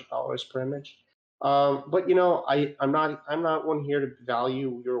 something $100 per image. But I'm not one here to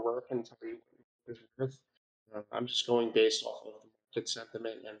value your work and tell you what it's worth. I'm just going based off of the market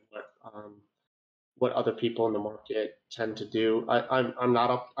sentiment and what other people in the market tend to do. I'm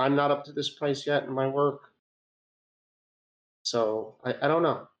not up to this price yet in my work. So I don't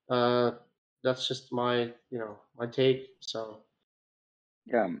know. That's just my my take. So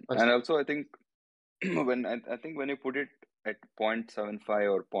Yeah, that's and also I think I think when you put it at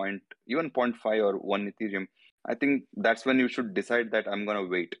 0.75 or even point 0.5 or 1 Ethereum, I think that's when you should decide that I'm gonna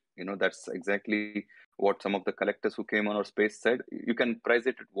wait. That's exactly what some of the collectors who came on our space said. You can price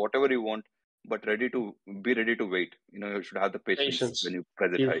it at whatever you want, but ready to wait. You should have the patience when patience. you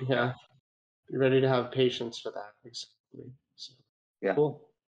price it high. Yeah. Yeah, be ready to have patience for that. Exactly. So, Yeah. cool.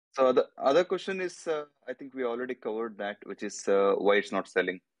 So the other question is, I think we already covered that, which is why it's not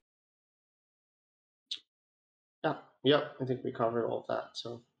selling. Yeah, yep. I think we covered all of that.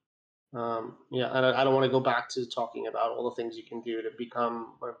 So yeah, and I don't want to go back to talking about all the things you can do to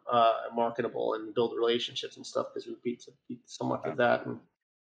become marketable and build relationships and stuff because we beat so much of that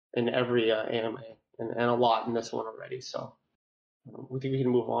in every AMA and a lot in this one already. So we think we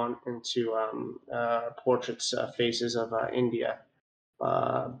can move on into portraits, faces of India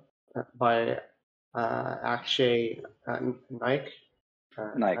uh, by Akshay Naik.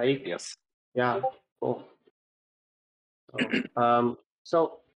 Nike, Naik. yes. Yeah, cool.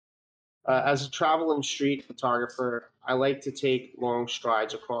 So as a travel and street photographer, I like to take long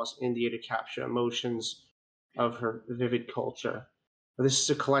strides across India to capture emotions of her vivid culture. This is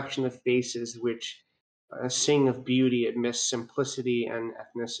a collection of faces which sing of beauty amidst simplicity and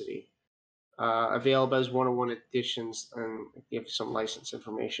ethnicity. Available as one-on-one editions, and give some license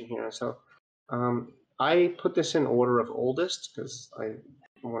information here. So I put this in order of oldest because I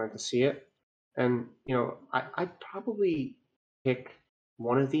wanted to see it, and I'd probably pick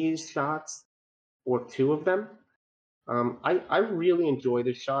one of these shots or two of them. I really enjoy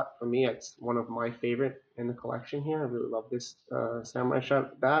this shot. For me, it's one of my favorite in the collection here. I really love this samurai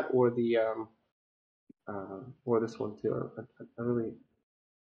shot. That or this one too.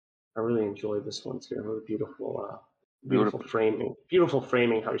 I really enjoy this one too. Really beautiful Beautiful. framing. Beautiful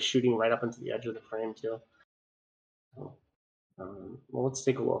framing. How he's shooting right up into the edge of the frame too. So, well, let's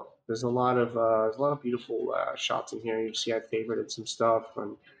take a look. There's a lot of beautiful shots in here. You see, I favorited some stuff,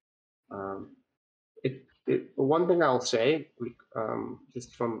 and um, one thing I'll say,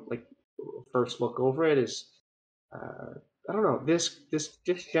 just from like first look over it, is I don't know. This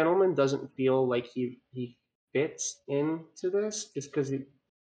gentleman doesn't feel like he fits into this just because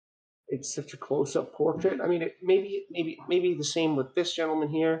it's such a close up portrait. I mean, maybe the same with this gentleman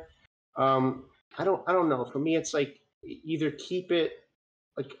here. I don't know. For me, it's like either keep it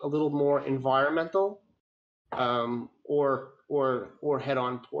like a little more environmental, or head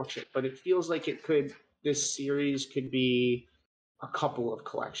on portrait. But it feels like this series could be a couple of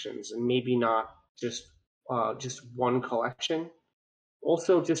collections and maybe not just one collection.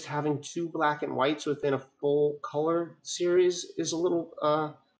 Also, just having two black and whites within a full color series is a little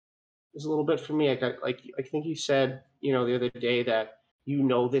bit for me. I think you said the other day that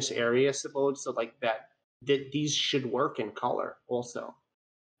this area, Sabode, so like that these should work in color also,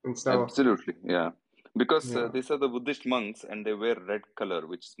 and so Absolutely, yeah. Because yeah. these are the Buddhist monks and they wear red color,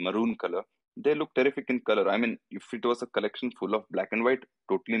 which is maroon color. They look terrific in color. I mean, if it was a collection full of black and white,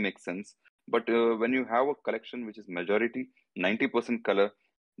 totally makes sense. But when you have a collection which is majority 90% color,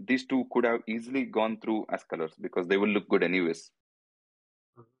 these two could have easily gone through as colors because they will look good anyways.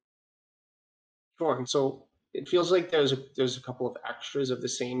 Sure. And so it feels like there's a couple of extras of the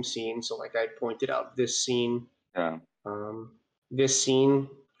same scene. So like I pointed out, Yeah, um, this scene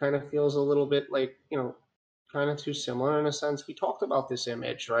kind of feels a little bit like kind of too similar in a sense. We talked about this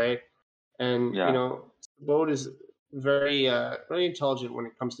image, right? And yeah, Bode is very intelligent when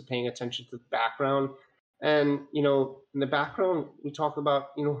it comes to paying attention to the background. And in the background, we talk about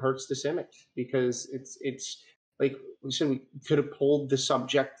hurts this image because it's like we said, we could have pulled the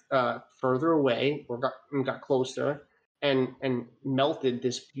subject further away or got closer and melted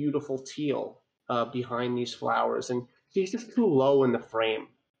this beautiful teal behind these flowers. And she's just too low in the frame.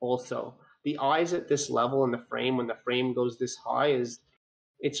 Also, the eyes at this level in the frame when the frame goes this high is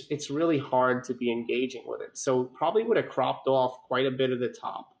it's really hard to be engaging with it. So probably would have cropped off quite a bit of the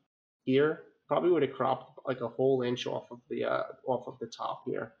top here. Probably would have cropped like a whole inch off of the top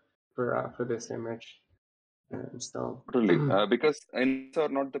here for this image. And so totally. Because these are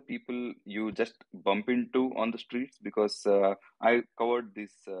not the people you just bump into on the streets because I covered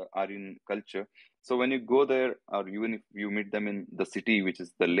this Aryan culture. So when you go there, or even if you meet them in the city, which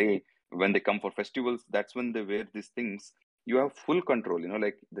is the Leh, when they come for festivals, that's when they wear these things. You have full control,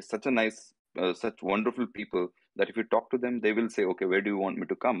 like they're such a nice, such wonderful people that if you talk to them, they will say, okay, where do you want me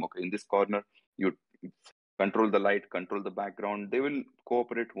to come? Okay, in this corner, you control the light, control the background. They will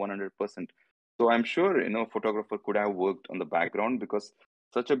cooperate 100%. So I'm sure, photographer could have worked on the background because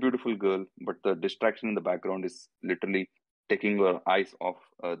such a beautiful girl, but the distraction in the background is literally taking your eyes off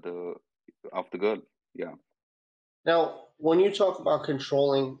the girl. Yeah. Now, when you talk about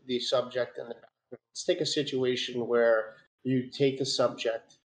controlling the subject and the background, let's take a situation where you take the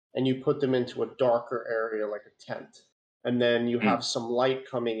subject and you put them into a darker area like a tent, and then you have some light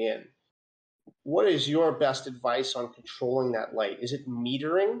coming in. What is your best advice on controlling that light? Is it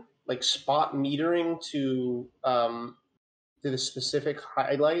metering, like spot metering to the specific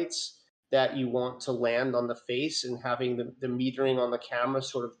highlights that you want to land on the face, and having the metering on the camera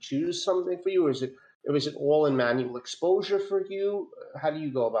sort of choose something for you? Or is it all in manual exposure for you? How do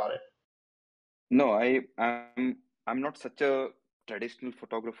you go about it? No, I'm not such a traditional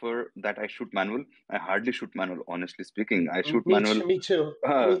photographer that I shoot manual. I hardly shoot manual, honestly speaking. I shoot Me manual. too. Me too.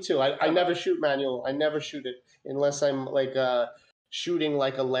 Me too. I never shoot manual. I never shoot it unless I'm like shooting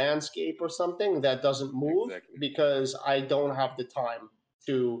like a landscape or something that doesn't move, Exactly. because I don't have the time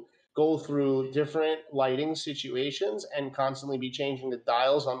to go through different lighting situations and constantly be changing the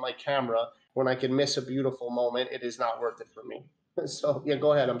dials on my camera when I can miss a beautiful moment. It is not worth it for me. So yeah,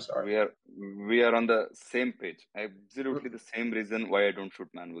 go ahead. I'm sorry. We are on the same page. Absolutely the same reason why I don't shoot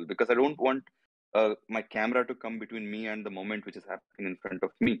manual, because I don't want my camera to come between me and the moment which is happening in front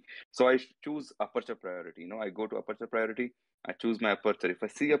of me. So I choose aperture priority. I go to aperture priority. I choose my aperture. If I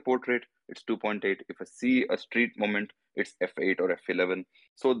see a portrait, it's 2.8. If I see a street moment, it's f8 or f11.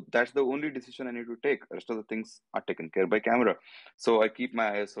 So that's the only decision I need to take. The rest of the things are taken care by camera. So I keep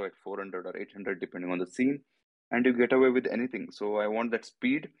my ISO at 400 or 800 depending on the scene, and you get away with anything. So I want that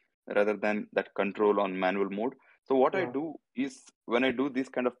speed rather than that control on manual mode. So what I do is, when I do these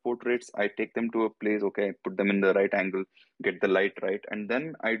kind of portraits, I take them to a place, okay, put them in the right angle, get the light right, and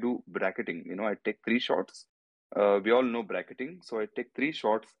then I do bracketing. I take 3 shots. We all know bracketing. So I take 3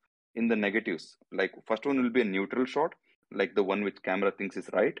 shots in the negatives. Like first one will be a neutral shot, like the one which camera thinks is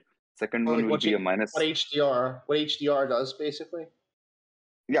right. Second one will be a minus. What HDR does basically.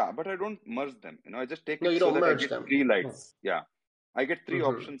 Yeah, but I don't merge them. I just take No, it you so don't that I merge get them. 3 lights. Yeah, I get 3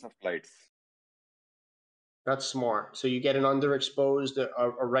 options of lights. That's smart. So you get an underexposed,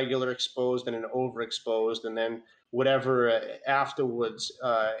 a regular exposed, and an overexposed, and then whatever afterwards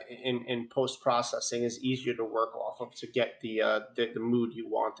in post processing is easier to work off of to get the mood you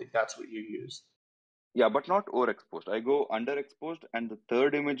wanted. That's what you use. Yeah, but not overexposed. I go underexposed, and the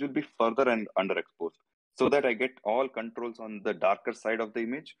third image will be further and underexposed, so that I get all controls on the darker side of the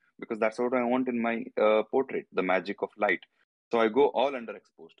image, because that's what I want in my portrait, the magic of light. So I go all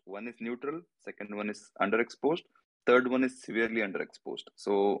underexposed. One is neutral, second one is underexposed, third one is severely underexposed.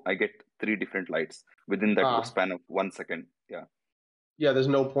 So I get 3 different lights within that span of 1 second. Yeah. Yeah, there's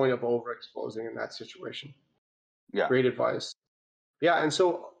no point of overexposing in that situation. Yeah. Great advice. Yeah, and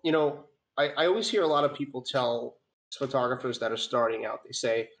so, I always hear a lot of people tell photographers that are starting out, they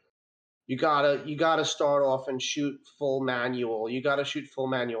say, you gotta start off and shoot full manual. You gotta shoot full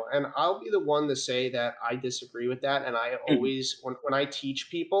manual. And I'll be the one to say that I disagree with that. And I always, when I teach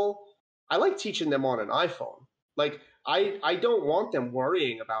people, I like teaching them on an iPhone. Like I don't want them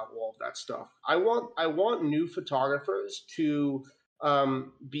worrying about all of that stuff. I want new photographers to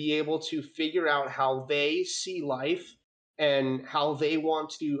be able to figure out how they see life and how they want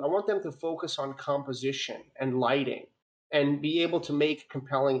to. I want them to focus on composition and lighting and be able to make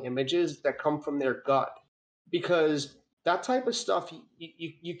compelling images that come from their gut, because that type of stuff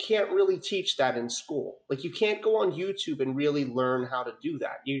you can't really teach that in school. Like you can't go on YouTube and really learn how to do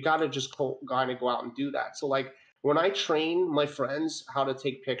that. You got to just kind of go out and do that. So like when I train my friends how to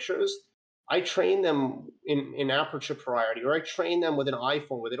take pictures, I train them in aperture priority, or I train them with an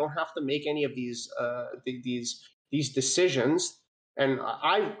iPhone where they don't have to make any of these decisions. And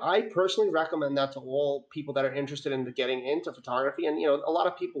I personally recommend that to all people that are interested in getting into photography. And a lot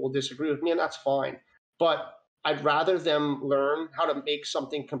of people will disagree with me, and that's fine. But I'd rather them learn how to make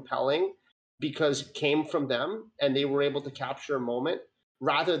something compelling because it came from them and they were able to capture a moment,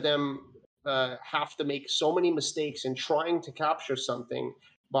 rather than have to make so many mistakes in trying to capture something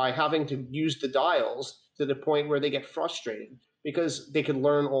by having to use the dials to the point where they get frustrated, because they can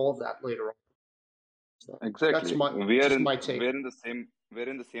learn all of that later on. So Exactly. that's my take. We're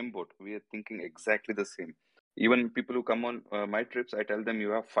in the same boat. We are thinking exactly the same. Even people who come on my trips, I tell them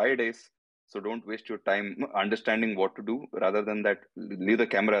you have 5 days, so don't waste your time understanding what to do. Rather than that, leave the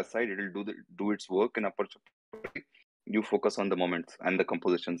camera aside. It'll do its work in aperture. You focus on the moments and the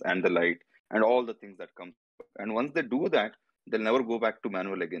compositions and the light and all the things that come. And once they do that, they'll never go back to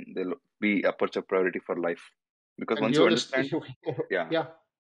manual again. They'll be aperture priority for life. Because And once you understand, yeah, yeah,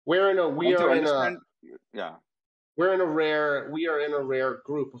 we are in a rare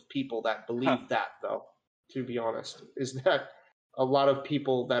group of people that believe that, though, to be honest, is that a lot of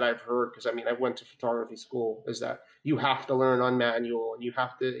people that I've heard, because I mean, I went to photography school, is that you have to learn on manual and you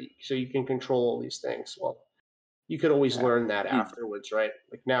have to, so you can control all these things. Well, you could always learn that afterwards, right?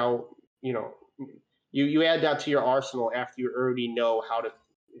 Like now, you know, you add that to your arsenal after you already know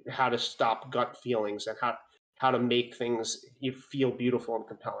how to stop gut feelings and how to make things you feel beautiful and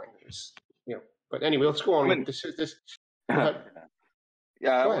compelling. It's, you know, but anyway, let's go on I with mean, this. Go ahead.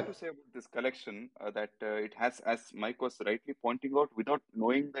 yeah, I Go want ahead. to say about this collection that it has, as Mike was rightly pointing out, without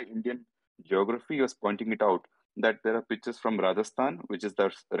knowing the Indian geography, he was pointing it out that there are pictures from Rajasthan, which is the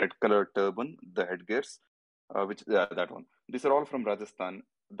red color turban, the headgears, which that one. These are all from Rajasthan.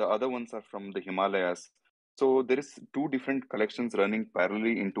 The other ones are from the Himalayas. So there is two different collections running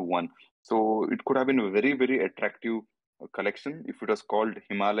parallelly into one. So it could have been a very, very attractive collection if it was called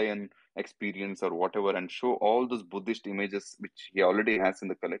Himalayan experience or whatever, and show all those Buddhist images which he already has in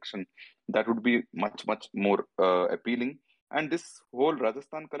the collection. That would be much, much more appealing. And this whole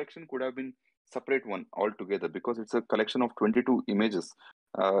Rajasthan collection could have been separate one altogether because it's a collection of 22 images.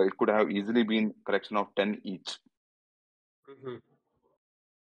 It could have easily been collection of 10 each. Mm-hmm.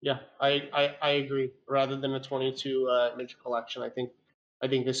 Yeah, I agree. Rather than a 22 image collection, I think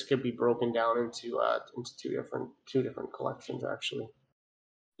this could be broken down into two different collections actually.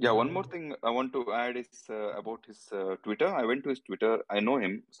 Yeah, one more thing I want to add is about his Twitter. I went to his Twitter. I know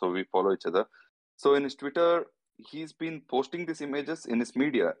him, so we follow each other. So in his Twitter, he's been posting these images in his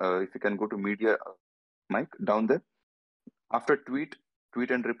media. If you can go to media, Mike, down there. After tweet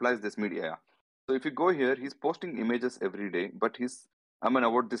and replies, this media. Yeah. So if you go here, he's posting images every day, but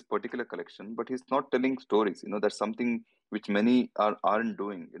about this particular collection, but he's not telling stories. That's something which many aren't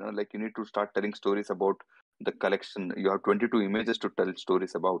doing. Like you need to start telling stories about the collection. You have 22 images to tell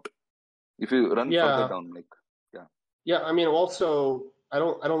stories about. If you run further down, like, yeah. Yeah, I mean, also, I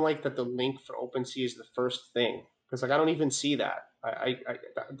don't like that the link for OpenSea is the first thing because like I don't even see that.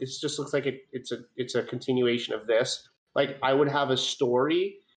 This just looks like it's a continuation of this. Like I would have a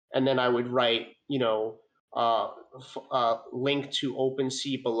story and then I would write, link to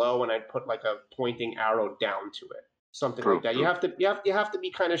OpenSea below, and I'd put like a pointing arrow down to it, something like that. True. You have to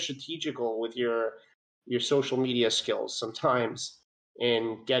be kind of strategical with your social media skills sometimes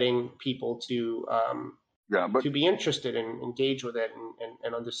in getting people to But to be interested and engage with it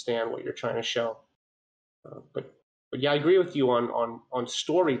and understand what you're trying to show. But yeah, I agree with you on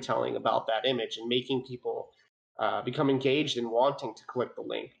storytelling about that image and making people become engaged and wanting to click the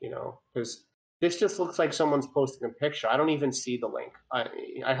link. Because this just looks like someone's posting a picture. I don't even see the link.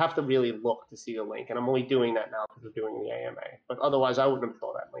 I have to really look to see the link, and I'm only doing that now because we're doing the AMA. But otherwise, I wouldn't have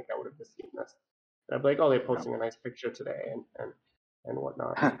saw that link. I would have just seen this. And I'd be like, oh, they're posting a nice picture today, and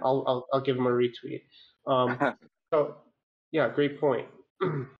whatnot. I'll give them a retweet. So yeah, great point.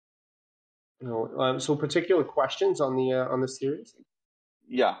 So particular questions on the series?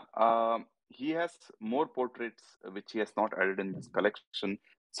 Yeah, he has more portraits which he has not added in this collection.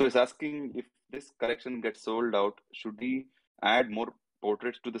 So he's asking if this collection gets sold out, should he add more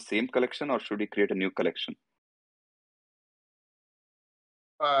portraits to the same collection or should he create a new collection?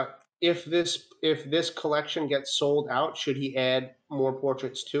 If this collection gets sold out, should he add more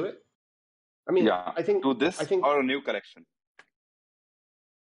portraits to it? I mean, yeah, to this or a new collection.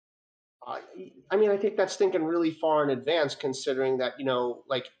 I mean, I think that's thinking really far in advance, considering that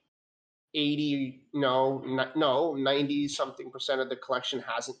like 90 something % of the collection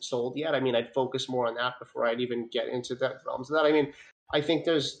hasn't sold yet. I mean, I'd focus more on that before I'd even get into that realms of that. I mean, I think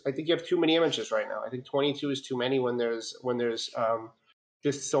you have too many images right now. I think 22 is too many when there's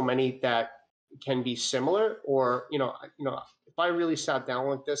just so many that can be similar. Or if I really sat down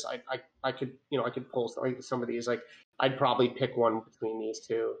like this, I could I could pull some of these. Like I'd probably pick one between these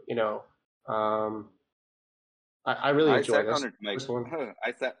two. I really enjoy this. On it, Mike. This one.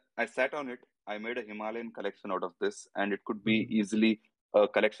 I sat on it. I made a Himalayan collection out of this, and it could be easily a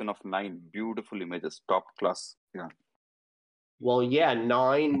collection of 9 beautiful images, top class. Yeah. Well, yeah,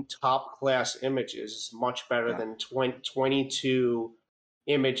 9 top class images is much better than 22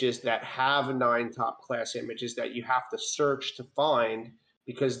 images that have 9 top class images that you have to search to find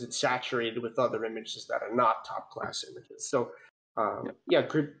because it's saturated with other images that are not top class images. So, yeah,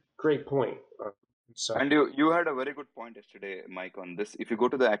 great point. So. And you had a very good point yesterday, Mike, on this. If you go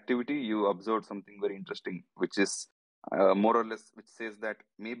to the activity, you observed something very interesting, which is more or less, which says that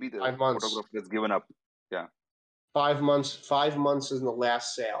maybe the photographer has given up. Yeah. 5 months. 5 months is the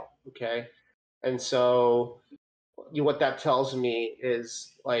last sale. Okay. And so what that tells me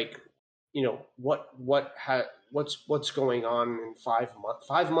is like, what's going on in 5 months.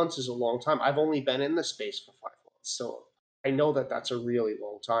 5 months is a long time. I've only been in the space for 5 months. So I know that that's a really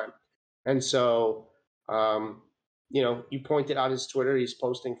long time. And so, you pointed out his Twitter. He's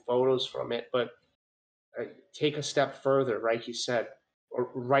posting photos from it, but take a step further, right? You said, or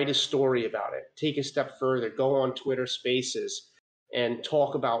write a story about it. Take a step further. Go on Twitter Spaces and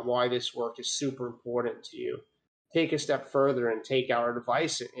talk about why this work is super important to you. Take a step further and take our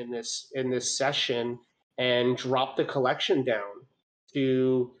advice in this session and drop the collection down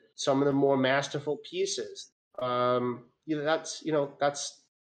to some of the more masterful pieces.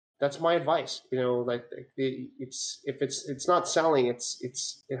 That's my advice. Like it's not selling. It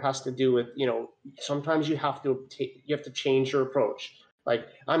has to do with sometimes you have to change your approach. Like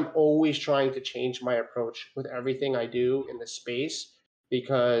I'm always trying to change my approach with everything I do in the space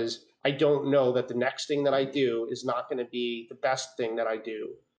because I don't know that the next thing that I do is not going to be the best thing that I do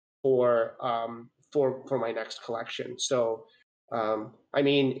for my next collection. So I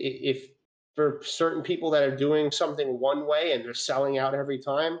mean, if for certain people that are doing something one way and they're selling out every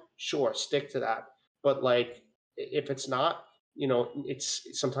time, sure, stick to that. But like, if it's not, it's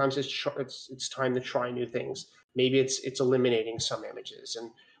sometimes it's time to try new things. Maybe it's eliminating some images,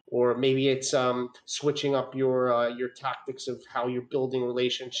 or maybe it's switching up your tactics of how you're building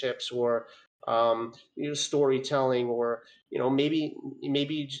relationships, or storytelling, or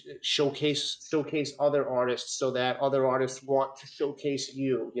maybe showcase other artists so that other artists want to showcase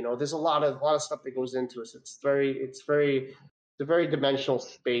you. There's a lot of stuff that goes into it. It's a very dimensional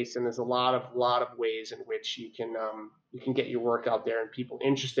space, and there's a lot of ways in which you can get your work out there and people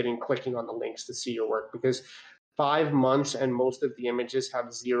interested in clicking on the links to see your work. Because 5 months and most of the images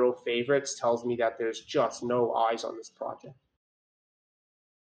have 0 favorites tells me that there's just no eyes on this project.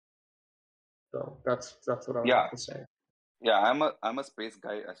 So that's what I would Yeah, have to say. yeah, I'm a space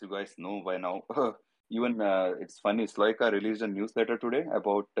guy, as you guys know by now. Even it's funny, Sloika released a newsletter today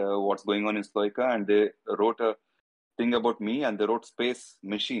about what's going on in Sloika, and they wrote a thing about me, and they wrote space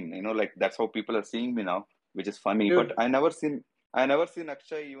machine. Like that's how people are seeing me now, which is funny. Dude. But I never seen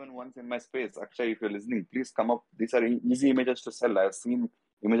Akshay even once in my space. Akshay, if you're listening, please come up. These are easy images to sell. I've seen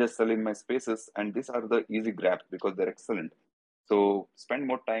images sell in my spaces, and these are the easy grabs because they're excellent. So spend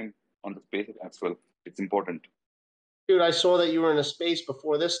more time on the space as well. It's important. Dude, I saw that you were in a space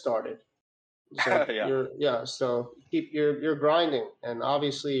before this started. So Yeah. So you're grinding, and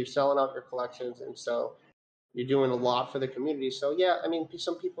obviously you're selling out your collections, and so you're doing a lot for the community. So yeah, I mean,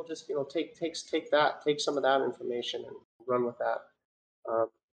 some people just take some of that information and run with that.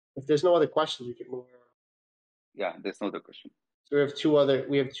 If there's no other questions, we can move on. Yeah, there's no other question. So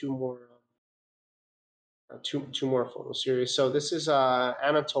we have two more photo series. So this is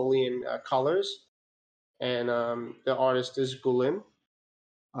Anatolian colors, and the artist is Gulin.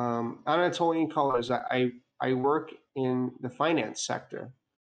 Anatolian colors. I work in the finance sector.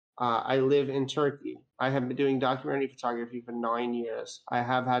 I live in Turkey. I have been doing documentary photography for 9 years. I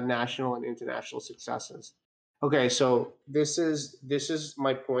have had national and international successes. Okay, so this is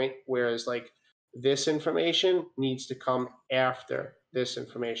my point. Whereas like this information needs to come after this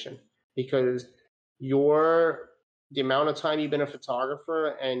information, because the amount of time you've been a photographer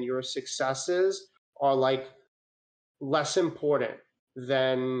and your successes are like less important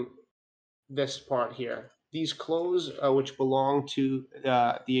than this part here. These clothes, which belong to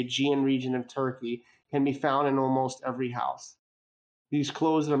the Aegean region of Turkey, can be found in almost every house. These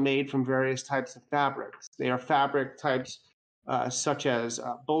clothes are made from various types of fabrics. They are fabric types such as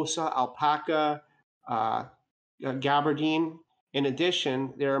bosa, alpaca, gabardine. In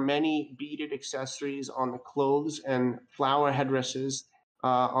addition, there are many beaded accessories on the clothes and flower headdresses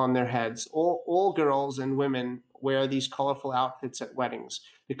on their heads. All girls and women wear these colorful outfits at weddings.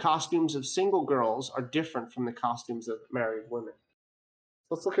 The costumes of single girls are different from the costumes of married women.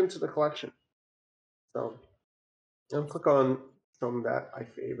 Let's look into the collection. So I'll click on some that I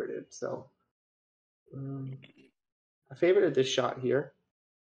favorited. So I favorited this shot here.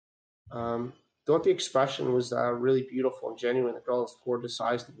 Thought the expression was really beautiful and genuine. The girl's gorgeous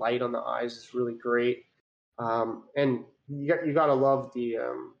eyes, the light on the eyes is really great. And you gotta love the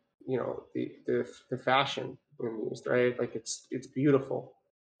the fashion in these, right? Like it's beautiful.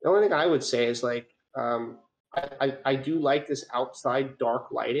 The only thing I would say is like I do like this outside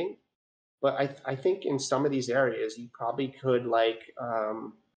dark lighting, but I think in some of these areas you probably could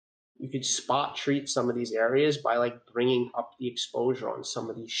you could spot treat some of these areas by like bringing up the exposure on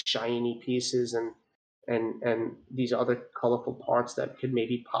some of these shiny pieces and these other colorful parts that could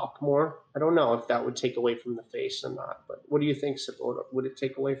maybe pop more. I don't know if that would take away from the face or not, but what do you think, Sabota? Would it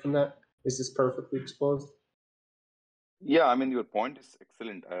take away from that? Is this perfectly exposed? Yeah, I mean, your point is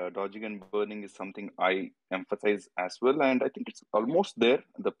excellent. Dodging and burning is something I emphasize as well, and I think it's almost there.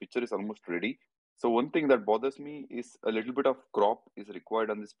 The picture is almost ready. So one thing that bothers me is a little bit of crop is required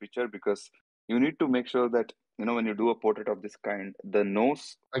on this picture because you need to make sure that, when you do a portrait of this kind, the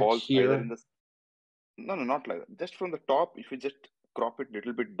nose Like falls either here. in the, no, not like that. Just from the top, if you just crop it a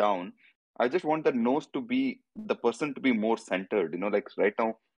little bit down, I just want the nose to be, the person to be more centered. Like right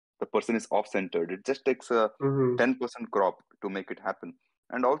now, the person is off centered. It just takes a Mm-hmm. 10% crop to make it happen.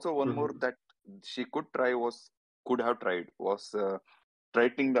 And also, one more Mm-hmm. that she could have tried was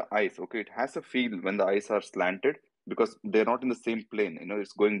straightening the eyes. Okay, it has a feel when the eyes are slanted because they're not in the same plane.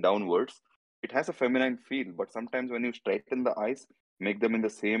 It's going downwards. It has a feminine feel, but sometimes when you straighten the eyes, make them in the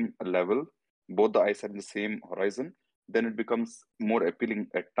same level, both the eyes are in the same horizon, then it becomes more appealing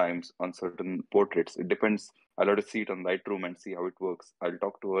at times on certain portraits. It depends. I'll have to see it on Lightroom and see how it works. I'll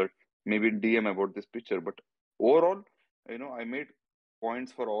talk to her maybe in DM about this picture. But overall, I made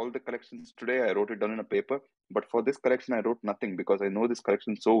points for all the collections today. I wrote it down in a paper. But for this collection, I wrote nothing because I know this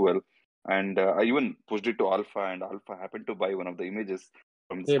collection so well. And I even pushed it to Alpha, and Alpha happened to buy one of the images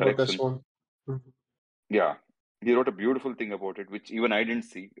from this Hey, about this collection. one. Mm-hmm. Yeah, he wrote a beautiful thing about it, which even I didn't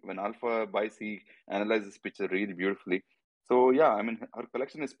see. When Alpha buys, he analyzes this picture really beautifully. So yeah, I mean, her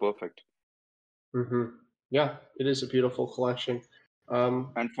collection is perfect. Mm-hmm. Yeah, it is a beautiful collection.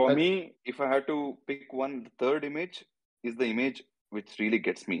 And for me, if I had to pick one, the third image is the image which really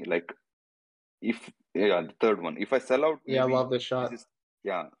gets me. Like, the third one. If I sell out, yeah, I maybe love this this shot. is,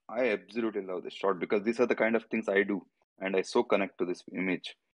 yeah, I absolutely love this shot because these are the kind of things I do, and I so connect to this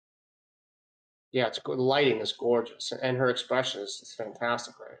image. Yeah, the lighting is gorgeous, and her expression is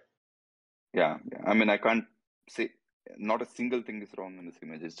fantastic, right? Yeah. I mean, I can't say not a single thing is wrong in this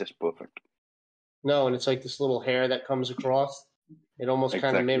image. It's just perfect. No, and it's like this little hair that comes across. It almost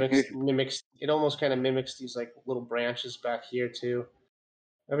kind of Exactly. mimics. It almost kind of mimics these like little branches back here too.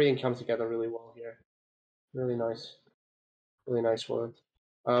 Everything comes together really well here. Really nice one.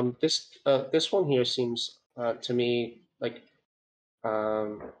 This one here seems to me like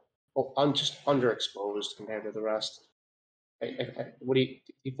just underexposed compared to the rest. What do you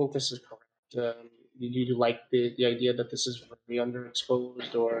think this is correct? Do you like the idea that this is very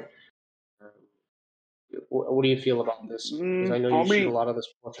underexposed, or um, what do you feel about this? Because I know you For shoot a me, lot of this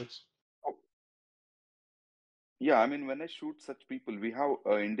portraits. yeah, I mean, when I shoot such people, we have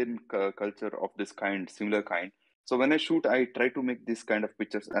Indian culture of this kind, similar kind. So when I shoot, I try to make this kind of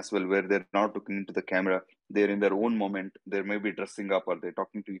pictures as well, where they're not looking into the camera, they're in their own moment, they may be dressing up or they're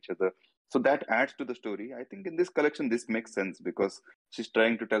talking to each other. So that adds to the story. I think in this collection, this makes sense because she's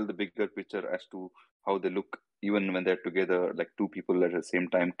trying to tell the bigger picture as to how they look, even when they're together, like two people at the same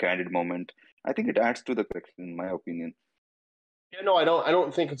time, candid moment. I think it adds to the collection, in my opinion. Yeah, no, I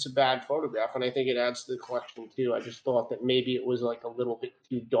don't think it's a bad photograph, and I think it adds to the collection too. I just thought that maybe it was like a little bit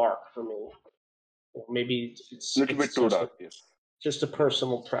too dark for me. Or maybe A little bit too dark, yes. just a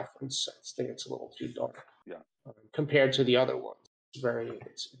personal preference. I just think it's a little too dark Yeah. compared to the other ones.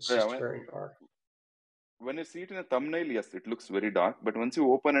 It's Yeah, just very dark. when you see it in a thumbnail, yes, it looks very dark. But once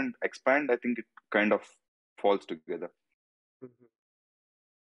you open and expand, I think it kind of falls together. Mm-hmm.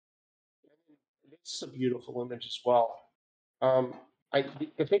 It's a beautiful image as well. Um, I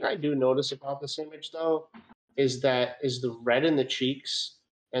the thing I do notice about this image though is the red in the cheeks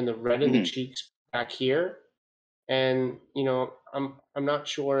and the red in the Hmm. cheeks back here. And I'm not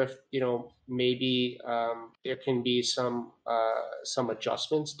sure if maybe there can be some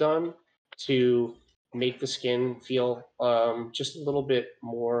adjustments done to make the skin feel just a little bit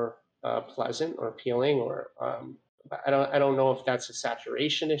more pleasant or appealing, or I don't know if that's a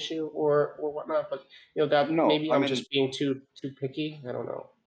saturation issue or whatnot, but that No, maybe I I'm mean, just being too picky. I don't know.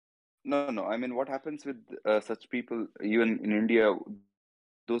 no. I mean, what happens with such people, even in India,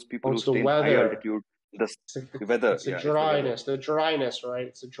 those people Oh, who it's the stay in high weather. altitude, the, It's the weather, it's yeah, it's the weather. the dryness, right?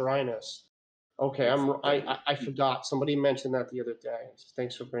 It's the dryness. Okay, Exactly. I forgot. Somebody mentioned that the other day.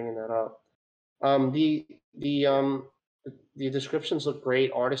 Thanks for bringing that up. The the Yeah. the descriptions look great.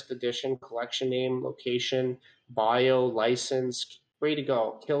 Artist edition, collection name, location, bio, license. Way to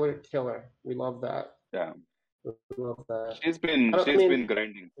go, killer. We love that. Yeah. We love that. I She's been mean,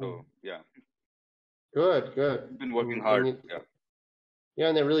 grinding. So yeah, good. she's been working And hard. Yeah. yeah,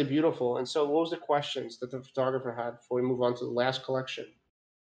 and they're really beautiful. And so, what was the questions that the photographer had before we move on to the last collection?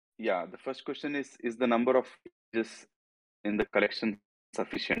 Yeah. The first question is the number of images in the collection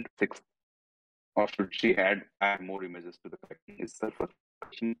sufficient? 6, or should she add more images to the collection? Is the first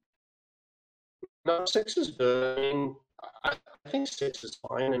question. No, 6 is good. I mean, I think 6 is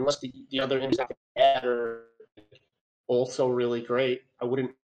fine, unless the other images I can add are also really great. I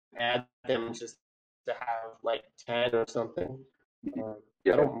wouldn't add them just to have like 10 or something. I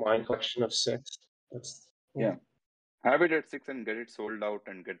Yeah. don't mind collection of 6. That's Yeah. Have it at 6 and get it sold out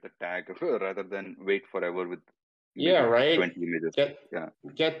and get the tag rather than wait forever with Yeah, maybe right. 20 images. Get Yeah.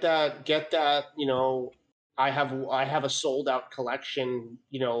 get that. I have a sold out collection.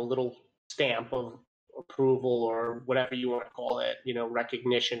 Little stamp of approval or whatever you want to call it.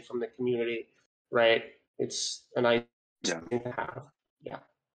 Recognition from the community, right? It's a nice Yeah. thing to have. Yeah.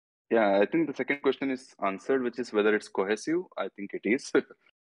 Yeah, I think the second question is answered, which is whether it's cohesive. I think it is.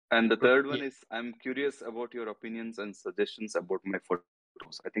 And the third one is, I'm curious about your opinions and suggestions about my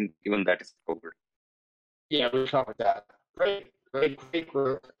photos. I think even that is covered. Yeah, we covered that. Great, great, great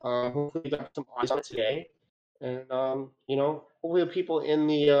work. Hopefully you got some eyes on it today. And hopefully the people in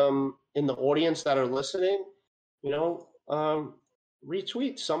the audience that are listening,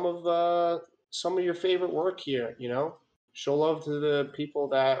 retweet some of your favorite work here, Show love to the people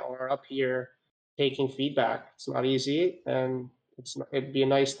that are up here taking feedback. It's not easy, and it'd be a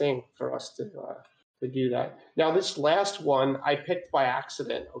nice thing for us to do that. Now, this last one I picked by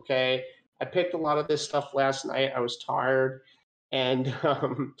accident, okay? I picked a lot of this stuff last night. I was tired, and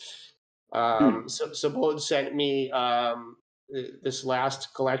so Sabod sent me this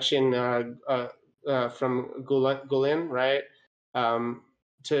last collection from Gulin, right?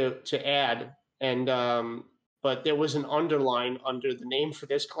 To add, and but there was an underline under the name for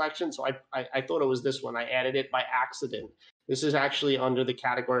this collection, so I thought it was this one. I added it by accident. This is actually under the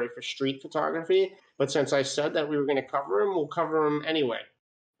category for street photography, but since I said that we were going to cover them, we'll cover them anyway.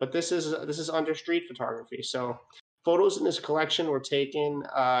 But this is under street photography. So photos in this collection were taken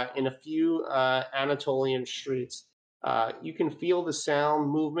in a few Anatolian streets. You can feel the sound,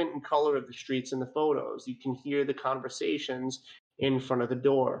 movement, and color of the streets in the photos. You can hear the conversations in front of the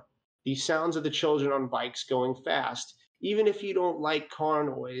door. The sounds of the children on bikes going fast. Even if you don't like car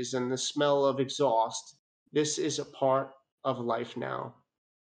noise and the smell of exhaust, this is a part of life now.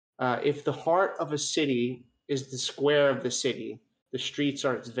 If the heart of a city is the square of the city, the streets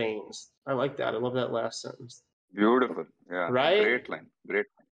are its veins. I like that. I love that last sentence. Beautiful. Yeah. Right? Great line. Great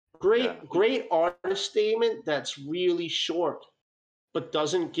line. Great artist statement that's really short, but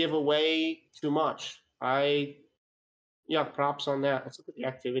doesn't give away too much. Props on that. Let's look at the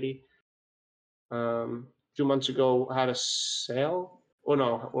activity. 2 months ago, had a sale.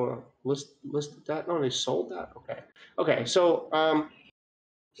 Or listed that. No, they sold that. Okay. So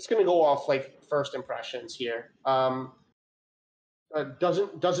just gonna go off like first impressions here.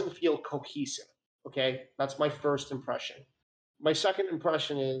 Doesn't feel cohesive. Okay, that's my first impression. My second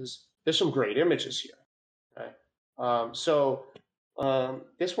impression is there's some great images here. Okay,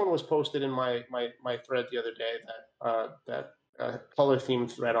 this one was posted in my thread the other day, that color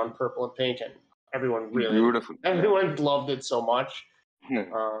themed thread on purple and pink, and everyone loved it so much.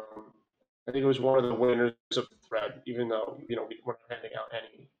 I think it was one of the winners of the thread, even though we weren't handing out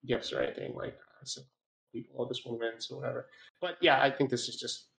any gifts or anything like that. So people, this one wins or whatever. But yeah, I think this is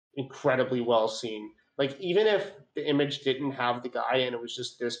just incredibly well seen. Like, even if the image didn't have the guy and it was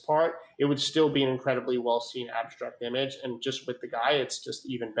just this part, it would still be an incredibly well seen abstract image. And just with the guy, it's just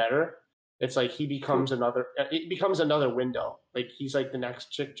even better. It's like it becomes another window. Like, he's like the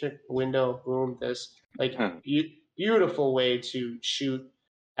next chick window, boom, this. Like, beautiful way to shoot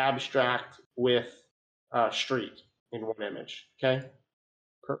abstract with street in one image. Okay.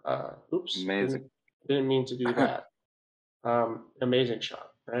 Oops. Amazing. Didn't mean to do that. Amazing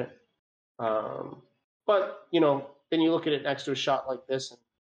shot, right? But then you look at it next to a shot like this, and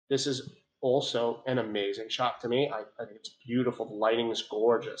this is also an amazing shot to me. I think it's beautiful. The lighting is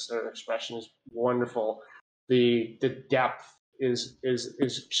gorgeous. The expression is wonderful. The depth is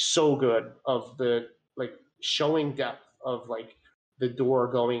so good, of the showing depth of the door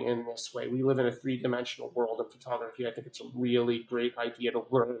going in this way. We live in a 3-dimensional world of photography. I think it's a really great idea to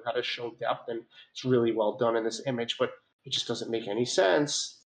learn how to show depth, and it's really well done in this image, but it just doesn't make any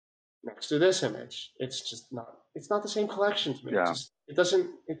sense next to this image. It's not the same collection to me. Yeah. It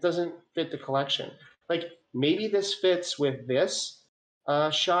doesn't fit the collection. Like, maybe this fits with this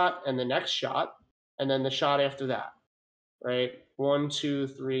shot and the next shot and then the shot after that, right? 1, 2,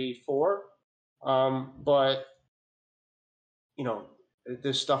 3, 4. But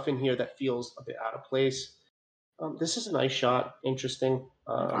there's stuff in here that feels a bit out of place. This is a nice shot, interesting.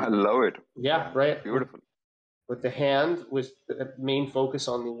 I love it. Yeah, right. Beautiful. With the hand, with the main focus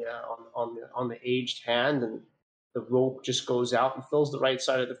on the aged hand, and the rope just goes out and fills the right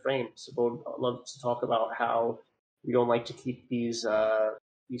side of the frame. So I'd love to talk about how we don't like to keep these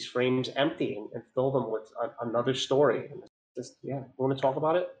frames empty and fill them with another story. And you want to talk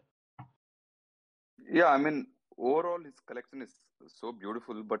about it? Yeah, I mean, overall, his collection is so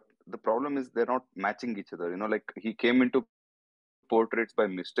beautiful, but the problem is they're not matching each other. Like, he came into portraits by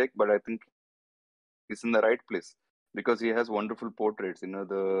mistake, but I think he's in the right place because he has wonderful portraits.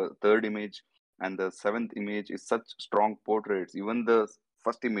 The third image and the seventh image is such strong portraits. Even the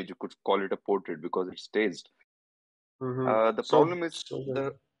first image, you could call it a portrait because it's staged. The problem is So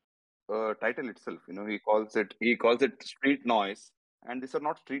good. the title itself. He calls it street noise, and these are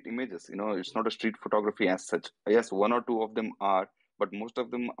not street images. It's not a street photography as such. Yes, one or two of them are, but most of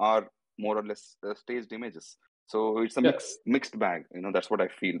them are more or less staged images. So it's a Yeah. mixed bag. That's what I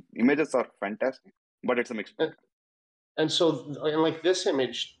feel. Images are fantastic, but it's a mixed bag. And like this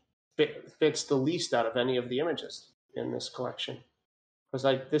image fits the least out of any of the images in this collection, because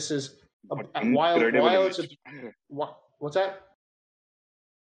like this is while it's what's that?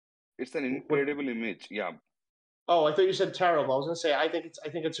 It's an incredible image. Yeah. Oh, I thought you said terrible. I was gonna say I think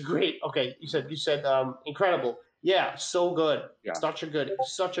it's a great. Okay, you said incredible. Yeah, so good. Yeah. Such a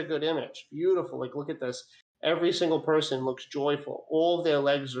good image. Beautiful. Like look at this. Every single person looks joyful. All of their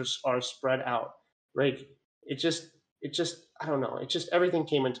legs are spread out. Right. It just I don't know. It just everything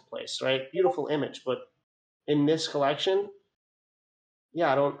came into place. Right. Beautiful image, but in this collection,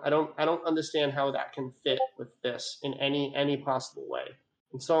 yeah, I don't understand how that can fit with this in any possible way.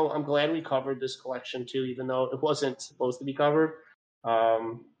 And so I'm glad we covered this collection too, even though it wasn't supposed to be covered.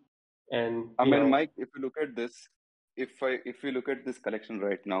 And I mean, Mike, if you look at this, if you look at this collection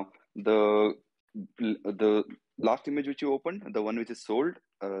right now, the last image which you opened, the one which is sold,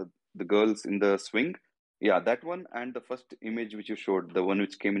 the girls in the swing, yeah, that one, and the first image which you showed, the one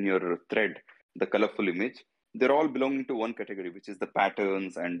which came in your thread, the colorful image, they're all belonging to one category, which is the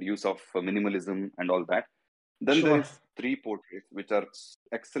patterns and use of minimalism and all that. Then there is 3 portraits, which are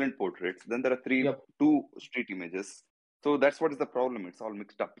excellent portraits. Then there are 2 street images. So that's what is the problem. It's all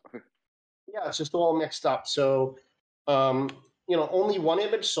mixed up. Yeah, it's just all mixed up. So, only one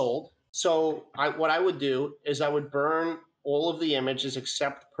image sold. So what I would do is I would burn all of the images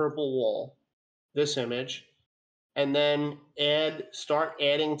except Purple Wall, this image, and then start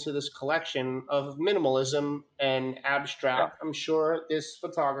adding to this collection of minimalism and abstract. Yeah. I'm sure this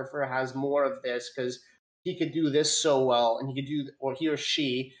photographer has more of this because he could do this so well, and he or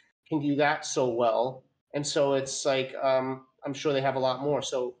she can do that so well. And so it's like I'm sure they have a lot more.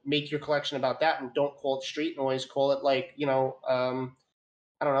 So make your collection about that, and don't call it street noise. Call it like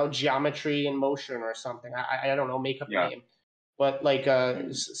I don't know, geometry in motion or something. I don't know, make up a name. But like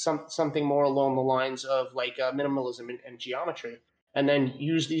something more along the lines of like minimalism and geometry, and then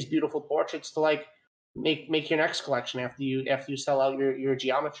use these beautiful portraits to like make your next collection after you sell out your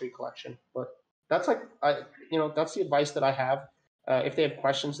geometry collection. But that's like that's the advice that I have. If they have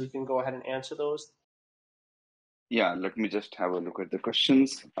questions, they can go ahead and answer those. Yeah, let me just have a look at the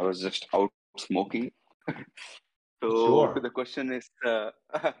questions. I was just out smoking. So Sure. the question is,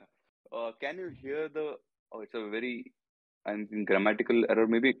 can you hear the? Oh, it's a very, I think, grammatical error.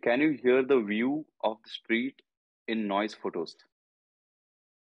 Maybe can you hear the view of the street in noise photos?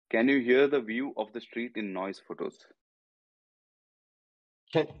 Can you hear the view of the street in noise photos?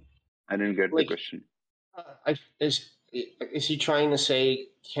 I didn't get the question. Is he trying to say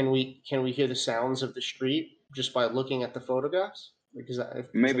can we hear the sounds of the street just by looking at the photographs? Like,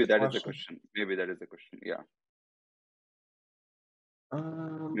 Maybe that is the question. Maybe that is the question. Yeah.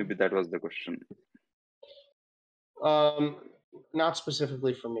 Maybe that was the question. Not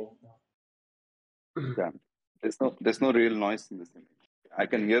specifically for me. Yeah. There's no real noise in this image. I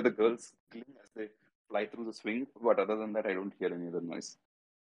can hear the girls as they fly through the swing, but other than that, I don't hear any other noise.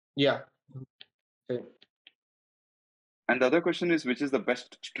 Yeah. Okay. And the other question is, which is the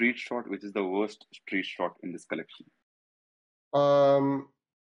best street shot? Which is the worst street shot in this collection?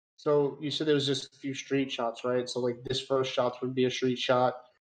 So you said there was just a few street shots, right? So like this first shot would be a street shot.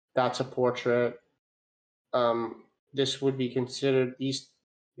 That's a portrait. This would be considered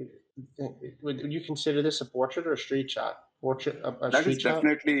Would you consider this a portrait or a street shot? Portrait, a that street is shot?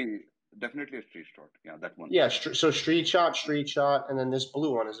 definitely a street shot. Yeah, that one. Yeah. So street shot, and then this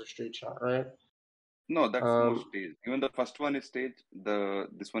blue one is a street shot, right? No, that's more staged. Even the first one is staged.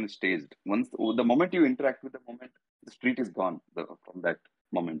 This one is staged. Once the moment you interact with the moment, the street is gone from that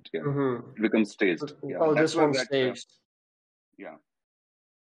moment. Yeah, it becomes staged. Yeah, oh, this one's staged. Yeah,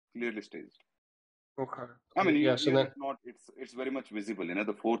 clearly staged. Okay. I mean, yeah. So it's not. It's very much visible.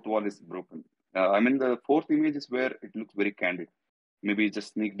 The fourth wall is broken. I mean, the fourth image is where it looks very candid. Maybe it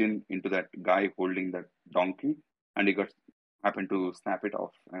just sneaked into that guy holding that donkey, and he happened to snap it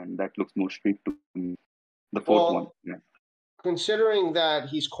off, and that looks more street to me. The fourth one. Yeah. Considering that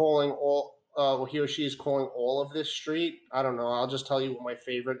he's calling he or she is calling all of this street, I don't know. I'll just tell you what my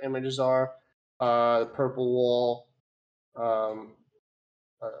favorite images are. The purple wall,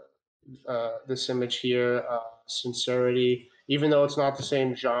 this image here, sincerity. Even though it's not the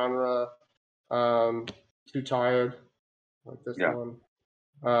same genre, too tired, like this one.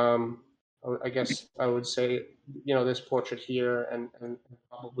 I guess I would say, you know, this portrait here and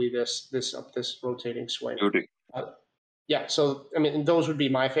probably this rotating swing. Beauty. Yeah, so I mean, those would be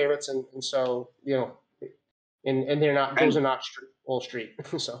my favorites, and so, you know, and they're not, those And are not all street.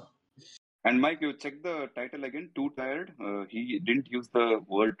 So Mike, you check the title again. Too tired. He didn't use the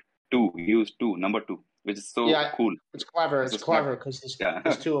word two. He used two, number two, which is so yeah, cool. it's clever. It's It's a smart. clever because Yeah.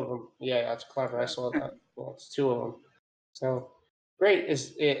 there's two of them. Yeah, it's clever. I Yeah. saw that. Well, it's two of them. So great.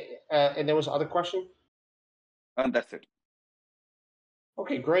 Is it? And there was other question. And that's it.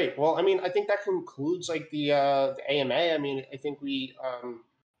 Okay, great. Well, I mean, I think that concludes like the AMA. I mean, I think we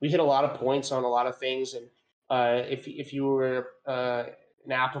hit a lot of points on a lot of things, and if you were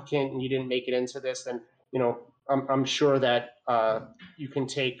an applicant and you didn't make it into this, then, you know, I'm sure that you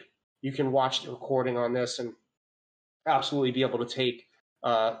can watch the recording on this and absolutely be able to take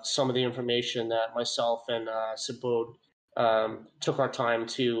some of the information that myself and Subodh took our time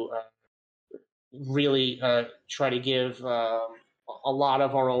to really try to give a lot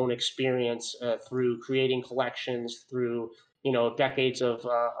of our own experience through creating collections, through, you know, decades of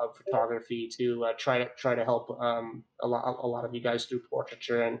photography to try to help a lot of you guys through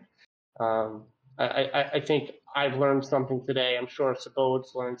portraiture. And um, I think I've learned something today. I'm sure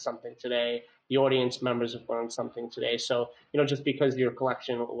Subodh's learned something today. The audience members have learned something today. So, you know, just because your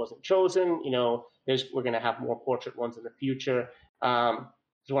collection wasn't chosen, you know, we're going to have more portrait ones in the future.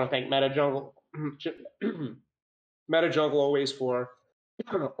 Just want to thank MetaJungle, MetaJungle always for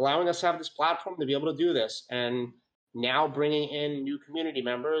allowing us to have this platform to be able to do this, and now bringing in new community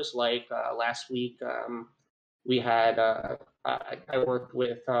members. Like last week, we had I worked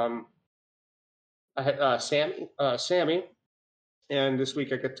with Sammy, and this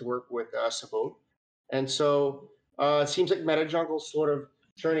week I get to work with Subodh. And so it seems like MetaJungle is sort of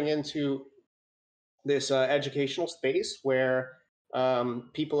turning into this educational space where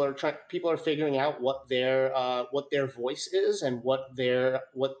people are figuring out what their voice is and what their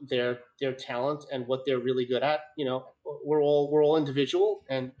talent and what they're really good at. You know, we're all individual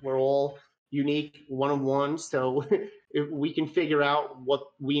and we're all unique one on one. So if we can figure out what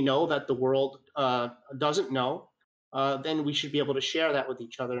we know that the world doesn't know, then we should be able to share that with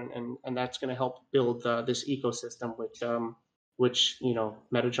each other, and that's going to help build this ecosystem, which, you know,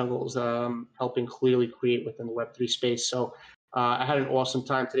 MetaJungle is helping clearly create within the Web3 space. So I had an awesome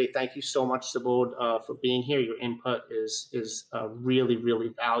time today. Thank you so much, Subodh, for being here. Your input is really,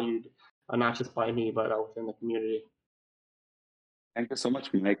 really valued, not just by me, but within the community. Thank you so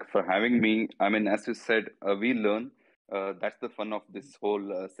much, Mike, for having me. I mean, as you said, we learn. That's the fun of this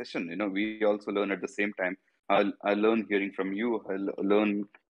whole session. You know, we also learn at the same time. I learn hearing from you. I learn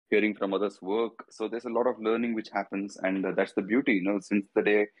hearing from others' work. So there's a lot of learning which happens, and that's the beauty. You know, since the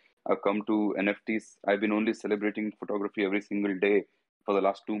day I've come to NFTs, I've been only celebrating photography every single day for the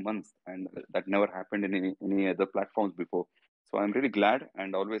last 2 months, and that never happened in any other platforms before. So I'm really glad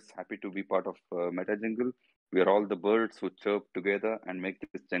and always happy to be part of MetaJungle. We are all the birds who chirp together and make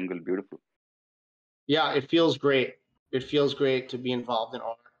this jungle beautiful. Yeah, it feels great. It feels great to be involved in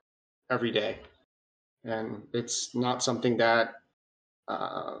art every day, and it's not something that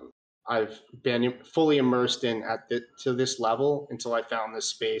I've been fully immersed in to this level until I found this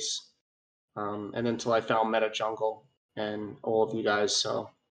space, and until I found MetaJungle and all of you guys. So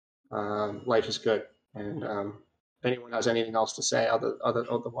life is good, and if anyone has anything else to say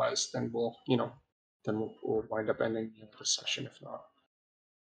otherwise, then we'll wind up ending the session if not.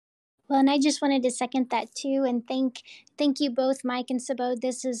 Well, and I just wanted to second that too, and thank you both, Mike and Subodh.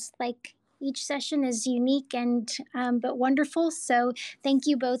 This is like, each session is unique and but wonderful. So thank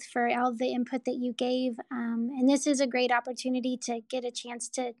you both for all the input that you gave. And this is a great opportunity to get a chance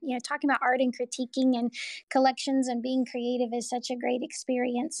to, you know, talking about art and critiquing and collections and being creative is such a great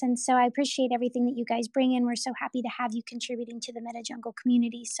experience. And so I appreciate everything that you guys bring in. We're so happy to have you contributing to the MetaJungle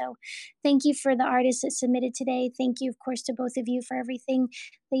community. So thank you for the artists that submitted today. Thank you, of course, to both of you for everything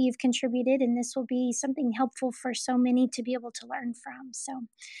that you've contributed. And this will be something helpful for so many to be able to learn from. So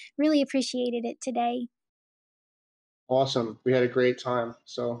really appreciated it today. Awesome. We had a great time.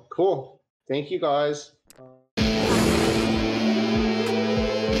 So cool. Thank you guys.